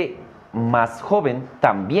gente más joven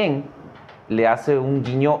también le hace un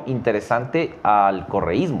guiño interesante al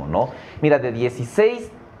correísmo, ¿no? Mira, de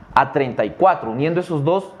 16 a 34, uniendo esos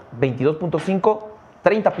dos, 22.5,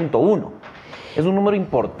 30.1. Es un número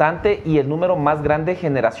importante y el número más grande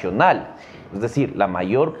generacional. Es decir, la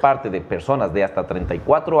mayor parte de personas de hasta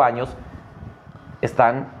 34 años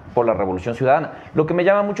están por la Revolución Ciudadana. Lo que me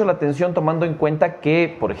llama mucho la atención tomando en cuenta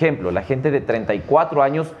que, por ejemplo, la gente de 34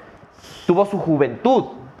 años tuvo su juventud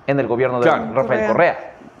en el gobierno de Claro. Rafael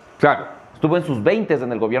Correa. Claro, estuvo en sus 20s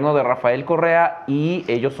en el gobierno de Rafael Correa y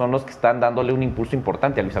ellos son los que están dándole un impulso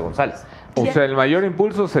importante a Luisa González. O sea, el mayor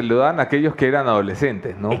impulso se lo dan a aquellos que eran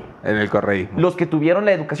adolescentes, ¿no? En el correísmo. Los que tuvieron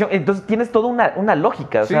la educación. Entonces tienes toda una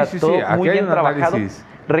lógica, o sea, todo muy bien trabajado.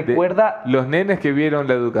 Recuerda los nenes que vieron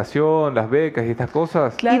la educación, las becas y estas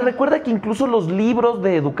cosas. Claro. Y recuerda que incluso los libros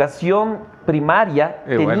de educación primaria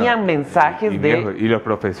tenían mensajes y los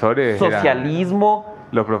profesores socialismo.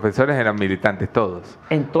 Los profesores eran militantes todos.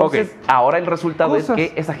 Entonces, ahora el resultado es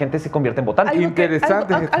que esa gente se convierte en votantes.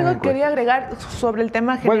 Algo quería agregar sobre el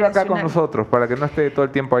tema generacional. Vuelve acá con nosotros para que no esté todo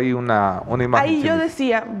el tiempo ahí una imagen. Ahí yo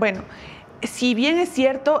decía, bueno, si bien es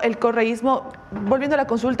cierto, el correísmo, volviendo a la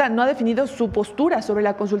consulta, no ha definido su postura sobre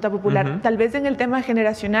la consulta popular. Tal vez en el tema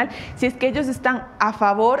generacional, si es que ellos están a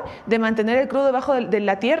favor de mantener el crudo debajo de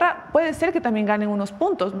la tierra, puede ser que también ganen unos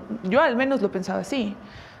puntos. Yo al menos lo pensaba así,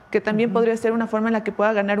 que también podría ser una forma en la que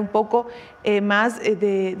pueda ganar un poco más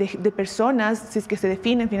de personas, si es que se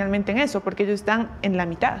definen finalmente en eso, porque ellos están en la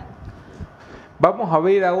mitad. Vamos a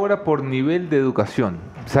ver ahora por nivel de educación.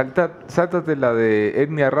 Sáltate la de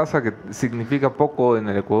etnia raza, que significa poco en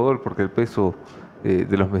el Ecuador porque el peso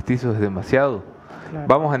de los mestizos es demasiado. Claro.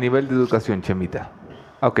 Vamos a nivel de educación, Chemita.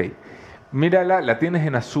 Ok, mírala, la tienes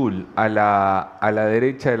en azul a la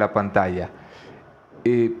derecha de la pantalla.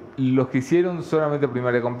 Los que hicieron solamente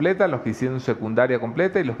primaria completa, los que hicieron secundaria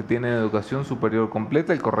completa y los que tienen educación superior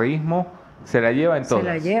completa, el correísmo se la lleva en todas. Se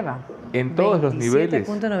la lleva. En todos los niveles.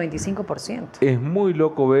 27.95%. Es muy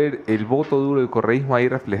loco ver el voto duro del correísmo ahí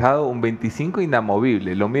reflejado, un 25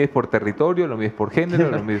 inamovible. Lo mides por territorio, lo mides por género,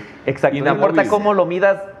 lo mides... Exacto, no importa cómo lo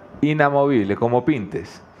midas. Inamovible, como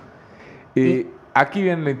pintes. Aquí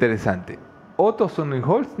viene lo interesante. Otto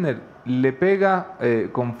Sonnenholzner le pega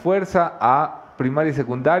con fuerza a primaria y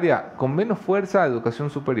secundaria, con menos fuerza a educación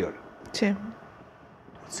superior. Sí.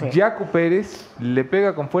 Yacu Pérez le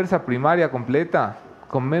pega con fuerza a primaria completa,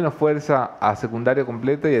 con menos fuerza a secundaria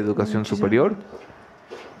completa y a educación superior.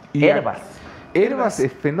 Y Herbas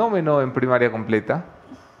es fenómeno en primaria completa.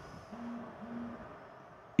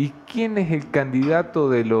 ¿Y quién es el candidato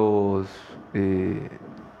de los...?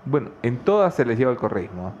 Bueno, en todas se les lleva el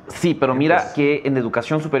correísmo. Sí, pero mira que en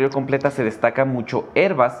educación superior completa se destaca mucho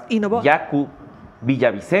Herbas, Yacu,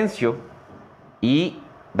 Villavicencio y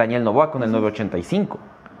Daniel Noboa con el 985.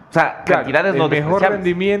 O sea, cantidades no despreciables. El mejor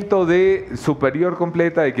rendimiento de superior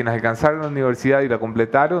completa de quienes alcanzaron la universidad y la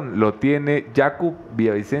completaron lo tiene Yacu,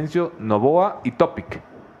 Villavicencio, Noboa y Topic.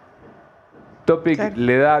 Topic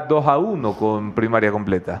le da 2-1 con primaria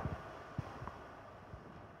completa.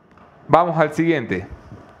 Vamos al siguiente.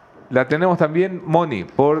 La tenemos también, Moni,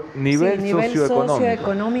 por nivel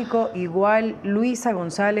socioeconómico. Igual Luisa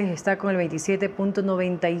González está con el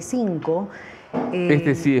 27.95.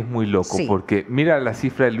 Este sí es muy loco, porque mira la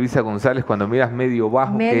cifra de Luisa González cuando miras medio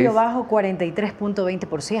bajo. Medio bajo,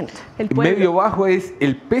 43.20%. Medio bajo es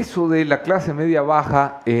el peso de la clase media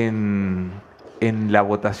baja en la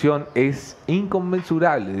votación, es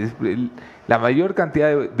inconmensurable. La mayor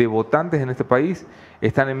cantidad de votantes en este país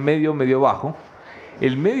están en medio bajo.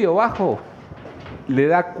 El medio bajo le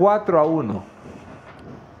da 4-1.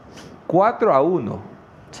 4-1.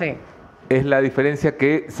 Sí. Es la diferencia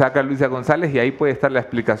que saca Luisa González y ahí puede estar la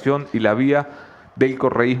explicación y la vía del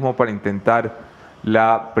correísmo para intentar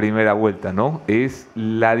la primera vuelta, ¿no? Es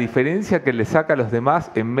la diferencia que le saca a los demás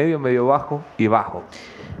en medio bajo y bajo.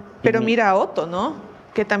 Pero mira a Otto, ¿no?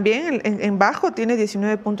 Que también en bajo tiene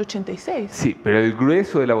 19.86. Sí, pero el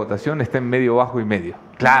grueso de la votación está en medio bajo y medio.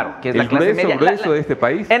 Claro, que es la clase media. El grueso de este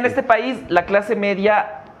país. En este país, la clase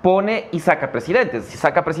media pone y saca presidentes. Si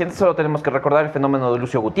saca presidentes, solo tenemos que recordar el fenómeno de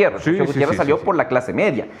Lucio Gutiérrez. Lucio Gutiérrez salió por la clase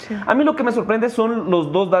media. Sí. A mí lo que me sorprende son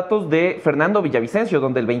los dos datos de Fernando Villavicencio,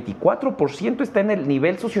 donde el 24% está en el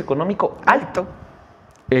nivel socioeconómico alto.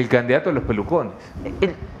 El candidato de los pelucones.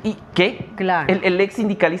 ¿Y qué? Claro. El ex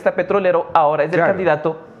sindicalista petrolero ahora es el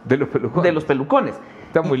candidato de los pelucones.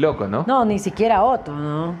 Está muy loco, ¿no? No, ni siquiera Otto,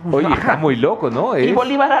 ¿no? Oye, está muy loco, ¿no? Y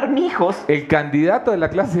Bolívar Armijos. El candidato de la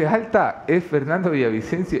clase alta es Fernando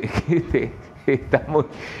Villavicencio.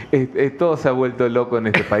 Todo se ha vuelto loco en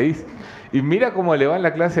este país. Y mira cómo le va en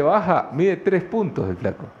la clase baja. Mide 3 puntos el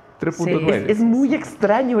flaco. 3.9. Es muy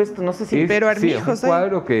extraño esto, no sé si... Pero Armijos... Sí, es un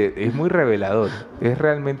cuadro que es muy revelador, es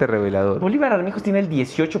realmente revelador. Bolívar Armijos tiene el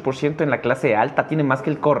 18% en la clase alta, tiene más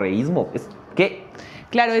que el correísmo. ¿Qué?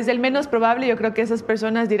 Claro, es el menos probable, yo creo que esas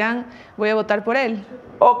personas dirán, voy a votar por él.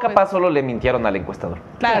 O capaz solo le mintieron al encuestador.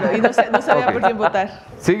 Claro, y no sabía por quién votar.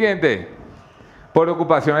 Siguiente, por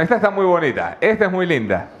ocupación. Esta está muy bonita, esta es muy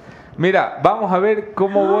linda. Mira, vamos a ver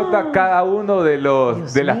cómo vota cada uno de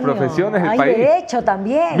las profesiones del país. Hay derecho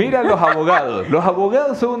también. Mira los abogados. Los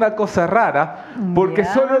abogados son una cosa rara porque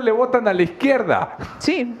solo le votan a la izquierda.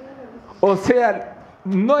 Sí. O sea,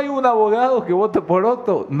 no hay un abogado que vote por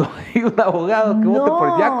Otto, no hay un abogado que vote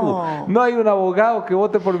por Yaku, no hay un abogado que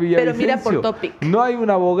vote por Villavicencio. Pero mira por Topic. No hay un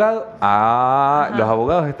abogado. Los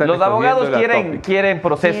abogados están Los abogados quieren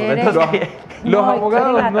procesos. Entonces, los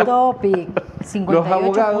abogados no. Topic,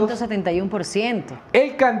 58.71%.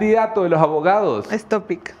 El candidato de los abogados Es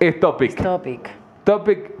Topic. es Topic. Topic.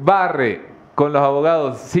 Topic barre con los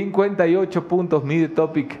abogados. 58 puntos mide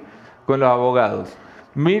Topic con los abogados.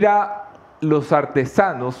 Mira los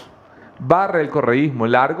artesanos, barre el correísmo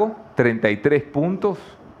largo, 33 puntos.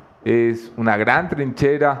 Es una gran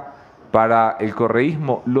trinchera para el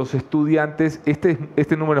correísmo. Los estudiantes,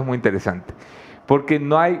 este número es muy interesante, porque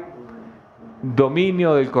no hay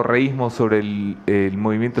dominio del correísmo sobre el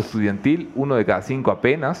movimiento estudiantil, 1 de cada 5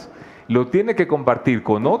 apenas. Lo tiene que compartir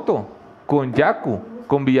con Otto, con Yaku,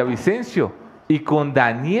 con Villavicencio y con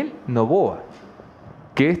Daniel Noboa.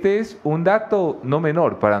 Que este es un dato no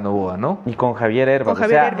menor para Noboa, ¿no? Y con Javier Herbas. Con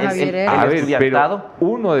Javier Herbas. A ver, pero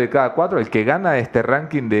 1 de cada 4, el que gana este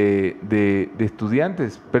ranking de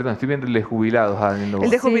estudiantes, perdón, estoy viendo el de jubilados a Daniel Noboa.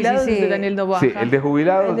 El de jubilados es de Daniel Noboa. Sí, el de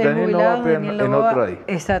jubilados, Daniel Noboa, pero en otro ahí.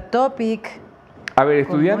 Está Topic. A ver,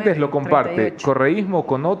 estudiantes 9, lo comparte 38. correísmo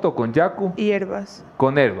con Otto, con Yaku, Y Herbas.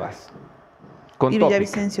 con Herbas, con Y Topic,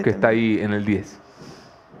 Villavicencio que está ahí en el 10.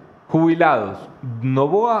 Jubilados,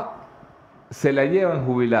 Noboa se la llevan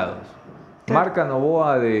jubilados. Claro. Marca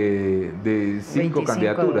Noboa de 5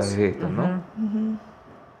 candidaturas es esto, ¿no?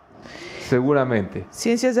 Seguramente.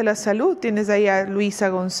 Ciencias de la salud, tienes ahí a Luisa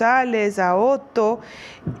González, a Otto.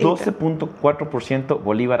 12.4%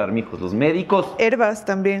 Bolívar Armijos. Los médicos. Herbas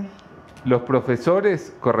también. Los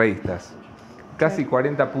profesores correístas, casi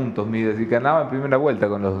 40 puntos mide, y ganaba en primera vuelta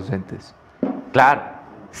con los docentes. Claro.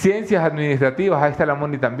 Ciencias administrativas, ahí está la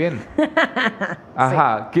Moni también.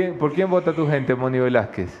 Ajá, ¿por quién vota tu gente, Moni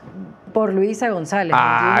Velázquez? Por Luisa González,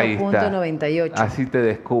 Ahí está. 21.98. Así te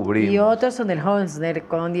descubrimos. Y otros son del Holzner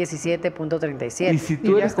con 17.37. Y si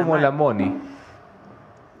tú eres como la Moni,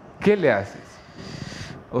 ¿qué le haces?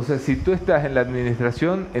 O sea, si tú estás en la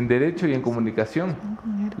administración, en derecho y en comunicación,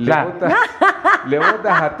 le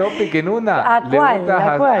votas a Topic en una, ¿A le cuál? votas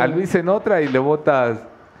 ¿A cuál? a Luis en otra y le votas...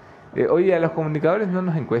 oye, a los comunicadores no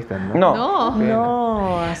nos encuestan, ¿no?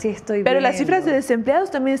 No, así estoy Pero las viendo. cifras de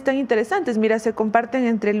desempleados también están interesantes. Mira, se comparten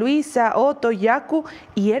entre Luisa, Otto, Yaku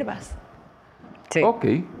y Herbas. Sí. Ok,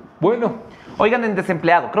 bueno. Oigan, en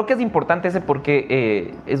desempleado, creo que es importante ese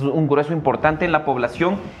porque es un grueso importante en la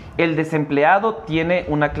población. El desempleado tiene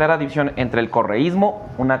una clara división entre el correísmo,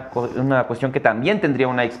 una cuestión que también tendría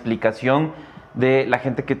una explicación de la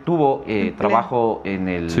gente que tuvo trabajo en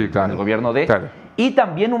el gobierno de... Claro. Y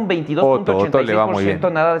también un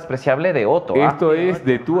 22.86% nada despreciable de Otto. Esto es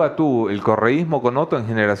de tú a tú, el correísmo con Otto en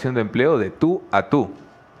generación de empleo de tú a tú.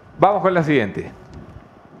 Vamos con la siguiente.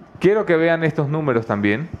 Quiero que vean estos números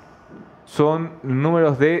también. Son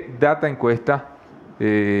números de data encuesta.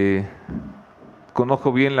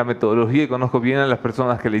 Conozco bien la metodología y conozco bien a las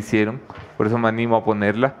personas que la hicieron, por eso me animo a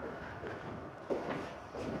ponerla.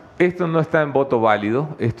 Esto no está en voto válido,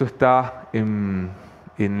 esto está en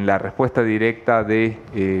la respuesta directa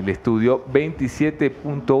del estudio.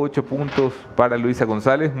 27.8 puntos para Luisa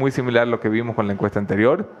González, muy similar a lo que vimos con la encuesta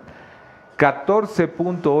anterior.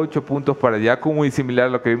 14.8 puntos para Yaku, muy similar a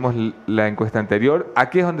lo que vimos en la encuesta anterior.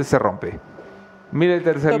 Aquí es donde se rompe. Mira el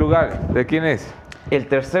tercer lugar, ¿de quién es? El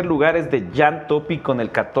tercer lugar es de Jan Topic con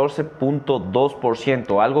el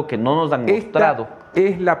 14.2%, algo que no nos han mostrado.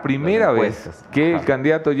 Es la primera vez que el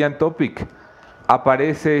candidato Jan Topic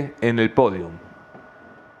aparece en el podio.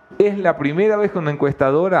 Es la primera vez que una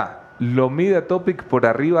encuestadora lo mide a Topic por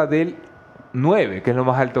arriba del 9, que es lo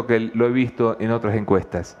más alto que lo he visto en otras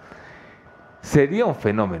encuestas. Sería un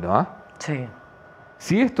fenómeno, ¿ah? Sí.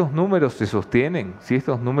 Si estos números se sostienen,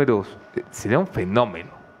 sería un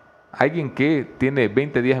fenómeno. Alguien que tiene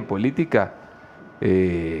 20 días en política,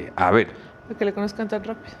 a ver. Que le conozcan tan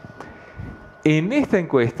rápido. En esta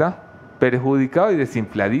encuesta, perjudicado y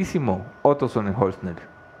desinfladísimo, Otto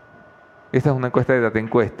Sonnenholzner. Esta es una encuesta de data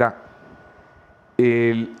encuesta.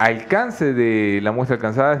 El alcance de la muestra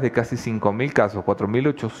alcanzada es de casi 5.000 casos,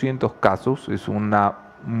 4.800 casos. Es un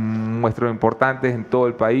muestreo importante en todo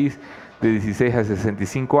el país, de 16 a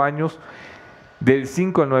 65 años, del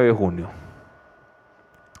 5 al 9 de junio.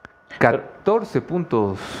 14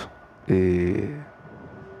 puntos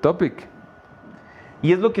Topic.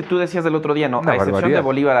 Y es lo que tú decías del otro día, ¿no? Una A excepción barbaridad. de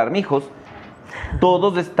Bolívar Armijos,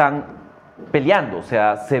 todos están peleando, o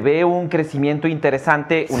sea, se ve un crecimiento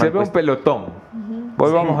interesante. Se ve un pelotón.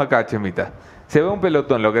 Hoy vamos acá, Chemita. Se ve un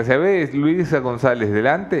pelotón. Lo que se ve es Luisa González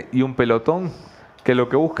delante y un pelotón que lo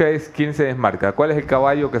que busca es quién se desmarca. ¿Cuál es el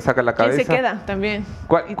caballo que saca la cabeza? ¿Quién se queda también?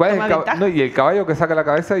 ¿Cuál es el caballo? No, y el caballo que saca la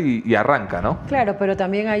cabeza y arranca, ¿no? Claro, pero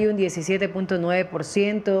también hay un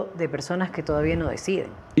 17.9% de personas que todavía no deciden.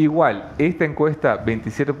 Igual, esta encuesta,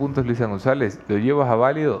 27 puntos Luisa González, lo llevas a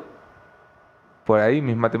válido, por ahí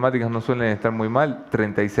mis matemáticas no suelen estar muy mal,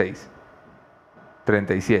 36,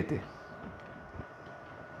 37.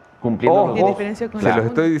 Cumpliendo Ojo, los dos. diferencia con se la los una.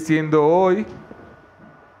 estoy diciendo hoy,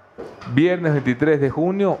 viernes 23 de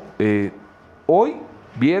junio, hoy,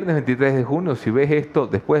 viernes 23 de junio, si ves esto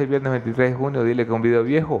después del viernes 23 de junio, dile que es un video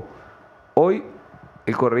viejo. Hoy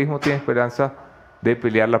el correísmo tiene esperanza de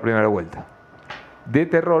pelear la primera vuelta. De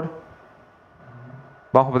terror,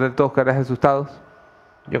 vamos a poner todos caras asustados.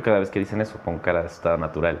 Yo cada vez que dicen eso pongo cara de estado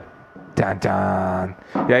natural. Chan, chan.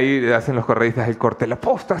 Y ahí hacen los correístas el corte. La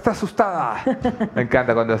posta está asustada. Me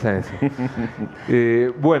encanta cuando hacen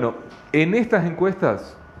eso. Bueno, en estas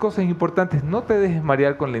encuestas, cosas importantes, no te dejes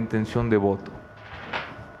marear con la intención de voto.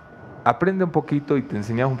 Aprende un poquito y te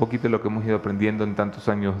enseñamos un poquito lo que hemos ido aprendiendo en tantos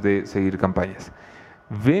años de seguir campañas.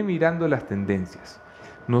 Ve mirando las tendencias.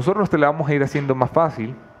 Nosotros te la vamos a ir haciendo más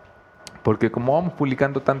fácil porque como vamos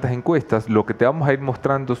publicando tantas encuestas, lo que te vamos a ir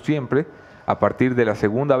mostrando siempre a partir de la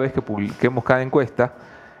segunda vez que publiquemos cada encuesta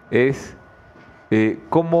es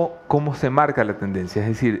cómo se marca la tendencia. Es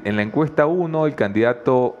decir, en la encuesta 1 el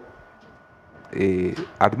candidato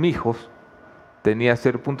Armijos tenía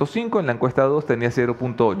 0.5, en la encuesta 2 tenía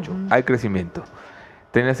 0.8, hay crecimiento.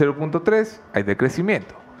 Tenía 0.3, hay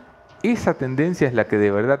decrecimiento. Esa tendencia es la que de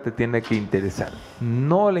verdad te tiene que interesar,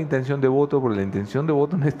 no la intención de voto, porque la intención de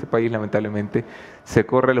voto en este país lamentablemente se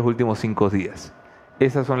corre los últimos 5 días.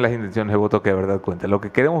 Esas son las intenciones de voto que de verdad cuentan. Lo que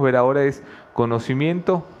queremos ver ahora es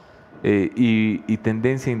conocimiento y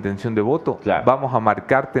tendencia e intención de voto. Claro. Vamos a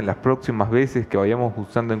marcarte en las próximas veces que vayamos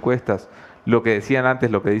usando encuestas lo que decían antes,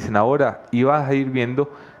 lo que dicen ahora, y vas a ir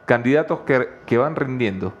viendo candidatos que van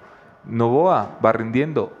rindiendo. Novoa va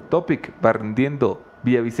rindiendo, Topic va rindiendo,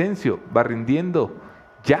 Villavicencio va rindiendo,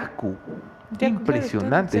 Yaku,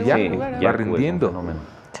 impresionante, claro, Yaku sí, va rindiendo.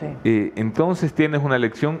 Sí. Entonces tienes una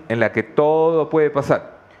elección en la que todo puede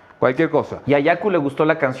pasar, cualquier cosa. Y a Yaku le gustó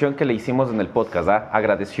la canción que le hicimos en el podcast, ¿ah?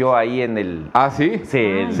 Agradeció ahí en el... ¿Ah, sí? Sí,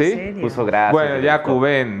 él ¿Sí? puso gracias. Bueno, Yaku,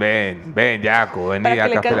 ven, Yaku, vení Para a que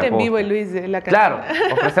le Café cante La en vivo Posta. Luis la canción. Claro,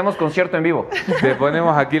 ofrecemos concierto en vivo. Te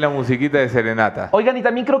ponemos aquí la musiquita de serenata. Oigan, y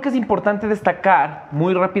también creo que es importante destacar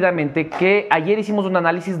muy rápidamente que ayer hicimos un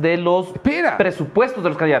análisis de los presupuestos de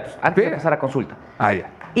los candidatos, antes de pasar a consulta. Ah, ya.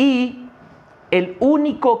 Y el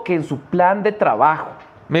único que en su plan de trabajo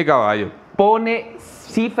Mi caballo. pone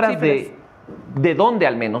cifras de dónde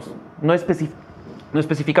al menos, no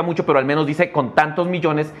especifica mucho, pero al menos dice con tantos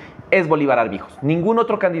millones, es Bolívar Armijos. Ningún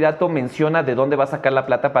otro candidato menciona de dónde va a sacar la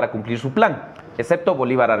plata para cumplir su plan, excepto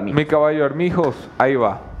Bolívar Armijos. Mi caballo Armijos, ahí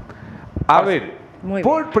va. A ver, Muy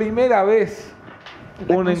por bien. primera vez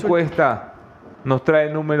La una consulta. encuesta nos trae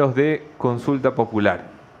números de consulta popular.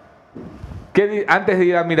 Antes de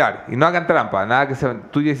ir a mirar, y no hagan trampa, nada que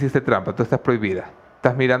tú ya hiciste trampa, tú estás prohibida.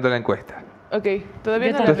 Estás mirando la encuesta. Ok, todavía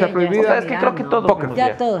Yo no ¿Tú la estás también, prohibida? ya O sea, es que creo que todos Póker. fuimos Ya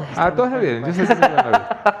bien. todos. Ah, todos la vieron. Yo sé que todos la vieron.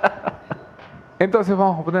 Entonces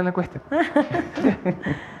vamos a poner la encuesta.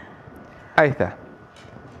 Ahí está.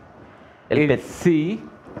 El sí,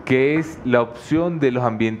 que es la opción de los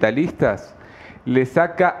ambientalistas, le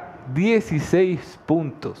saca 16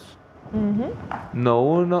 puntos. No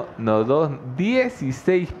uno, no dos,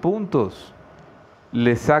 16 puntos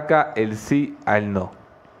le saca el sí al no.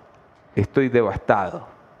 Estoy devastado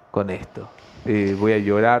con esto. Voy a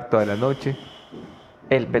llorar toda la noche.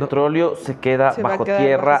 El petróleo se queda Se va a bajo quedar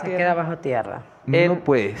tierra. bajo Se queda bajo tierra. No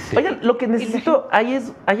puede ser. Oigan, lo que necesito, ahí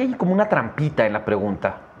hay como una trampita en la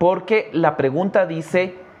pregunta, porque la pregunta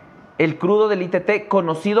dice el crudo del ITT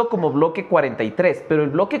conocido como bloque 43, pero el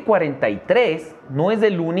bloque 43 no es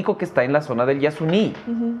el único que está en la zona del YASUNÍ.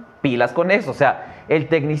 Pilas con eso, o sea, el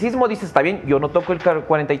tecnicismo dice, está bien, yo no toco el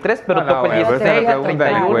 43, pero toco el bueno, pero 16, esta es la pregunta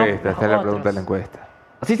de la 31. encuesta. Esta es la pregunta de la encuesta.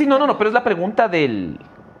 Sí, no, pero es la pregunta del...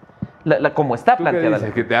 como está ¿Tú qué planteada.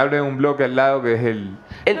 dices? Que te abren un bloque al lado que es el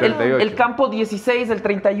 38. El campo 16, el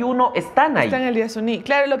 31 están ahí. Está en el YASUNÍ.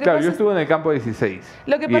 Claro, lo que Claro, pasa yo es, estuve en el campo 16.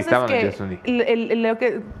 lo que y pasa estaba es en el que, YASUNÍ. lo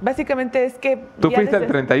que básicamente es que... Tú ya fuiste al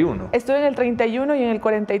desde- 31. Estuve en el 31 y en el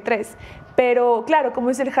 43. Pero claro, como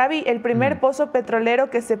dice el Javi, el primer pozo petrolero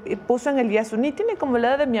que se puso en el YASUNÍ tiene como la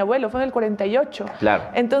edad de mi abuelo, fue en el 48. Claro.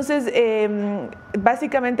 Entonces,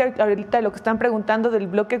 básicamente ahorita lo que están preguntando del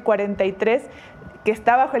bloque 43, que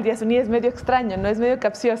está bajo el YASUNÍ, es medio extraño, no es medio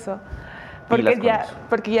capcioso.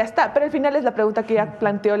 porque ya está. Pero al final es la pregunta que ya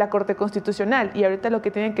planteó la Corte Constitucional y ahorita lo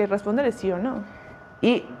que tienen que responder es sí o no.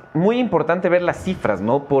 Y muy importante ver las cifras,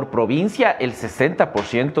 ¿no? Por provincia, el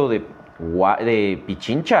 60% de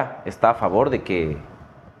Pichincha está a favor de que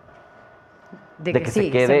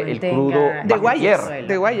se quede el crudo bajo tierra.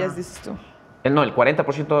 De Guayas, dices tú. No, el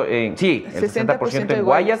 40% el 60% en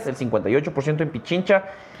Guayas, el 58% en Pichincha.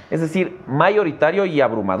 Es decir, mayoritario y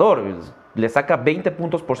abrumador. Le saca 20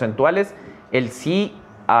 puntos porcentuales el sí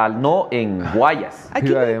al no en Guayas.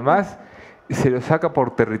 Y además se lo saca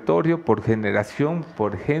por territorio, por generación,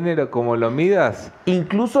 por género, como lo midas.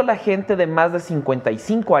 Incluso la gente de más de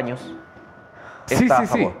 55 años está a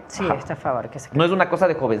favor. Sí, está a favor. No es una cosa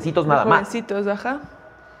de jovencitos nada más. Jovencitos, ajá.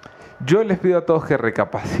 Yo les pido a todos que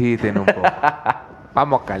recapaciten un poco.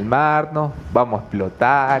 Vamos a calmarnos, vamos a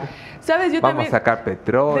explotar, ¿Sabes? Yo vamos a sacar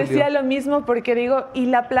petróleo. Decía lo mismo porque digo, ¿y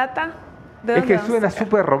la plata? Es que suena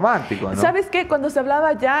súper romántico, ¿no? ¿Sabes qué? Cuando se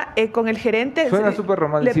hablaba ya con el gerente... Suena súper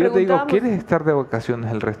romántico. Si yo te digo, ¿quieres estar de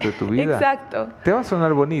vacaciones el resto de tu vida? Exacto. Te va a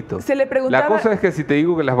sonar bonito. Se le preguntaba... La cosa es que si te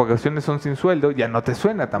digo que las vacaciones son sin sueldo, ya no te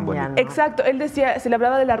suena tan bonito. No. Exacto. Él decía, se le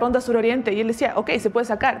hablaba de la ronda suroriente y él decía, ok, se puede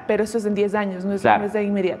sacar, pero eso es en 10 años, no es de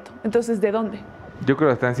inmediato. Entonces, ¿de dónde? Yo creo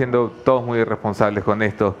que están siendo todos muy irresponsables con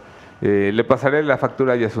esto. Le pasaré la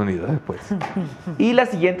factura a YASUNÍ después. Y la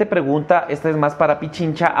siguiente pregunta, esta es más para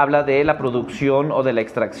Pichincha, habla de la producción o de la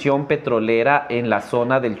extracción petrolera en la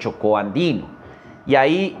zona del Chocó andino. Y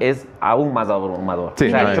ahí es aún más abrumador. Sí, o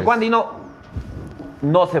sea, el Chocó andino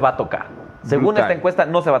no se va a tocar. Según esta encuesta,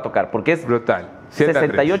 no se va a tocar, porque es brutal.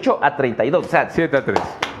 68 a 32. O sea, 7-3.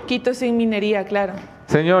 Quito sin minería, claro.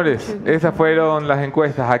 Señores, esas fueron las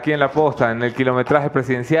encuestas aquí en La Posta, en el kilometraje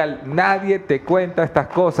presidencial. Nadie te cuenta estas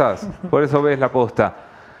cosas, por eso ves La Posta.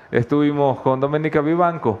 Estuvimos con Doménica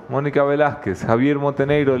Vivanco, Mónica Velázquez, Javier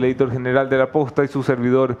Montenegro, el editor general de La Posta, y su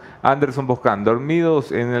servidor Anderson Boscán,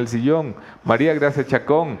 dormidos en el sillón, María Gracia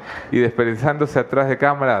Chacón, y desperezándose atrás de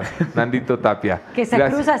cámaras, Nandito Tapia. Que se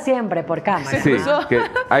cruza siempre por cámara. Sí, que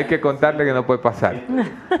hay que contarle que no puede pasar.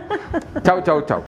 Chau, chau, chau.